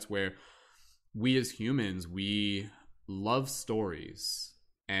think that's where we as humans, we love stories.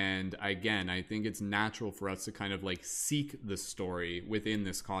 And again, I think it's natural for us to kind of like seek the story within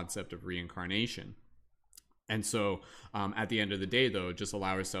this concept of reincarnation. And so at the end of the day, though, just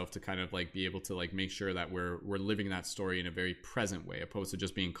allow ourselves to kind of like be able to like make sure that we're living that story in a very present way, opposed to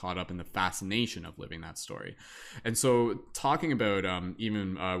just being caught up in the fascination of living that story. And so talking about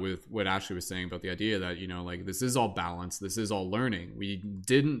even with what Ashley was saying about the idea that, like this is all balance, this is all learning. We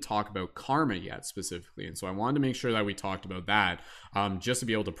didn't talk about karma yet specifically. And so I wanted to make sure that we talked about that just to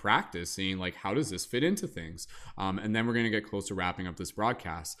be able to practice seeing like, how does this fit into things? And then we're going to get close to wrapping up this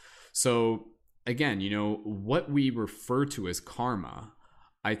broadcast. So again, what we refer to as karma,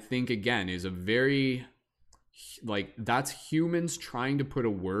 I think, again, is a very, like, that's humans trying to put a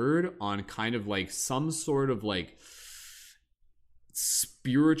word on kind of like some sort of like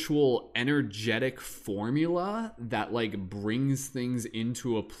spiritual, energetic formula that like brings things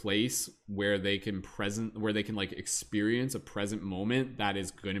into a place where they can like experience a present moment that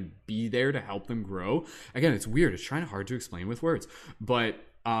is going to be there to help them grow. Again, it's weird. It's trying hard to explain with words, but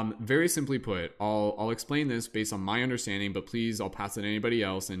very simply put, I'll explain this based on my understanding, but please, I'll pass it to anybody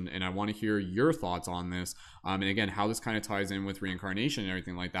else, and I want to hear your thoughts on this, and again, how this kind of ties in with reincarnation and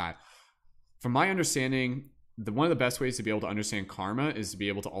everything like that. From my understanding, one of the best ways to be able to understand karma is to be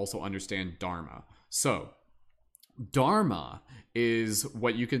able to also understand dharma. So dharma is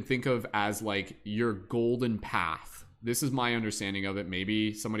what you can think of as like your golden path this is my understanding of it.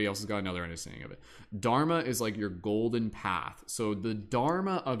 Maybe somebody else has got another understanding of it. Dharma is like your golden path. So the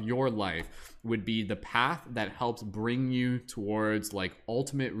Dharma of your life would be the path that helps bring you towards like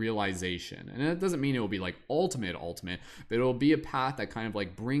ultimate realization. And it doesn't mean it will be like ultimate, but it will be a path that kind of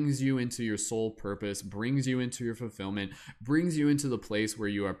like brings you into your soul purpose, brings you into your fulfillment, brings you into the place where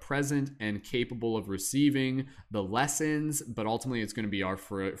you are present and capable of receiving the lessons. But ultimately it's going to be our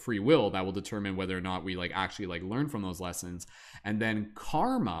free will that will determine whether or not we like actually like learn from those lessons. And then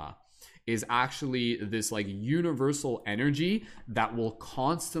karma is actually this like universal energy that will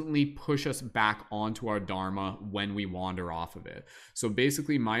constantly push us back onto our dharma when we wander off of it. So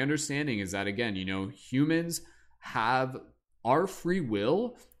basically my understanding is that, again, you know, humans have our free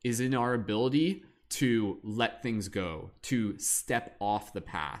will is in our ability to let things go, to step off the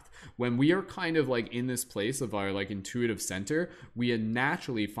path. When we are kind of like in this place of our like intuitive center, we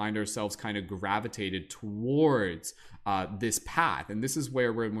naturally find ourselves kind of gravitated towards this path. And this is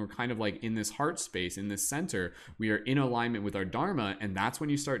where when we're kind of like in this heart space, in this center, we are in alignment with our dharma. And that's when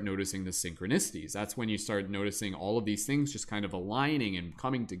you start noticing the synchronicities. That's when you start noticing all of these things just kind of aligning and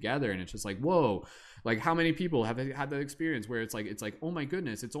coming together. And it's just like, whoa. Like, how many people have had that experience where it's like, oh my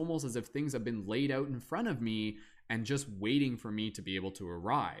goodness, it's almost as if things have been laid out in front of me and just waiting for me to be able to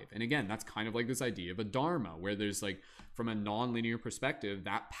arrive. And again, that's kind of like this idea of a dharma, where there's like, from a non-linear perspective,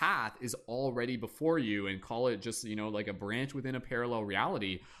 that path is already before you, and call it just, you know, like a branch within a parallel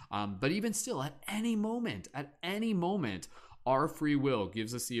reality. But even still, at any moment, our free will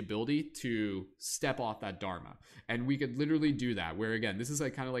gives us the ability to step off that dharma. And we could literally do that, where again, this is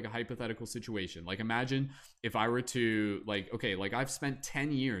like kind of like a hypothetical situation. Like, imagine if I were to like, okay, like I've spent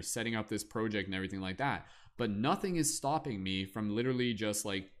 10 years setting up this project and everything like that, but nothing is stopping me from literally just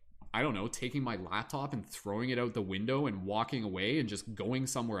like, I don't know, taking my laptop and throwing it out the window and walking away and just going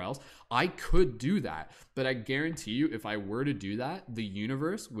somewhere else. I could do that, but I guarantee you, if I were to do that, the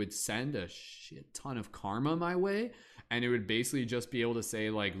universe would send a shit ton of karma my way. And it would basically just be able to say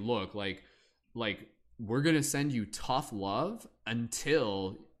like, look, like we're going to send you tough love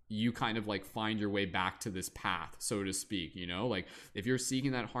until you kind of like find your way back to this path, so to speak. You know, like if you're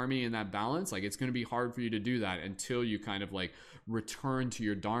seeking that harmony and that balance, like it's going to be hard for you to do that until you kind of like return to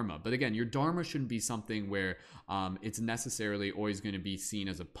your dharma. But again, your dharma shouldn't be something where it's necessarily always going to be seen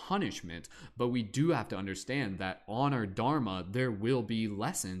as a punishment, but we do have to understand that on our dharma there will be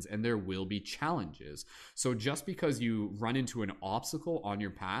lessons and there will be challenges. So just because you run into an obstacle on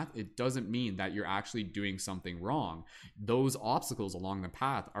your path, it doesn't mean that you're actually doing something wrong. Those obstacles along the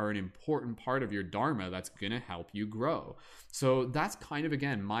path are an important part of your dharma that's going to help you grow. So that's kind of,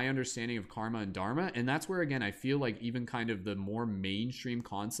 again, my understanding of karma and dharma. And that's where, again, I feel like even kind of the more mainstream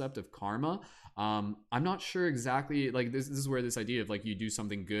concept of karma, I'm not sure exactly, like this is where this idea of like you do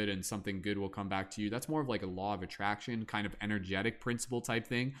something good and something good will come back to you, that's more of like a law of attraction kind of energetic principle type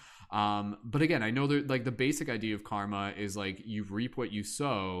thing. But again, I know that like the basic idea of karma is like you reap what you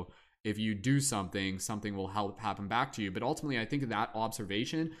sow. If you do something, something will help happen back to you. But ultimately, I think that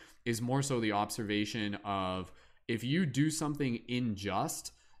observation is more so the observation of, if you do something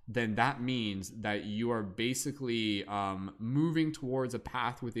unjust, then that means that you are basically moving towards a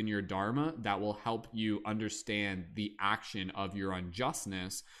path within your dharma that will help you understand the action of your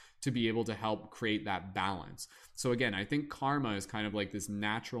unjustness to be able to help create that balance. So again, I think karma is kind of like this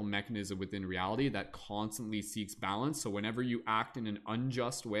natural mechanism within reality that constantly seeks balance. So whenever you act in an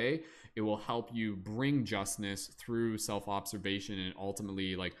unjust way, it will help you bring justness through self-observation and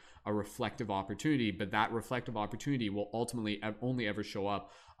ultimately like a reflective opportunity. But that reflective opportunity will ultimately only ever show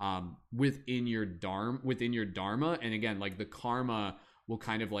up within your dharma. And again, like the karma will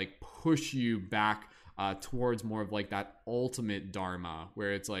kind of like push you back towards more of like that ultimate dharma,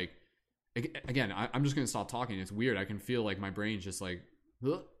 where it's like, again, I'm just gonna stop talking. It's weird. I can feel like my brain's just like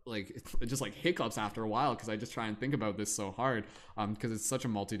it just like hiccups after a while, because I just try and think about this so hard, because it's such a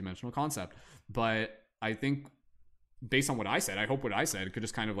multidimensional concept. But I think, based on what I said, I hope what I said could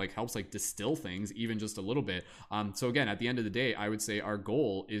just kind of like helps like distill things even just a little bit. So again, at the end of the day, I would say our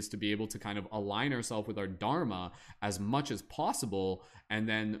goal is to be able to kind of align ourselves with our dharma as much as possible. And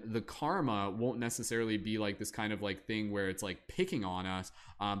then the karma won't necessarily be like this kind of like thing where it's like picking on us.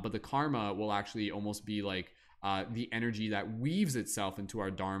 But the karma will actually almost be like the energy that weaves itself into our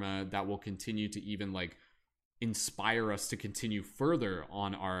dharma that will continue to even like inspire us to continue further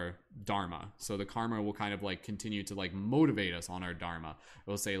on our dharma. So the karma will kind of like continue to like motivate us on our dharma.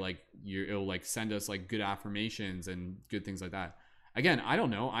 It'll say like it'll like send us like good affirmations and good things like that. Again, I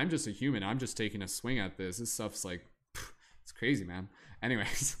don't know, I'm just a human. I'm just taking a swing at this stuff's like it's crazy, man.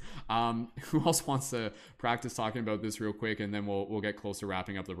 Anyways, who else wants to practice talking about this real quick, and then we'll get close to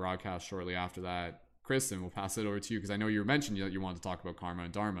wrapping up the broadcast shortly after that. Kristen, we'll pass it over to you because I know you mentioned that you wanted to talk about karma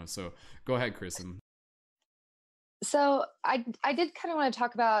and dharma. So go ahead, Kristen. So I did kind of want to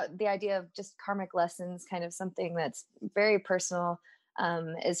talk about the idea of just karmic lessons, kind of something that's very personal,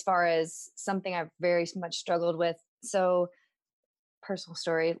 as far as something I've very much struggled with. So personal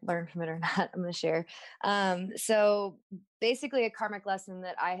story, learn from it or not, I'm going to share. So basically, a karmic lesson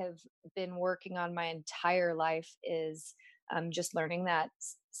that I have been working on my entire life is just learning that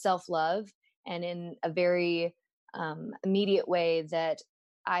self-love, and in a very immediate way, that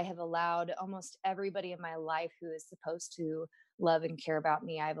I have allowed almost everybody in my life who is supposed to love and care about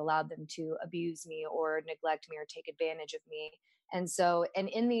me, I've allowed them to abuse me or neglect me or take advantage of me. And so, and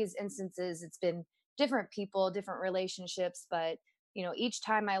in these instances, it's been different people, different relationships, but each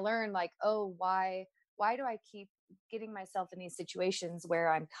time I learn, like, oh, why do I keep getting myself in these situations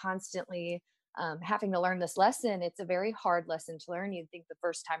where I'm constantly having to learn this lesson? It's a very hard lesson to learn. You'd think the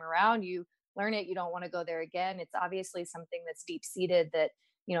first time around you learn it, you don't want to go there again. It's obviously something that's deep seated, that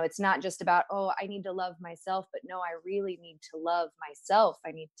it's not just about, oh, I need to love myself, but no, I really need to love myself.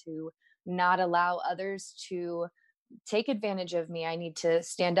 I need to not allow others to take advantage of me. I need to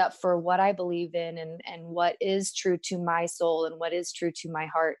stand up for what I believe in, and what is true to my soul and what is true to my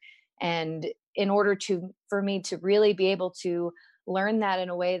heart. And in order for me to really be able to learn that in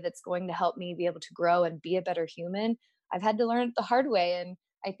a way that's going to help me be able to grow and be a better human, I've had to learn it the hard way. And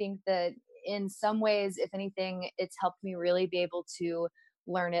I think that in some ways, if anything, it's helped me really be able to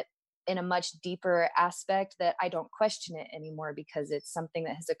learn it in a much deeper aspect, that I don't question it anymore, because it's something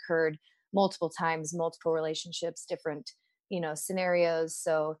that has occurred multiple times, multiple relationships, different scenarios.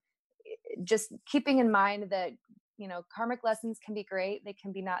 So just keeping in mind that karmic lessons can be great, they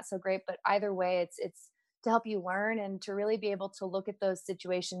can be not so great, but either way, it's to help you learn and to really be able to look at those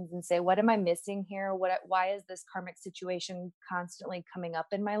situations and say, what am I missing here? Why is this karmic situation constantly coming up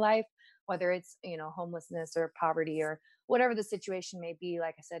in my life, whether it's homelessness or poverty or whatever the situation may be.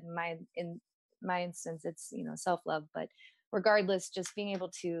 Like I said, in my instance, it's self-love, but regardless, just being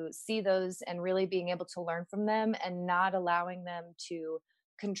able to see those and really being able to learn from them, and not allowing them to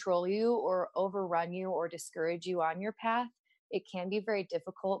control you or overrun you or discourage you on your path. It can be very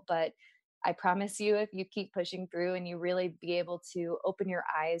difficult, but I promise you, if you keep pushing through and you really be able to open your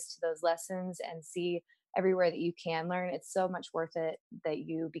eyes to those lessons and see everywhere that you can learn, it's so much worth it, that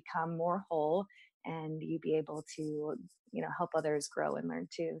you become more whole and you be able to help others grow and learn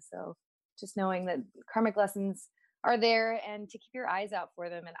too. So just knowing that karmic lessons are there, and to keep your eyes out for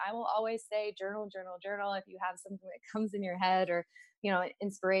them. And I will always say, journal, journal, journal. If you have something that comes in your head, or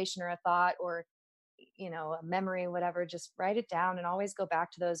inspiration or a thought, or a memory, whatever, just write it down, and always go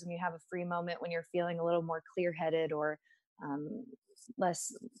back to those when you have a free moment, when you're feeling a little more clear-headed, or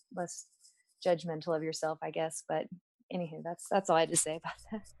less judgmental of yourself, I guess. But anywho, that's all I had to say about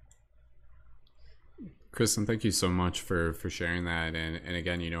that. Kristen, thank you so much for sharing that. And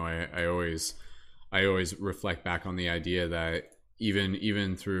again, I always reflect back on the idea that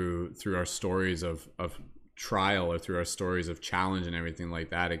even through our stories of trial, or through our stories of challenge and everything like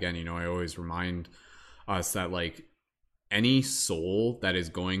that, again, I always remind us that, like, any soul that is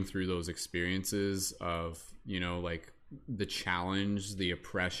going through those experiences of like the challenge, the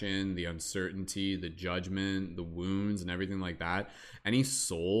oppression, the uncertainty, the judgment, the wounds, and everything like that, any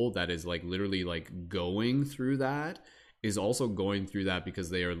soul that is like literally like going through that is also going through that because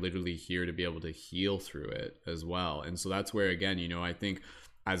they are literally here to be able to heal through it as well. And so that's where, again, I think,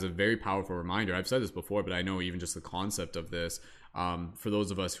 as a very powerful reminder, I've said this before, but I know even just the concept of this, for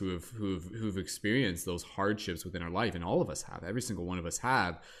those of us who've experienced those hardships within our life, and all of us have, every single one of us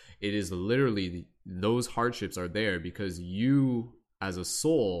have, it is literally, those hardships are there because you as a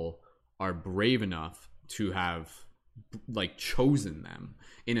soul are brave enough to have like chosen them,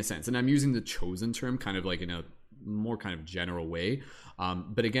 in a sense. And I'm using the chosen term kind of like in a more kind of general way,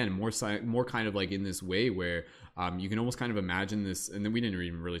 but again, more kind of like in this way where you can almost kind of imagine this. And then we didn't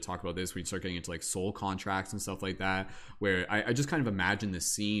even really talk about this, we'd start getting into like soul contracts and stuff like that, where I just kind of imagine this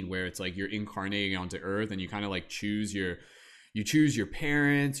scene where it's like you're incarnating onto earth, and you kind of like choose your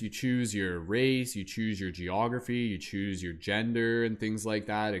parents, you choose your race, you choose your geography, you choose your gender and things like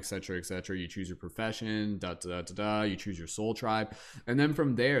that, etc., etc. You choose your profession, you choose your soul tribe. And then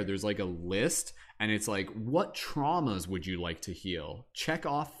from there's like a list, and it's like, what traumas would you like to heal? Check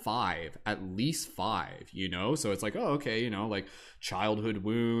off 5, at least 5, So it's like, oh, okay, like childhood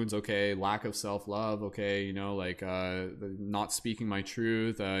wounds, okay, lack of self-love, okay, like not speaking my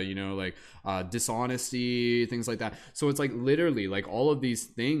truth, like dishonesty, things like that. So it's like literally like all of these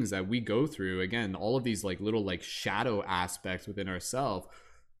things that we go through, again, all of these like little like shadow aspects within ourselves,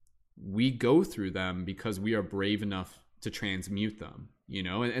 we go through them because we are brave enough to transmute them, you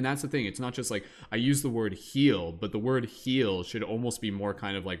know. And that's the thing, it's not just like I use the word heal, but the word heal should almost be more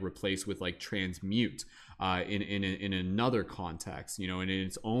kind of like replaced with like transmute in another context, you know, and in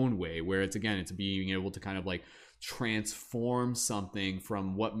its own way, where it's again, it's being able to kind of like transform something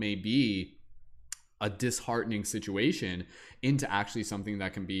from what may be a disheartening situation into actually something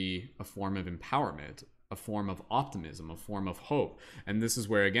that can be a form of empowerment, a form of optimism, a form of hope. And this is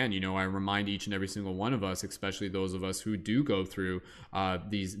where, again, you know, I remind each and every single one of us, especially those of us who do go through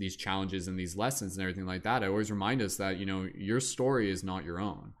these challenges and these lessons and everything like that. I always remind us that, you know, your story is not your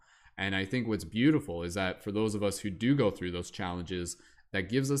own. And I think what's beautiful is that for those of us who do go through those challenges, that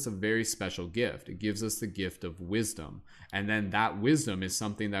gives us a very special gift. It gives us the gift of wisdom. And then that wisdom is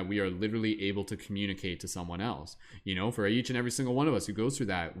something that we are literally able to communicate to someone else. You know, for each and every single one of us who goes through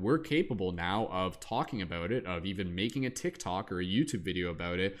that, we're capable now of talking about it, of even making a TikTok or a YouTube video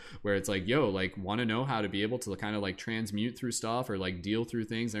about it, where it's like, yo, like, want to know how to be able to kind of like transmute through stuff or like deal through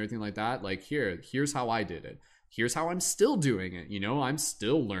things and everything like that? Like, here's how I did it. Here's how I'm still doing it. You know, I'm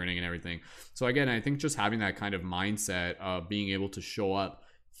still learning and everything. So again, I think just having that kind of mindset of being able to show up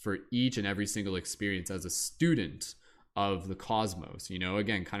for each and every single experience as a student of the cosmos, you know,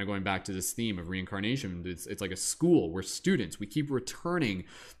 again, kind of going back to this theme of reincarnation, it's like a school. We're students. We keep returning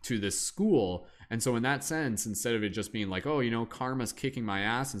to this school. And so in that sense, instead of it just being like, oh, you know, karma's kicking my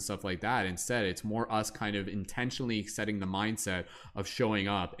ass and stuff like that, instead it's more us kind of intentionally setting the mindset of showing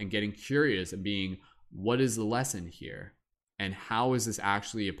up and getting curious and being, what is the lesson here? And how is this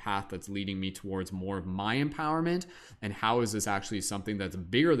actually a path that's leading me towards more of my empowerment? And how is this actually something that's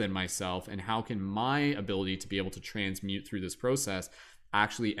bigger than myself? And how can my ability to be able to transmute through this process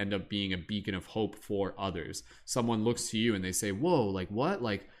actually end up being a beacon of hope for others? Someone looks to you and they say, whoa, like what?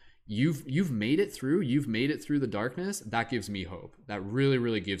 Like you've made it through the darkness. That gives me hope. That really,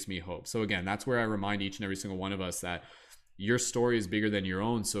 really gives me hope. So again, that's where I remind each and every single one of us that your story is bigger than your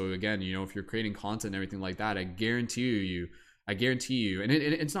own. So again, you know, if you're creating content and everything like that, I guarantee you, and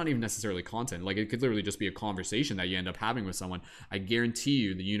it's not even necessarily content, like it could literally just be a conversation that you end up having with someone. I guarantee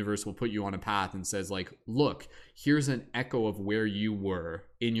you the universe will put you on a path and says like, look, here's an echo of where you were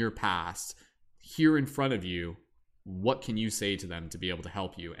in your past here in front of you. What can you say to them to be able to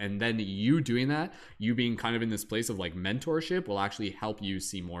help you? And then you doing that, you being kind of in this place of like mentorship, will actually help you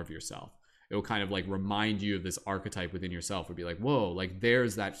see more of yourself. It will kind of like remind you of this archetype within yourself. It'll be like, whoa, like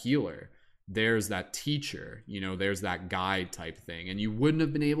there's that healer, there's that teacher, you know, there's that guide type thing. And you wouldn't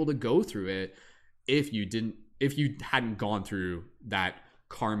have been able to go through it if you hadn't gone through that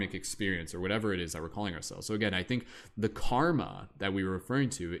karmic experience or whatever it is that we're calling ourselves. So again, I think the karma that we were referring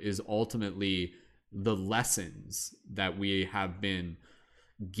to is ultimately the lessons that we have been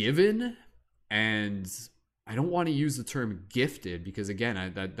given. And I don't want to use the term gifted because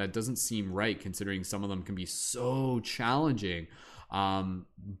again, that doesn't seem right, considering some of them can be so challenging.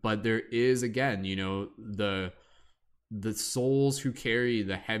 But there is, again, you know, the souls who carry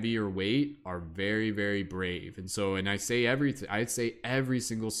the heavier weight are very, very brave. And so, and I'd say every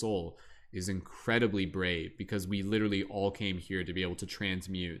single soul is incredibly brave, because we literally all came here to be able to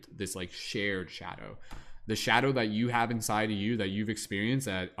transmute this like shared shadow. The shadow that you have inside of you, that you've experienced,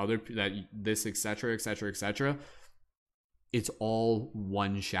 this, etc., etc., etc., it's all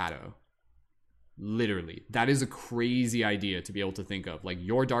one shadow. Literally. That is a crazy idea to be able to think of. Like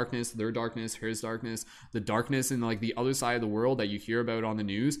your darkness, their darkness, his darkness, the darkness in like the other side of the world that you hear about on the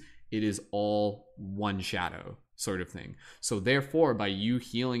news, it is all one shadow sort of thing. So therefore, by you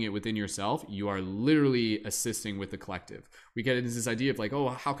healing it within yourself, you are literally assisting with the collective. We get into this idea of like, oh,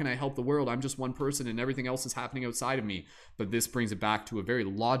 how can I help the world? I'm just one person and everything else is happening outside of me. But this brings it back to a very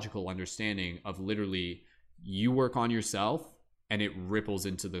logical understanding of literally you work on yourself and it ripples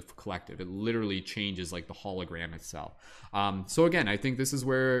into the collective. It literally changes like the hologram itself. So again, I think this is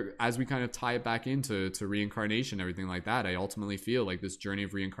where, as we kind of tie it back into reincarnation, everything like that, I ultimately feel like this journey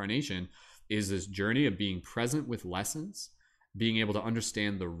of reincarnation is this journey of being present with lessons, being able to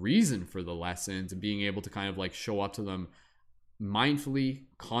understand the reason for the lessons, and being able to kind of like show up to them mindfully,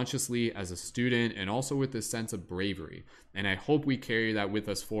 consciously as a student, and also with this sense of bravery. And I hope we carry that with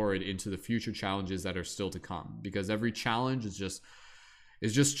us forward into the future challenges that are still to come, because every challenge is just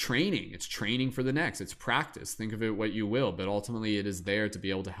training. It's training for the next. It's practice. Think of it what you will, but ultimately it is there to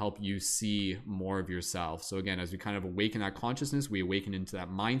be able to help you see more of yourself. So again, as we kind of awaken that consciousness, we awaken into that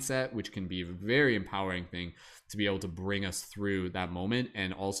mindset, which can be a very empowering thing to be able to bring us through that moment,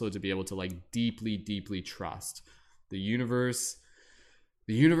 and also to be able to like deeply, deeply trust the universe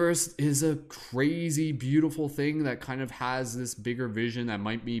the universe is a crazy, beautiful thing that kind of has this bigger vision that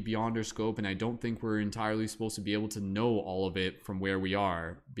might be beyond our scope. And I don't think we're entirely supposed to be able to know all of it from where we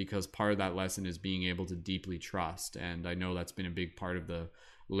are, because part of that lesson is being able to deeply trust. And I know that's been a big part of the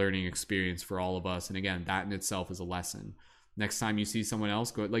learning experience for all of us. And again, that in itself is a lesson. Next time you see someone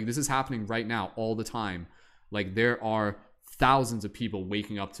else go, like, this is happening right now all the time. Like, there are thousands of people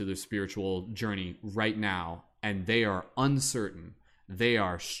waking up to their spiritual journey right now, and they are uncertain. They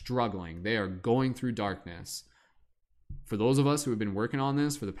are struggling. They are going through darkness. For those of us who have been working on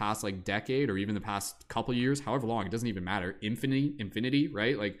this for the past like decade or even the past couple years, however long, it doesn't even matter. Infinity,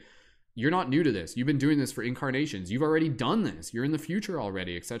 right? Like, you're not new to this. You've been doing this for incarnations. You've already done this. You're in the future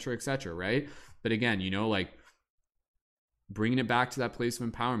already, etc., right? But again, you know, like, bringing it back to that place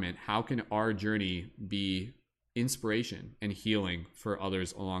of empowerment, how can our journey be inspiration and healing for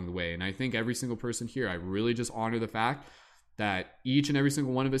others along the way? And I think every single person here, I really just honor the fact that each and every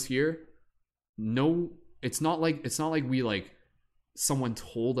single one of us here, no, it's not like we, like, someone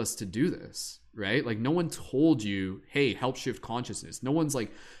told us to do this, right? Like, no one told you, hey, help shift consciousness. No one's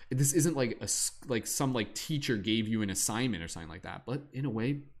like, this isn't like some like teacher gave you an assignment or something like that. But in a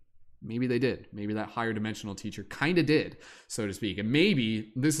way, maybe they did. Maybe that higher dimensional teacher kind of did, so to speak. And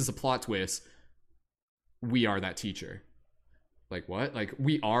maybe this is a plot twist. We are that teacher. Like, what? Like,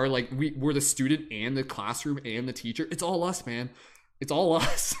 we're the student and the classroom and the teacher. It's all us, man. It's all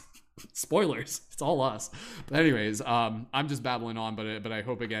us. Spoilers. It's all us. But anyways, I'm just babbling on, but I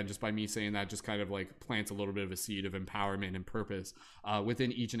hope, again, just by me saying that, just kind of like plants a little bit of a seed of empowerment and purpose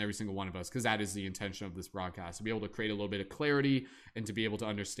within each and every single one of us, because that is the intention of this broadcast, to be able to create a little bit of clarity and to be able to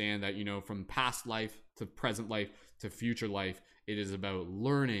understand that, you know, from past life to present life to future life, it is about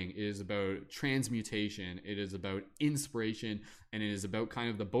learning, it is about transmutation, it is about inspiration, and it is about kind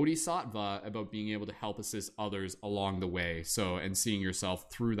of the bodhisattva, about being able to help assist others along the way. So, and seeing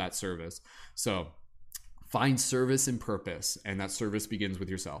yourself through that service. So find service and purpose, and that service begins with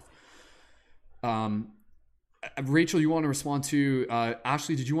yourself. Rachel, you want to respond to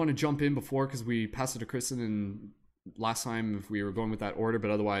Ashley? Did you want to jump in before, because we passed it to Kristen, and last time if we were going with that order,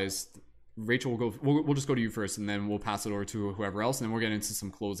 but otherwise Rachel, we'll just go to you first, and then we'll pass it over to whoever else, and then we'll get into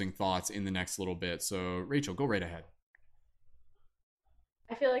some closing thoughts in the next little bit. So Rachel, go right ahead.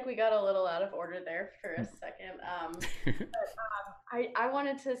 I feel like we got a little out of order there for a second. I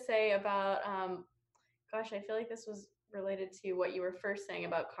wanted to say about, gosh, I feel like this was related to what you were first saying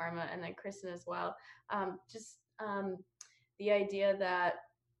about karma, and then Kristen as well. The idea that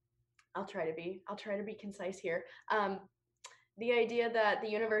I'll try to be concise here. The idea that the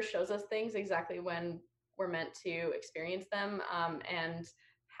universe shows us things exactly when we're meant to experience them, and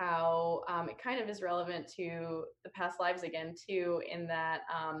how it kind of is relevant to the past lives again too, in that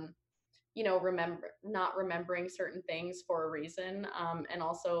you know, not remembering certain things for a reason, and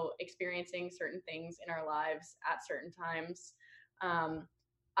also experiencing certain things in our lives at certain times.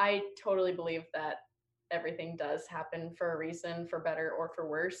 I totally believe that everything does happen for a reason, for better or for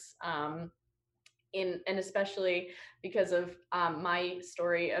worse. And especially because of my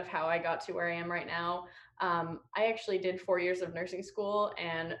story of how I got to where I am right now. I actually did 4 years of nursing school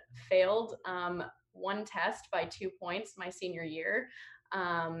and failed one test by 2 points my senior year,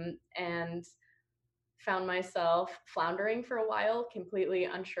 and found myself floundering for a while, completely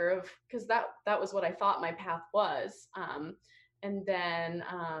unsure of, because that was what I thought my path was. And then,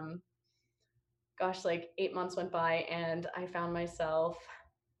 gosh, like 8 months went by, and I found myself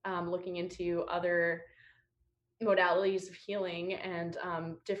looking into other modalities of healing and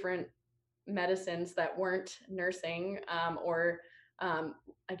different medicines that weren't nursing, or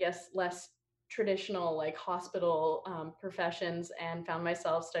I guess less traditional, like hospital professions, and found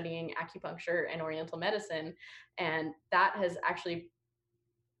myself studying acupuncture and oriental medicine. And that has actually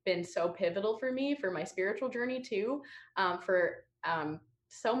been so pivotal for me for my spiritual journey too, for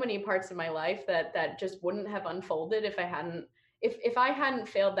so many parts of my life that just wouldn't have unfolded if I hadn't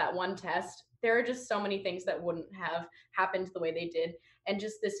failed that one test. There are just so many things that wouldn't have happened the way they did. And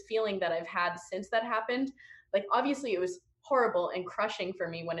just this feeling that I've had since that happened, like obviously it was horrible and crushing for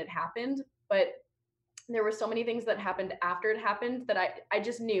me when it happened, but there were so many things that happened after it happened that I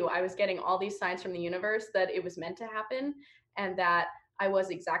just knew I was getting all these signs from the universe that it was meant to happen, and that I was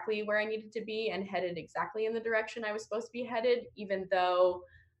exactly where I needed to be and headed exactly in the direction I was supposed to be headed, even though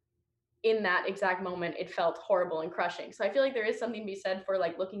in that exact moment it felt horrible and crushing. So I feel like there is something to be said for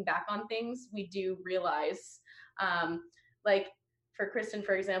like looking back on things, we do realize, like for Kristen,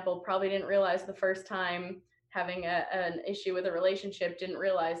 for example, probably didn't realize the first time having an issue with a relationship, didn't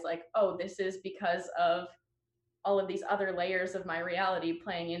realize like, oh, this is because of all of these other layers of my reality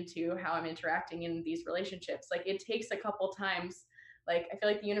playing into how I'm interacting in these relationships. Like it takes a couple times Like, I feel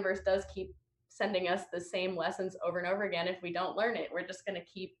like the universe does keep sending us the same lessons over and over again. If we don't learn it, we're just going to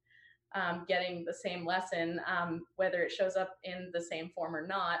keep getting the same lesson, whether it shows up in the same form or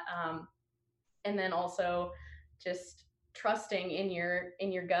not. And then also just trusting in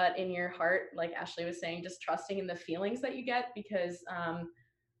your gut, in your heart, like Ashley was saying, just trusting in the feelings that you get, because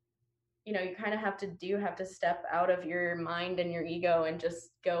you know, you kind of have to step out of your mind and your ego and just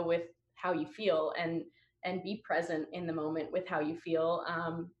go with how you feel, and be present in the moment with how you feel,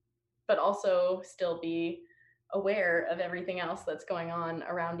 but also still be aware of everything else that's going on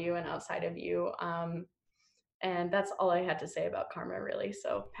around you and outside of you. And that's all I had to say about karma, really.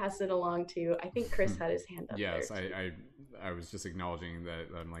 So pass it along to, I think Chris had his hand up there. Yes, I was just acknowledging that.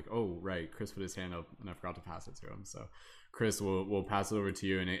 I'm like, oh right, Chris put his hand up and I forgot to pass it to him. So Chris, we'll pass it over to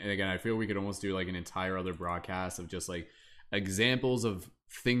you. And again, I feel we could almost do like an entire other broadcast of just like examples of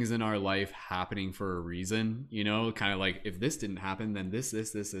things in our life happening for a reason, you know, kind of like if this didn't happen, then this,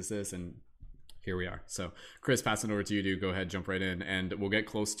 and here we are. So Chris, passing over to you to go ahead, jump right in, and we'll get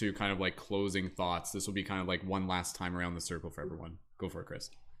close to kind of like closing thoughts. This will be kind of like one last time around the circle for everyone. Go for it, Chris.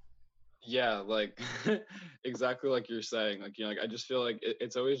 Yeah, like exactly like you're saying, like, you know, like I just feel like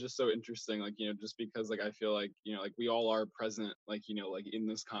it's always just so interesting, like, you know, just because like I feel like, you know, like we all are present, like, you know, like in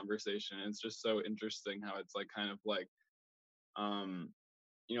this conversation. And it's just so interesting how it's like kind of like um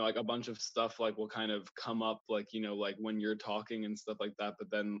you know, like a bunch of stuff like will kind of come up, like, you know, like when you're talking and stuff like that,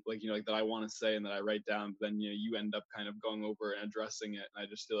 but then like, you know, like that I want to say and that I write down, but then, you know, you end up kind of going over and addressing it. And I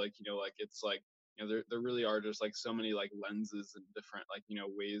just feel like, you know, like it's like, you know, there really are just like so many like lenses and different like, you know,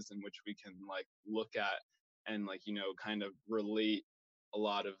 ways in which we can like look at and like, you know, kind of relate a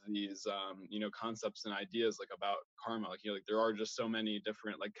lot of these you know, concepts and ideas like about karma. Like, you know, like there are just so many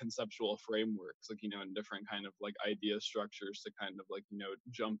different like conceptual frameworks, like, you know, and different kind of like idea structures to kind of like, you know,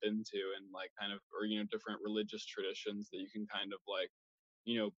 jump into, and like kind of, or, you know, different religious traditions that you can kind of like,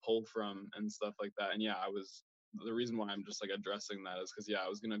 you know, pull from and stuff like that. And yeah, I was, the reason why I'm just like addressing that is because yeah, I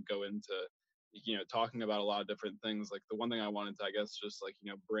was gonna go into, you know, talking about a lot of different things. Like the one thing I wanted to, I guess, just like,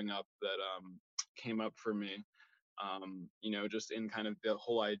 you know, bring up that came up for me, you know, just in kind of the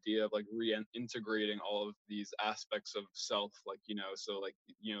whole idea of like reintegrating all of these aspects of self, like, you know, so like,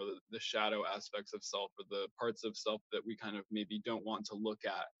 you know, the shadow aspects of self, or the parts of self that we kind of maybe don't want to look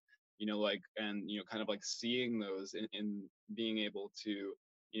at, you know, like, and, you know, kind of like seeing those in being able to,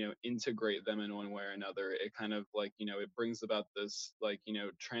 you know, integrate them in one way or another. It kind of like, you know, it brings about this like, you know,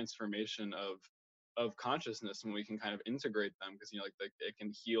 transformation of consciousness when we can kind of integrate them, because, you know, like it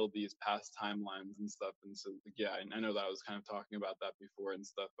can heal these past timelines and stuff. And so like, yeah, I know that I was kind of talking about that before and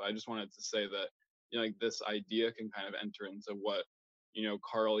stuff, but I just wanted to say that, you know, like this idea can kind of enter into what, you know,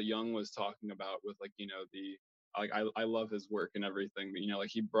 Carl Jung was talking about with like, you know, the like I love his work and everything, but, you know,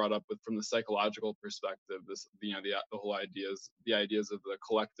 like he brought up with from the psychological perspective this, you know, the whole ideas of the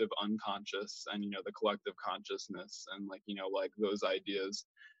collective unconscious and, you know, the collective consciousness, and like, you know, like those ideas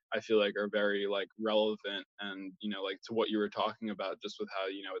I feel like are very like relevant, and, you know, like to what you were talking about, just with how,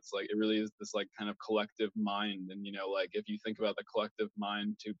 you know, it's like it really is this like kind of collective mind. And, you know, like if you think about the collective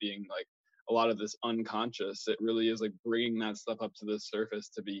mind to being like a lot of this unconscious, it really is like bringing that stuff up to the surface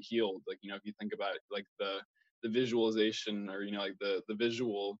to be healed. Like, you know, if you think about like the visualization, or, you know, like the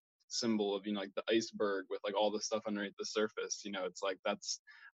visual symbol of, you know, like the iceberg with like all the stuff underneath the surface, you know, it's like that's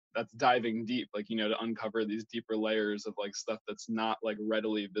diving deep, like, you know, to uncover these deeper layers of like stuff that's not like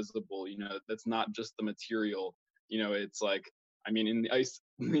readily visible, you know, that's not just the material, you know. It's like, I mean, in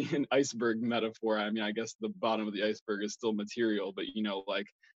the in iceberg metaphor, I mean, I guess the bottom of the iceberg is still material, but, you know, like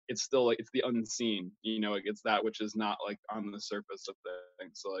it's still like it's the unseen, you know, like it's that which is not like on the surface of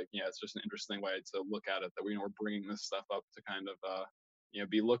things. So like, yeah, it's just an interesting way to look at it, that we, you know, we're bringing this stuff up to kind of you know,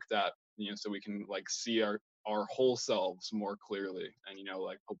 be looked at, you know, so we can like see our whole selves more clearly, and, you know,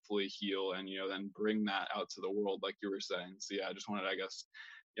 like hopefully heal, and, you know, then bring that out to the world like you were saying. So yeah, I just wanted, I guess,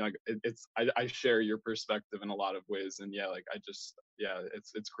 you know, like I share your perspective in a lot of ways. And yeah, like I just, yeah,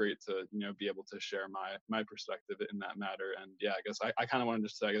 it's great to, you know, be able to share my perspective in that matter. And yeah, I guess I kind of wanted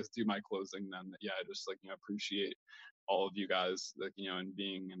to, I guess, do my closing then. Yeah, I just like, you know, appreciate all of you guys, like, you know, and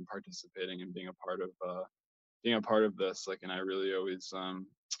being and participating and being a part of this, like, and I really always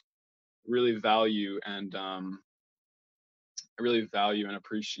really value and I really value and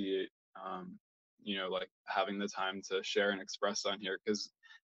appreciate, you know, like having the time to share and express on here. Because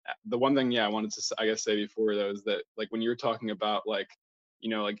the one thing, yeah, I wanted to, I guess, say before though, is that like when you're talking about like, you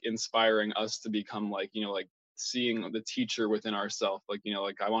know, like inspiring us to become like, you know, like seeing the teacher within ourselves, like, you know,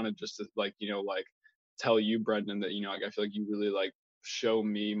 like I wanted just to like, you know, like tell you, Brendan, that, you know, like I feel like you really like show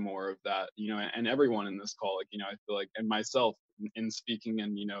me more of that, you know, and everyone in this call, like, you know, I feel like, and myself in speaking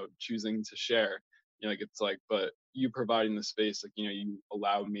and, you know, choosing to share, you know, like it's like, but you providing the space, like, you know, you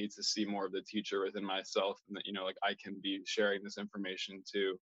allow me to see more of the teacher within myself, and that, you know, like I can be sharing this information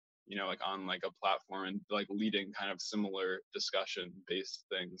to, you know, like on like a platform and like leading kind of similar discussion based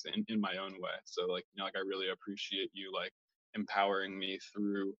things in my own way. So like, you know, like I really appreciate you like empowering me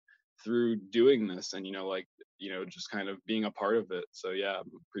through doing this, and, you know, like, you know, just kind of being a part of it. So yeah,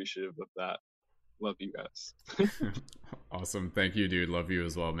 I'm appreciative of that. Love you guys. Awesome. Thank you, dude. Love you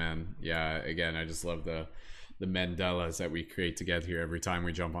as well, man. Yeah, again, I just love the Mandelas that we create together here every time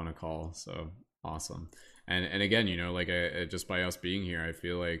we jump on a call. So awesome. And again, you know, like just by us being here, I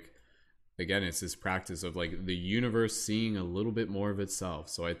feel like, again, it's this practice of like the universe seeing a little bit more of itself.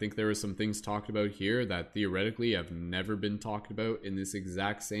 So I think there were some things talked about here that theoretically have never been talked about in this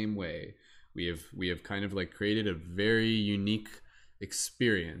exact same way. We have kind of like created a very unique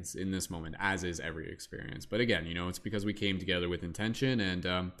experience in this moment, as is every experience. But again, you know, it's because we came together with intention,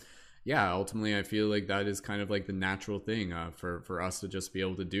 and yeah, ultimately I feel like that is kind of like the natural thing for us to just be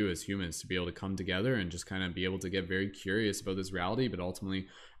able to do as humans, to be able to come together and just kind of be able to get very curious about this reality, but ultimately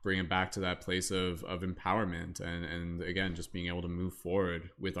bring it back to that place of empowerment, and again, just being able to move forward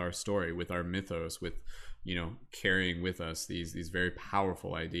with our story, with our mythos, with, you know, carrying with us these very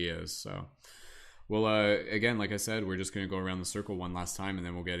powerful ideas. So well, again, like I said, we're just going to go around the circle one last time, and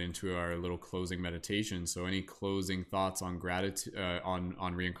then we'll get into our little closing meditation. So any closing thoughts on gratitude,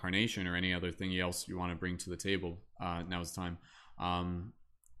 on reincarnation, or any other thing else you want to bring to the table? Now's the time.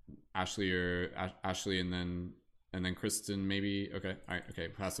 Ashley, and then Kristen, maybe. Okay. All right. Okay.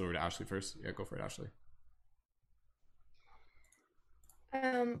 Pass it over to Ashley first. Yeah, go for it, Ashley.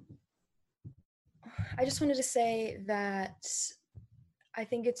 I just wanted to say that I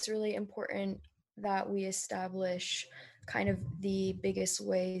think it's really important that we establish kind of the biggest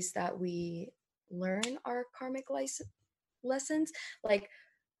ways that we learn our karmic lessons. Like,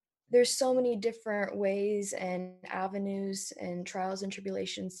 there's so many different ways and avenues and trials and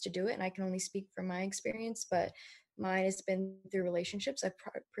tribulations to do it, and I can only speak from my experience, but mine has been through relationships. I've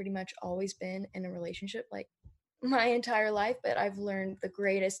pretty much always been in a relationship like my entire life, but I've learned the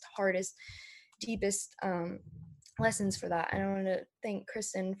greatest, hardest, deepest lessons for that. And I want to thank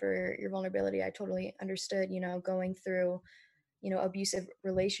Kristen for your vulnerability. I totally understood, you know, going through, you know, abusive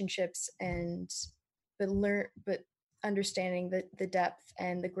relationships, and but understanding the depth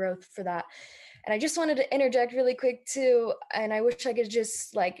and the growth for that. And I just wanted to interject really quick too, and I wish I could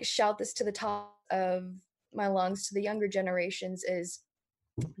just like shout this to the top of my lungs to the younger generations, is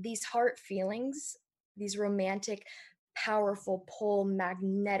these heart feelings, these romantic, powerful pull,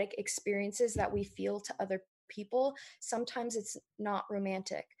 magnetic experiences that we feel to other people, sometimes it's not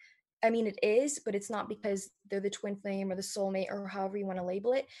romantic. I mean, it is, but it's not because they're the twin flame or the soulmate or however you want to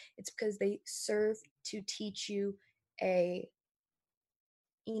label it. It's because they serve to teach you a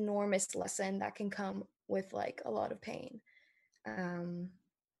enormous lesson that can come with like a lot of pain.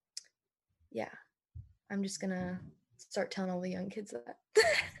 Yeah, I'm just gonna start telling all the young kids that.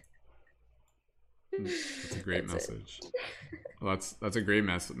 That's a great message. Well, that's a great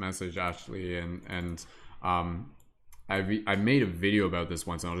message, Ashley, and I made a video about this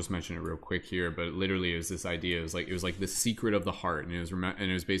once, and I'll just mention it real quick here. But literally, it was this idea. It was like the secret of the heart, and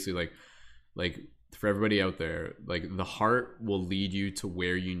it was basically like for everybody out there, like the heart will lead you to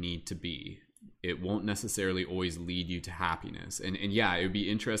where you need to be. It won't necessarily always lead you to happiness. And yeah, it would be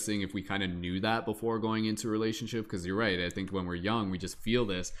interesting if we kind of knew that before going into a relationship, because you're right. I think when we're young, we just feel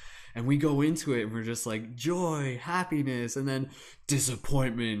this, and we go into it and we're just like joy, happiness, and then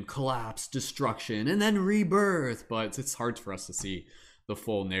disappointment, collapse, destruction, and then rebirth. But it's hard for us to see the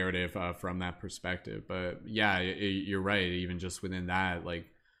full narrative from that perspective. But yeah, you're right. Even just within that, like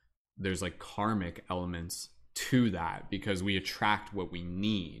there's like karmic elements to that, because we attract what we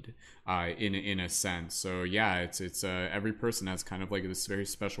need in a sense. So yeah, it's every person has kind of like this very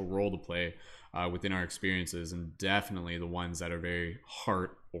special role to play within our experiences, and definitely the ones that are very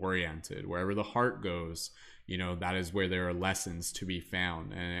heart oriented. Wherever the heart goes, you know, that is where there are lessons to be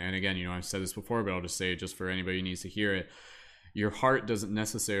found. And again, you know, I've said this before, but I'll just say it just for anybody who needs to hear it. Your heart doesn't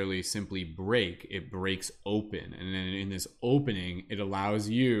necessarily simply break, it breaks open. And then in this opening, it allows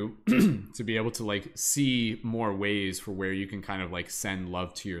you to be able to like see more ways for where you can kind of like send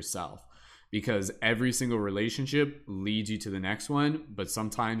love to yourself. Because every single relationship leads you to the next one, but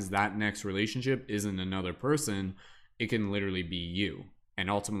sometimes that next relationship isn't another person. It can literally be you. And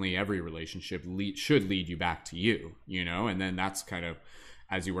ultimately, every relationship should lead you back to you, you know? And then that's kind of,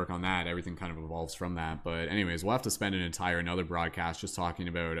 as you work on that, everything kind of evolves from that. But anyways, we'll have to spend an entire another broadcast just talking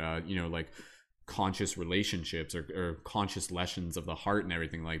about, you know, like conscious relationships or conscious lessons of the heart and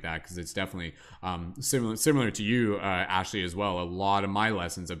everything like that, because it's definitely similar to you, Ashley, as well. A lot of my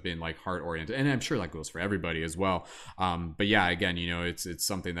lessons have been like heart oriented, and I'm sure that goes for everybody as well. But yeah, again, you know, it's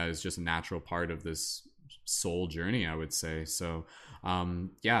something that is just a natural part of this soul journey, I would say. So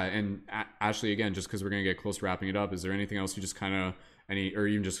yeah, and Ashley, again, just because we're gonna get close to wrapping it up, is there anything else you just kind of or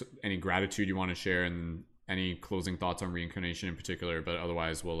even just any gratitude you want to share, and any closing thoughts on reincarnation in particular? But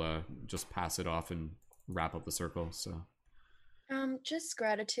otherwise, we'll just pass it off and wrap up the circle. So Just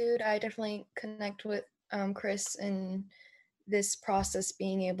gratitude. I definitely connect with Chris in this process,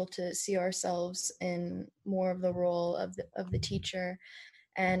 being able to see ourselves in more of the role of the teacher.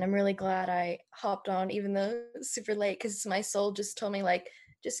 And I'm really glad I hopped on, even though it's super late, because my soul just told me, like,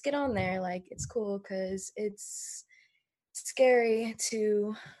 just get on there, like, it's cool, because it's scary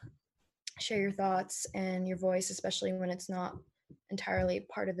to share your thoughts and your voice, especially when it's not entirely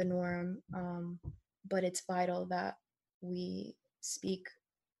part of the norm. But it's vital that we speak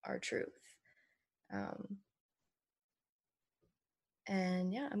our truth.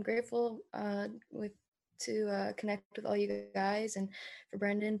 And yeah, I'm grateful to connect with all you guys, and for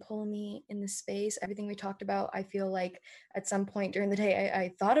Brendan pulling me in the space. Everything we talked about, I feel like at some point during the day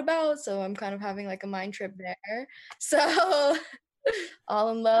I thought about, so I'm kind of having like a mind trip there. So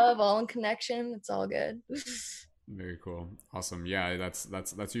all in love, all in connection, it's all good. very cool. Awesome. Yeah,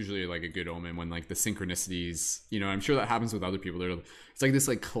 that's usually like a good omen when like the synchronicities, you know, I'm sure that happens with other people. It's like this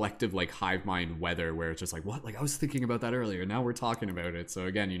like collective like hive mind weather where it's just like, what? Like I was thinking about that earlier. Now we're talking about it. So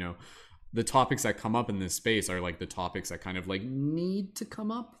again, you know, the topics that come up in this space are like the topics that kind of like need to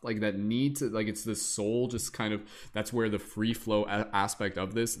come up, like that need to, like, it's the soul just kind of, that's where the free flow aspect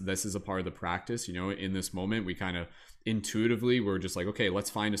of this is a part of the practice. You know, in this moment we kind of intuitively, we're just like, okay, let's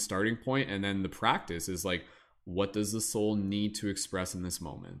find a starting point, and then the practice is like, what does the soul need to express in this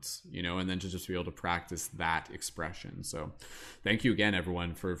moment, you know, and then to just be able to practice that expression. So thank you again,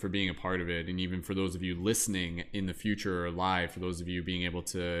 everyone, for being a part of it. And even for those of you listening in the future or live, for those of you being able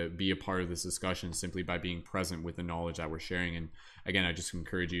to be a part of this discussion simply by being present with the knowledge that we're sharing. And again, I just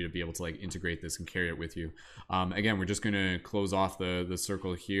encourage you to be able to like integrate this and carry it with you. Again, we're just going to close off the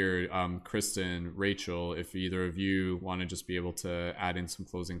circle here. Kristen, Rachel, if either of you want to just be able to add in some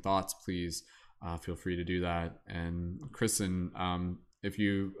closing thoughts, please feel free to do that. And Kristen, if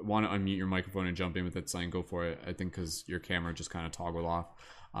you want to unmute your microphone and jump in with that sign, go for it. I think because your camera just kind of toggled off.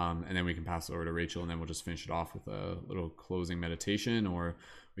 And then we can pass it over to Rachel, and then we'll just finish it off with a little closing meditation, or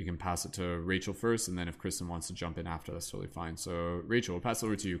we can pass it to Rachel first, and then if Kristen wants to jump in after, that's totally fine. So Rachel, we'll pass it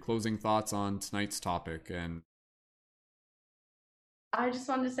over to you. Closing thoughts on tonight's topic. And I just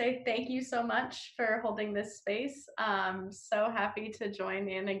wanted to say thank you so much for holding this space. So happy to join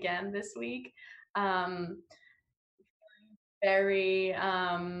in again this week. Very,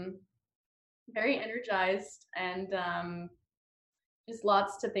 very energized, and just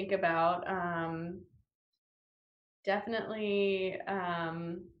lots to think about. Definitely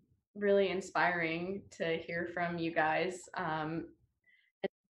really inspiring to hear from you guys, everyone's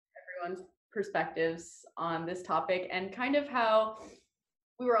perspectives on this topic, and kind of how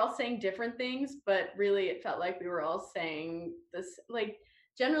we were all saying different things, but really it felt like we were all saying this, like,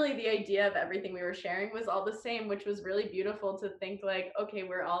 generally the idea of everything we were sharing was all the same, which was really beautiful to think like, okay,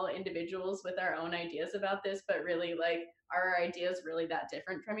 we're all individuals with our own ideas about this, but really like, are our ideas really that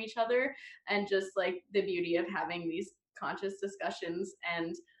different from each other? And just like the beauty of having these conscious discussions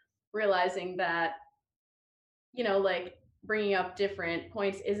and realizing that, you know, like bringing up different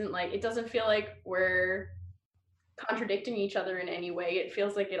points isn't like, it doesn't feel like we're contradicting each other in any way. It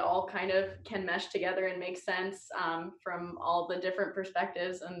feels like it all kind of can mesh together and make sense, from all the different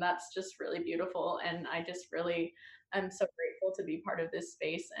perspectives, and that's just really beautiful. And I just really am so grateful to be part of this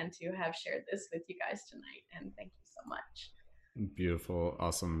space and to have shared this with you guys tonight. And thank you so much. beautiful.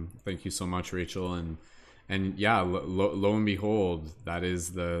 Awesome. Thank you so much, Rachel. And yeah, lo and behold, that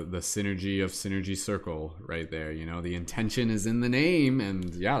is the synergy of Synergy Circle right there. You know, the intention is in the name,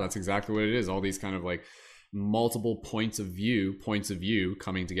 and yeah, that's exactly what it is. All these kind of like multiple points of view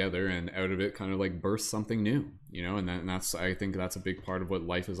coming together, and out of it kind of like burst something new, you know. And that's, I think that's a big part of what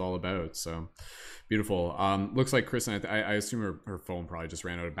life is all about. So beautiful. Looks like Kristen, I assume her phone probably just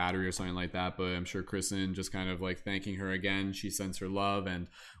ran out of battery or something like that, but I'm sure Kristen just kind of like thanking her again. She sends her love. And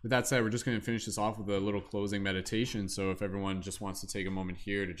with that said, we're just going to finish this off with a little closing meditation. So if everyone just wants to take a moment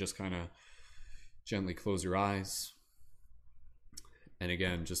here to just kind of gently close your eyes. And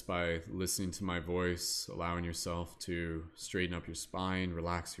again, just by listening to my voice, allowing yourself to straighten up your spine,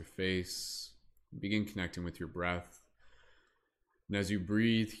 relax your face, begin connecting with your breath. And as you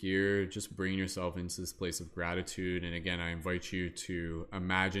breathe here, just bring yourself into this place of gratitude. And again, I invite you to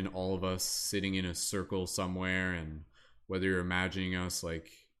imagine all of us sitting in a circle somewhere. And whether you're imagining us like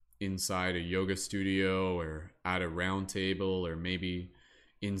inside a yoga studio or at a round table, or maybe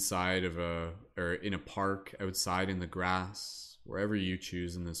inside of or in a park outside in the grass, wherever you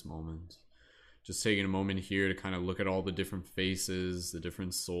choose in this moment. Just taking a moment here to kind of look at all the different faces, the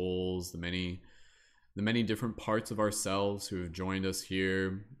different souls, the many different parts of ourselves who have joined us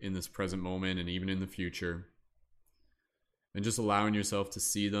here in this present moment and even in the future. And just allowing yourself to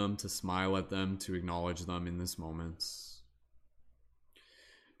see them, to smile at them, to acknowledge them in this moment.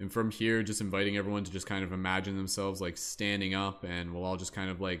 And from here, just inviting everyone to just kind of imagine themselves like standing up, and we'll all just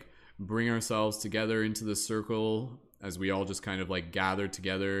kind of like bring ourselves together into the circle as we all just kind of like gather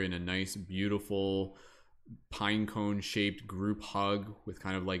together in a nice, beautiful pine cone shaped group hug with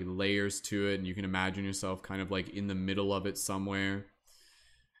kind of like layers to it. And you can imagine yourself kind of like in the middle of it somewhere.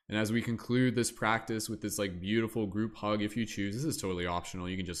 And as we conclude this practice with this like beautiful group hug, if you choose, this is totally optional.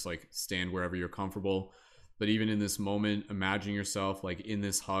 You can just like stand wherever you're comfortable. But even in this moment, imagine yourself like in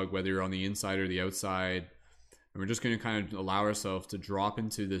this hug, whether you're on the inside or the outside. And we're just going to kind of allow ourselves to drop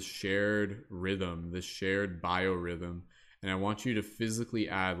into this shared rhythm, this shared biorhythm. And I want you to physically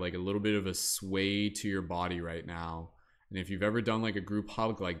add like a little bit of a sway to your body right now. And if you've ever done like a group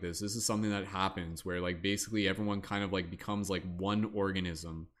hug like this is something that happens where like basically everyone kind of like becomes like one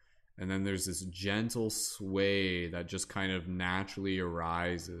organism. And then there's this gentle sway that just kind of naturally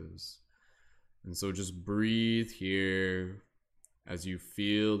arises. And so just breathe here as you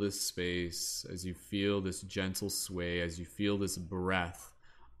feel this space, as you feel this gentle sway, as you feel this breath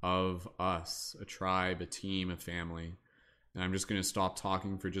of us, a tribe, a team, a family. And I'm just going to stop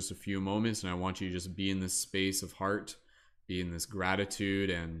talking for just a few moments, and I want you to just be in this space of heart, be in this gratitude,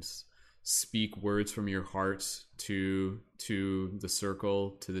 and speak words from your heart to the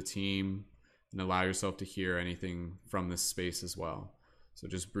circle, to the team, and allow yourself to hear anything from this space as well. So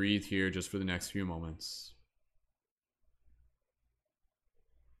just breathe here just for the next few moments.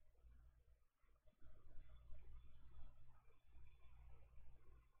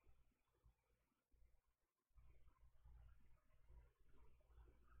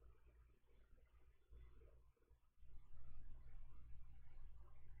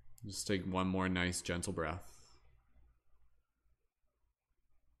 Just take one more nice gentle breath.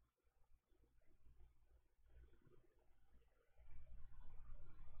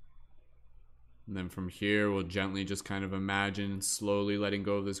 And then from here, we'll gently just kind of imagine slowly letting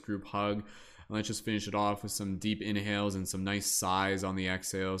go of this group hug. And let's just finish it off with some deep inhales and some nice sighs on the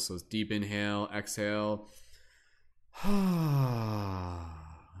exhale. So it's deep inhale, exhale.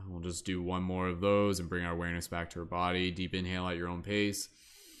 We'll just do one more of those and bring our awareness back to our body. Deep inhale at your own pace.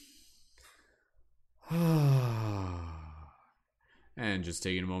 And just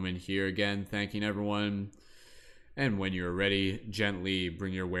taking a moment here again, thanking everyone. And when you're ready, gently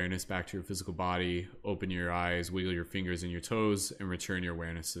bring your awareness back to your physical body, open your eyes, wiggle your fingers and your toes, and return your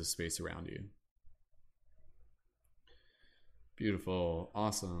awareness to the space around you. Beautiful.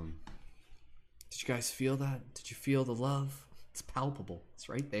 Awesome. Did you guys feel that? Did you feel the love? It's palpable. It's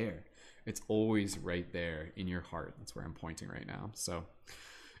right there. It's always right there in your heart. That's where I'm pointing right now. So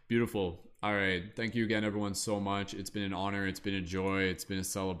beautiful. All right. Thank you again, everyone, so much. It's been an honor. It's been a joy. It's been a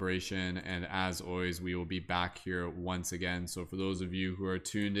celebration. And as always, we will be back here once again. So for those of you who are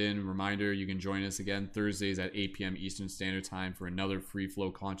tuned in, reminder, you can join us again Thursdays at 8 p.m. Eastern Standard Time for another free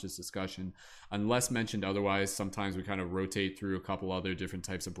flow conscious discussion. Unless mentioned otherwise, sometimes we kind of rotate through a couple other different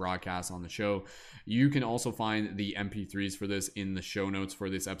types of broadcasts on the show. You can also find the MP3s for this in the show notes for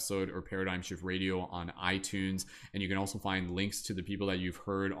this episode or Paradigm Shift Radio on iTunes. And you can also find links to the people that you've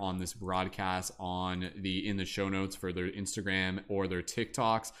heard on this broadcast in the show notes for their Instagram or their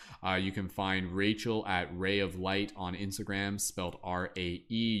TikToks. You can find Rachel at Ray of Light on Instagram, spelled RAE.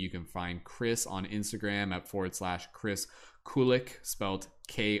 You can find Chris on Instagram at /Chris Kulik, spelled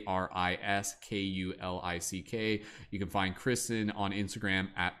KrisKulick. You can find Kristen on Instagram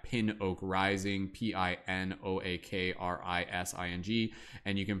at Pin Oak Rising, PINOAKRISING,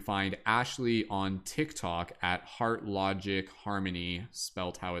 and you can find Ashley on TikTok at Heart Logic Harmony,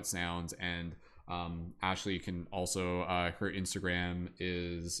 spelled how it sounds. And Ashley can also her Instagram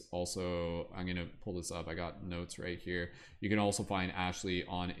is also, I'm gonna pull this up, I got notes right here. You can also find Ashley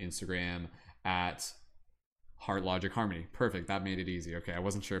on Instagram at Heart, logic, harmony. Perfect. That made it easy. Okay, I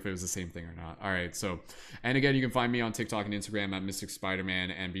wasn't sure if it was the same thing or not. All right, so, and again, you can find me on TikTok and Instagram at Mystic Spider-Man,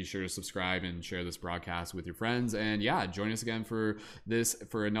 and be sure to subscribe and share this broadcast with your friends. And yeah, join us again for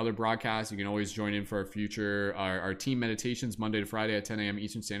another broadcast. You can always join in for our team meditations Monday to Friday at 10 a.m.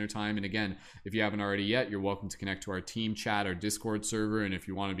 Eastern Standard Time. And again, if you haven't already yet, you're welcome to connect to our team chat, our Discord server. And if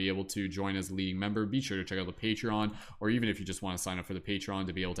you want to be able to join as a leading member, be sure to check out the Patreon, or even if you just want to sign up for the Patreon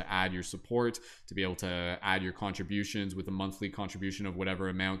to be able to add your support, to be able to add your contributions with a monthly contribution of whatever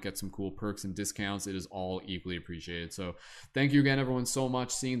amount, get some cool perks and discounts. It is all equally appreciated. So thank you again, everyone, so much.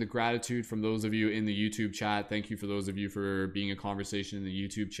 Seeing the gratitude from those of you in the YouTube chat. Thank you for those of you for being a conversation in the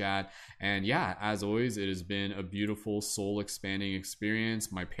YouTube chat. And yeah, as always, it has been a beautiful soul expanding experience.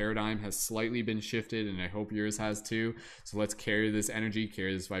 My paradigm has slightly been shifted, and I hope yours has too. So let's carry this energy,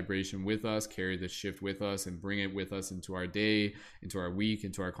 carry this vibration with us, carry this shift with us, and bring it with us into our day, into our week,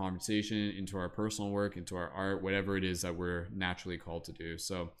 into our conversation, into our personal work, into our art, whatever it is that we're naturally called to do.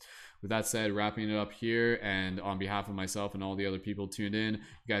 So with that said, wrapping it up here, and on behalf of myself and all the other people tuned in,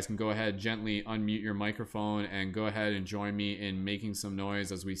 you guys can go ahead, gently unmute your microphone, and go ahead and join me in making some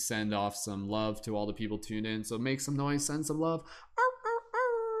noise as we send off some love to all the people tuned in. So make some noise, send some love.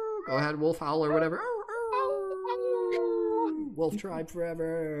 Go ahead, wolf howl or whatever. Wolf tribe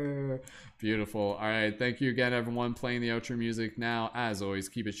forever. Beautiful. All right, thank you again, everyone. Playing the outro music now. As always,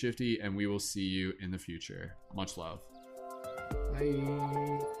 keep it shifty, and we will see you in the future. Much love.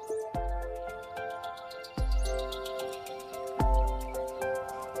 Bye.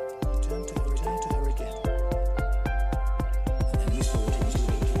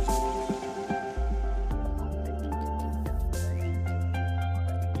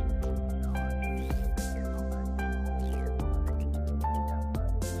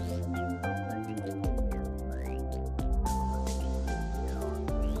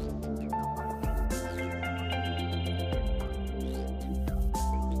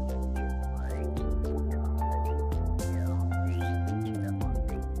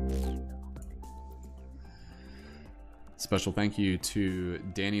 Special thank you to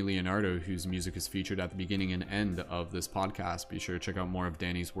Danny Leonardo, whose music is featured at the beginning and end of this podcast. Be sure to check out more of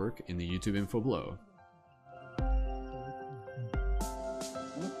Danny's work in the YouTube info below.